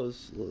go.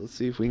 Let's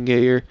see if we can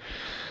get your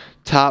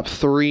top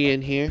 3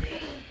 in here.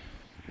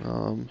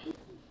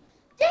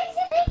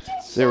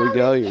 There we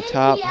go. Your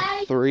top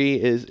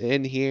 3 is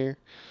in here.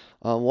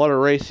 What a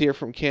race here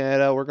from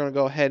Canada. We're going to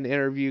go ahead and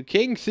interview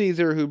King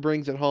Caesar, who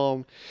brings it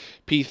home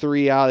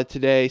P3 out of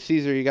today.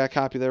 Caesar, you got a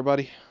copy there,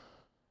 buddy?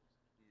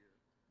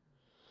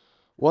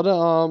 What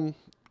a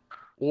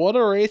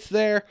race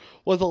there.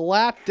 Was a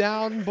lap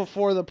down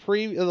before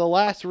the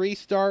last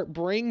restart.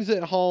 Brings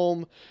it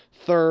home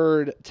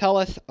third. Tell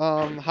us,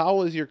 how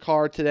was your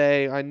car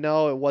today? I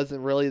know it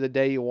wasn't really the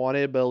day you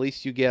wanted, but at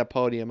least you get a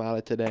podium out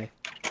of today.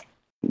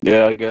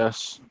 Yeah, I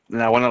guess.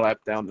 And I went a lap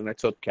down, and I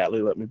took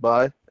Callie let me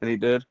by, and he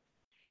did.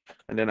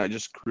 And then I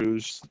just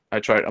cruised.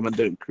 I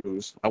didn't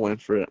cruise. I went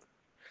for it.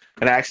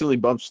 And I accidentally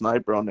bumped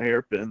Sniper on the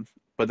hairpin,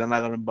 but then I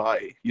let him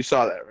by. You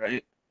saw that,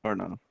 right? Or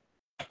no?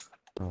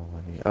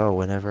 Oh,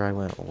 whenever I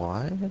went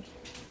wide?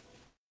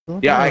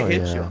 Yeah, I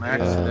hit you on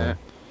accident.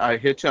 I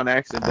hit you on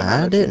accident.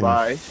 I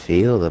didn't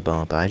feel the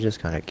bump. I just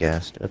kind of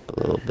gassed up a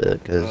little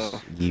bit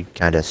because you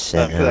kind of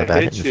sent him up.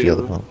 I didn't feel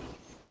the bump.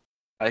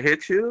 I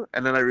hit you,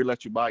 and then I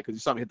let you by because you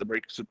saw me hit the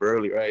brake super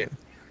early, right?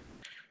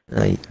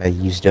 I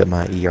used up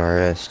my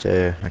ERS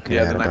too.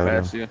 Yeah, then I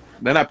passed you.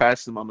 Then I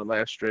passed him on the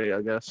last straight,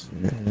 I guess.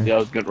 Yeah, it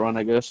was a good run,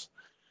 I guess.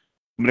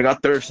 I mean, I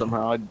got third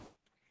somehow. I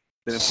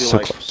didn't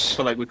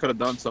feel like we could have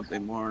done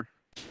something more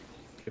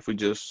if we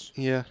just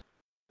didn't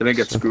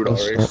get screwed all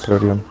race.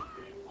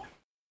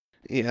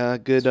 Yeah,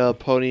 good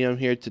podium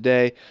here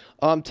today.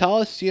 Tell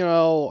us,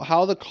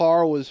 how the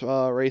car was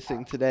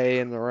racing today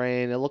in the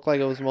rain. It looked like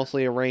it was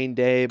mostly a rain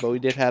day, but we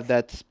did have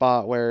that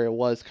spot where it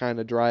was kind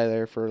of dry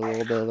there for a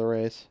little bit of the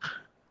race.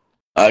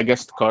 I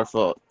guess the car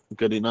felt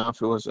good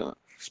enough. It wasn't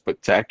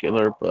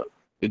spectacular, but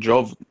it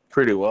drove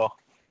pretty well.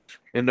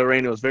 In the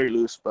rain, it was very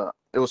loose, but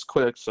it was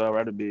quick. So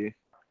I'd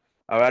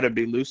rather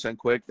be loose and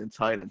quick than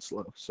tight and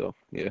slow. So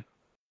yeah,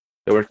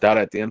 it worked out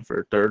at the end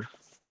for third.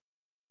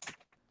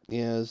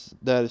 Yes,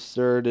 that is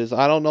third.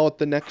 I don't know what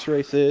the next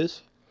race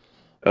is.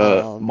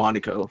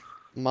 Monaco.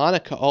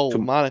 Monaco. Oh,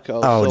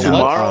 Monaco. Oh, so no.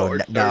 Tomorrow Oh, or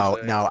no,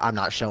 Thursday? no, I'm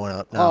not showing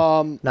up.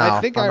 No. I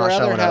think I'm I'd not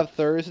rather showing have up.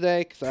 Thursday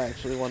because I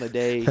actually want a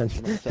day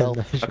to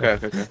myself. Okay.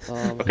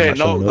 I'm not No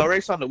showing up.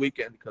 race on the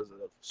weekend because of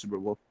the Super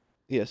Bowl.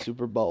 Yeah,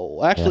 Super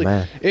Bowl. Actually,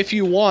 man. if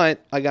you want,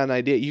 I got an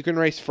idea. You can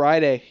race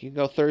Friday. You can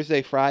go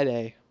Thursday,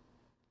 Friday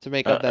to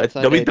make up that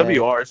Sunday day.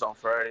 WWR is on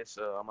Friday,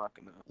 so I'm not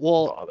gonna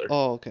bother.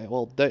 Oh, okay.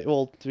 Well,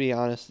 to be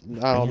honest,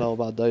 I don't know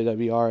about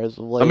WWR as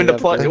of late. We're in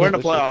the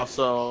playoffs,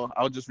 so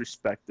I'll just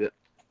respect it.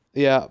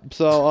 Yeah.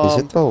 So is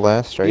it the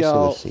last race of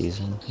the know,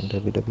 season in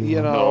WWE?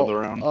 you No, know, the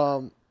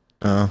round.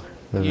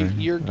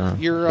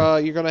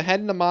 you're gonna head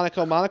into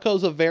Monaco.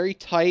 Monaco's a very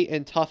tight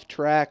and tough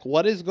track.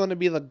 What is going to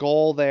be the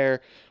goal there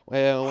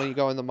when you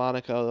go into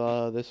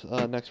Monaco this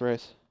next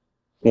race?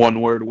 One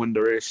word: win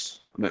the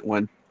race. I meant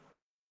win.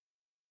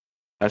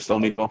 That's the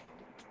only goal.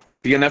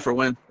 You can never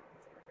win.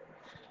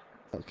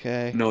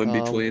 Okay. No in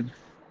between.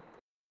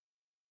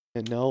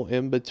 And no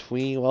in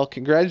between. Well,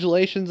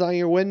 congratulations on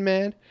your win,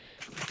 man.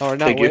 Or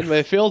not Thank win, you. but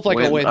it feels like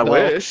a win, I though.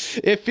 wish.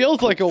 It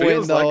feels like a win,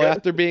 Feels though, like it.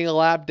 after being a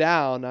lap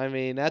down. I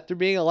mean, after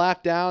being a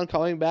lap down,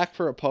 coming back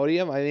for a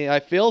podium, I mean,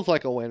 it feels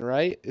like a win,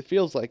 right? It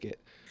feels like it.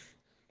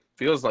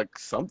 Feels like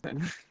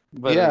something.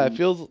 But Yeah, it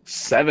feels...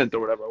 7th or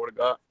whatever I would have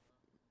got.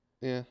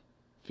 Yeah.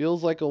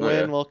 Feels like a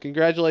win. Yeah. Well,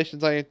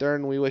 congratulations on your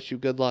third, and we wish you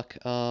good luck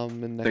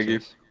in the next Thank you.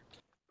 race.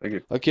 Thank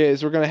you. Okay,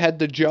 so we're going to head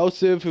to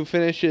Joseph, who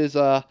finishes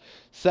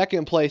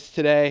second place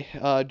today.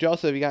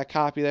 Joseph, you got a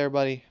copy there,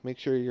 buddy? Make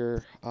sure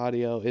your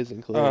audio is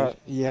included.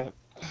 Yeah.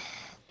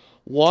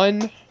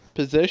 One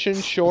position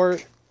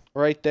short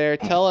right there.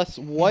 Tell us,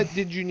 what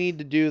did you need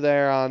to do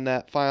there on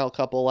that final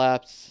couple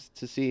laps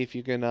to see if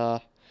you can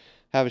have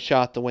a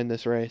shot to win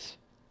this race?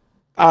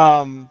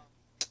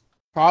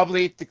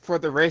 Probably for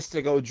the race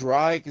to go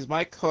dry, because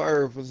my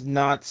car was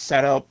not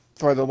set up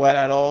for the wet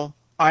at all.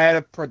 I had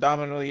a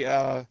predominantly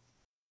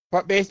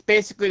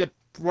basically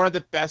one of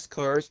the best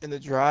cars in the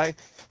dry.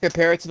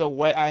 Compared to the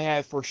wet, I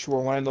had for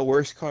sure one of the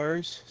worst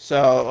cars.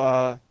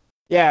 So,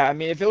 yeah, I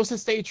mean, if it was to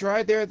stay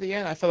dry there at the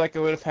end, I feel like I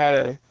would have had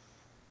a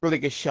really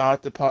good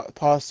shot to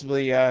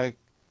possibly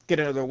get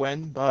another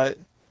win. But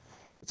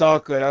it's all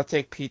good. I'll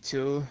take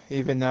P2,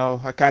 even though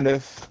I kind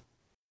of,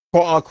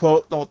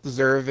 quote-unquote, don't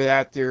deserve it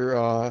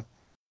after,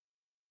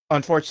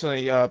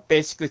 unfortunately,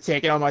 basically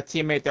taking on my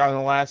teammate there on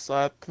the last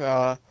lap.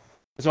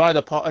 I just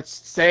wanted to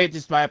say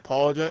just my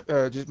apologies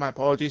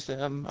to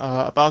him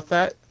about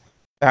that.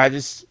 I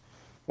just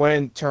went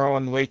and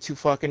turned way too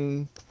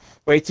fucking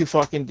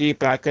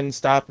deep, and I couldn't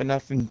stop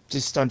enough, and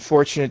just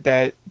unfortunate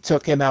that it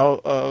took him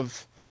out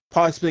of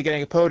possibly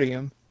getting a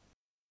podium,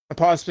 or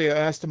possibly an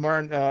Aston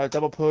Martin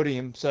double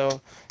podium.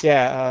 So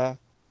yeah,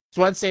 just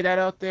want to say that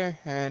out there,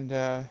 and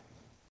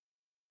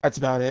that's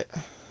about it.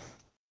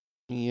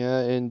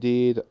 Yeah,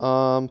 indeed.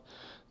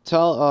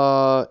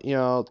 Tell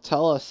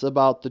us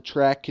about the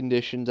track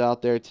conditions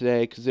out there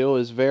today, because it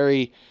was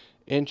very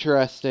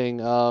interesting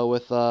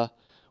with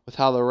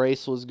how the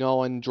race was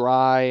going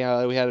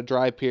dry. We had a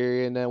dry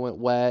period and then went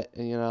wet,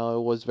 and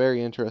it was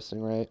very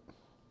interesting, right?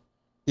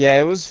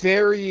 Yeah, it was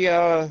very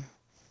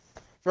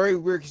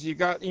weird, because you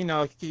got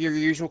your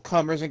usual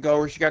comers and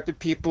goers. You got the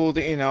people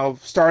that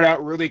start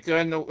out really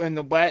good in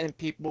the wet, and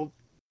people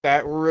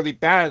that were really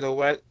bad at the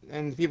wet,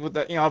 and the people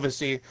that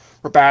obviously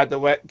were bad at the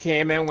wet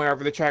came in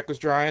whenever the track was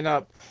drying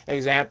up.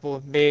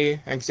 Example me.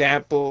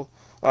 Example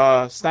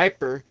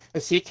Sniper,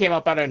 as he came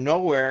up out of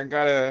nowhere and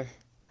got a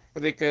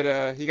really good.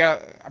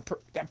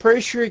 I'm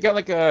pretty sure he got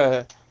like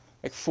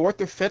fourth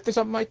or fifth or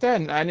something like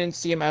that, and I didn't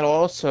see him at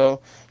all.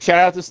 So shout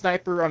out to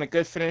Sniper on a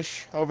good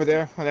finish over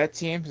there on that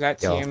team. That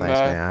team thanks,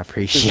 man. I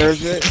appreciate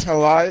deserves it a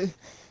lot.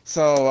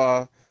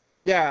 So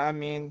yeah, I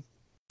mean,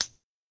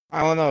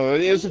 I don't know.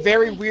 It was a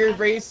very weird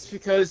race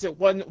because it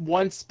wasn't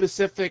one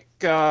specific,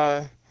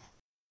 type.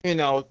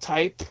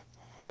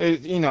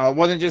 It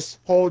wasn't just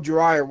whole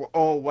dry or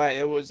all wet.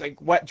 It was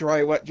like wet, dry,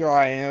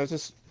 and it was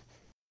just,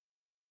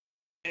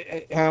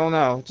 I don't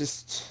know.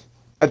 Just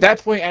at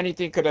that point,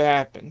 anything could have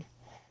happened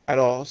at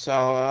all.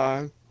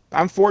 So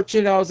I'm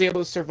fortunate I was able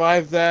to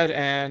survive that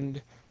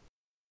and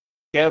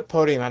get a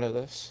podium out of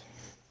this.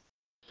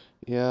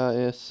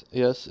 Yeah,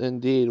 yes,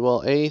 indeed.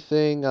 Well,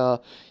 anything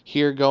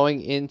here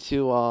going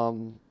into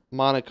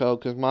Monaco,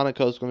 because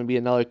Monaco is going to be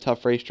another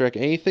tough racetrack.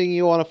 Anything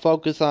you want to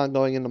focus on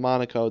going into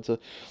Monaco? It's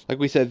like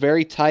we said,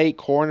 very tight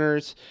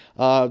corners.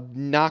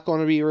 Not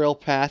going to be a real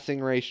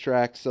passing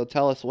racetrack. So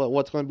tell us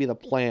what's going to be the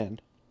plan.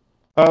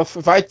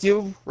 If I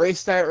do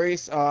race that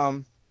race,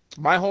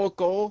 my whole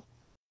goal,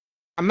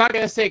 I'm not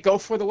gonna say go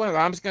for the win.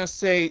 I'm just gonna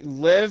say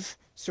live,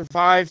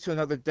 survive to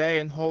another day,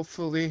 and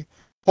hopefully,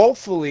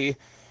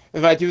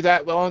 if I do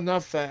that well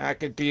enough, then I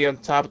could be on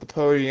top of the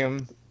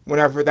podium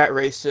whenever that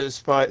race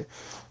is. But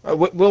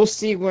we'll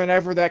see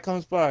whenever that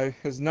comes by,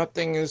 because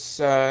nothing is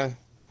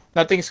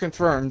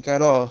confirmed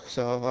at all.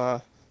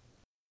 So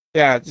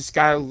Yeah, just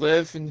gotta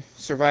live and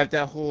survive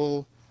that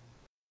whole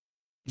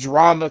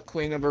drama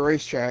queen of a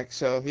racetrack.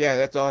 So yeah,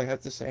 that's all I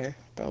have to say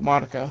about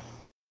Monaco.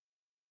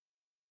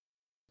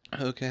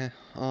 Okay.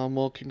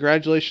 Well,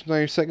 congratulations on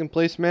your second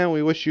place, man.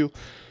 We wish you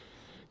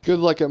good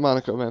luck at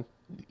Monaco, man.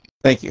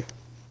 Thank you.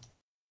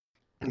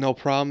 No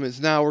problem. Is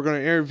now we're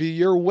going to interview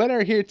your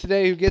winner here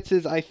today, who gets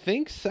his, I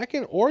think,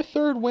 second or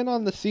third win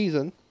on the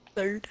season.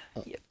 Third.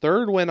 Yep.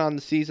 Third win on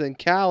the season.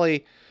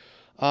 Callie.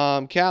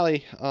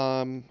 Callie,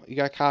 you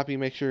got a copy.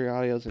 Make sure your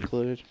audio is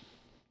included.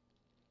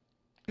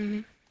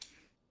 Mhm.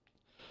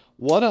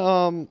 What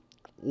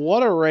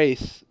a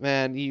race,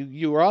 man.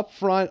 You were up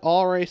front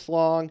all race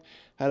long.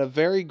 Had a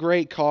very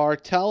great car.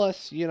 Tell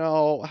us,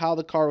 how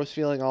the car was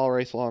feeling all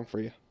race long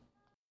for you.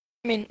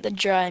 I mean, the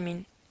dry. I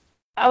mean,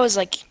 I was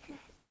like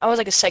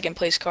a second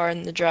place car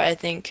in the dry. I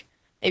think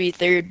maybe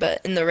third, but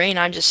in the rain,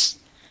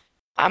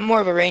 I'm more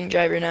of a rain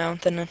driver now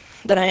than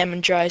I am in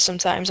dry.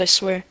 Sometimes I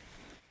swear.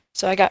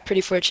 So I got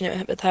pretty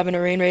fortunate with having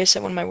a rain race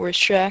at one of my worst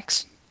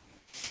tracks.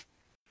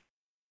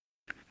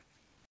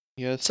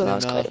 Yes. So that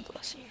was quite a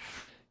blessing.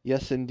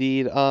 Yes,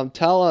 indeed.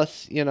 Tell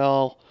us,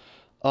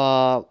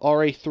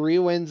 already 3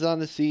 wins on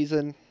the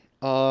season.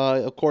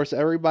 Of course,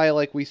 everybody,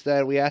 like we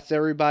said, we asked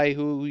everybody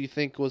who you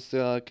think was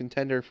a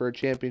contender for a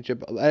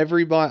championship.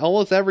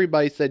 Almost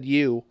everybody said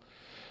you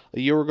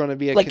were going to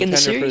be a contender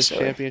for this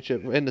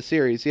championship in the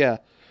series. Yeah.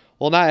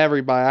 Well, not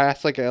everybody. I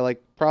asked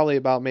probably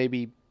about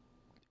maybe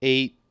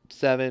 8,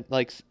 7,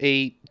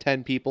 8,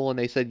 10 people, and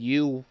they said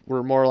you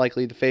were more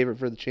likely the favorite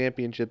for the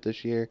championship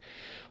this year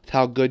with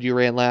how good you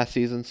ran last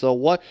season. So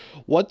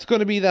what's going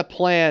to be that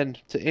plan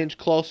to inch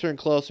closer and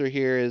closer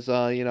here is,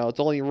 it's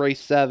only race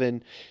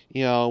 7,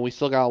 we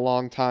still got a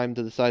long time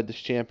to decide this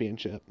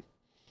championship.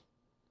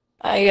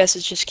 I guess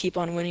it's just keep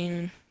on winning,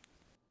 and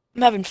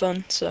I'm having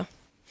fun, so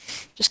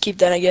just keep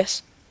that, I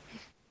guess.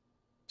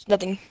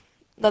 Nothing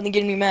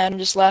getting me mad. I'm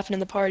just laughing in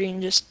the party and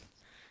just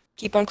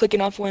keep on clicking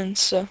off wins,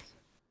 so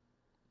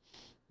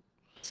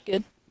it's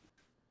good.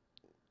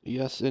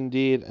 Yes,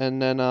 indeed.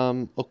 And then,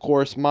 of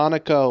course,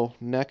 Monaco,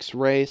 next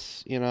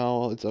race,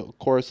 it's, of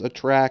course, a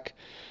track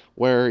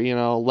where,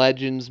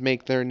 legends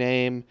make their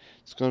name.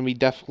 It's going to be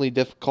definitely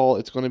difficult.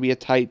 It's going to be a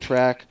tight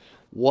track.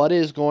 What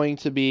is going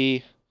to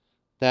be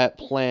that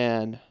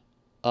plan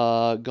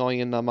going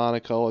into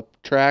Monaco? A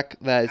track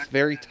that is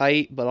very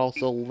tight, but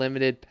also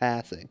limited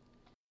passing.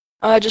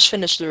 I just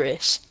finished the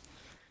race.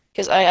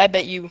 Because I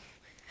bet you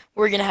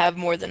we're going to have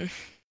more than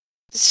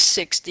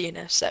 6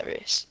 DNFs that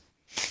race.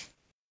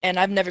 And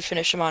I've never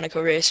finished a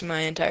Monaco race in my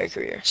entire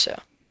career, so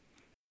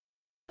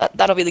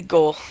that'll be the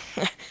goal.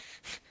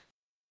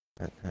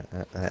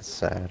 That's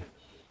sad.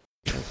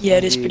 Yeah,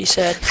 it is pretty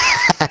sad.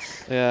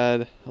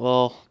 Yeah,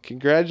 well,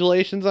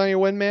 congratulations on your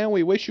win, man.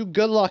 We wish you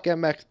good luck at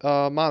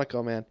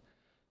Monaco, man.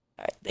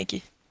 All right, thank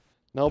you.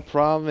 No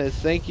problem.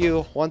 Thank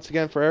you once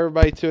again for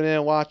everybody tuning in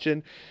and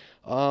watching.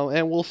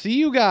 And we'll see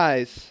you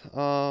guys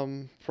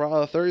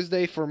for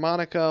Thursday for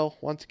Monaco.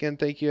 Once again,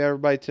 thank you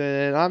everybody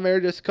tuning in. I'm Air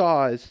Just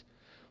Cause.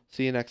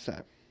 See you next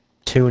time.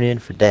 Tune in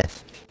for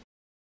death.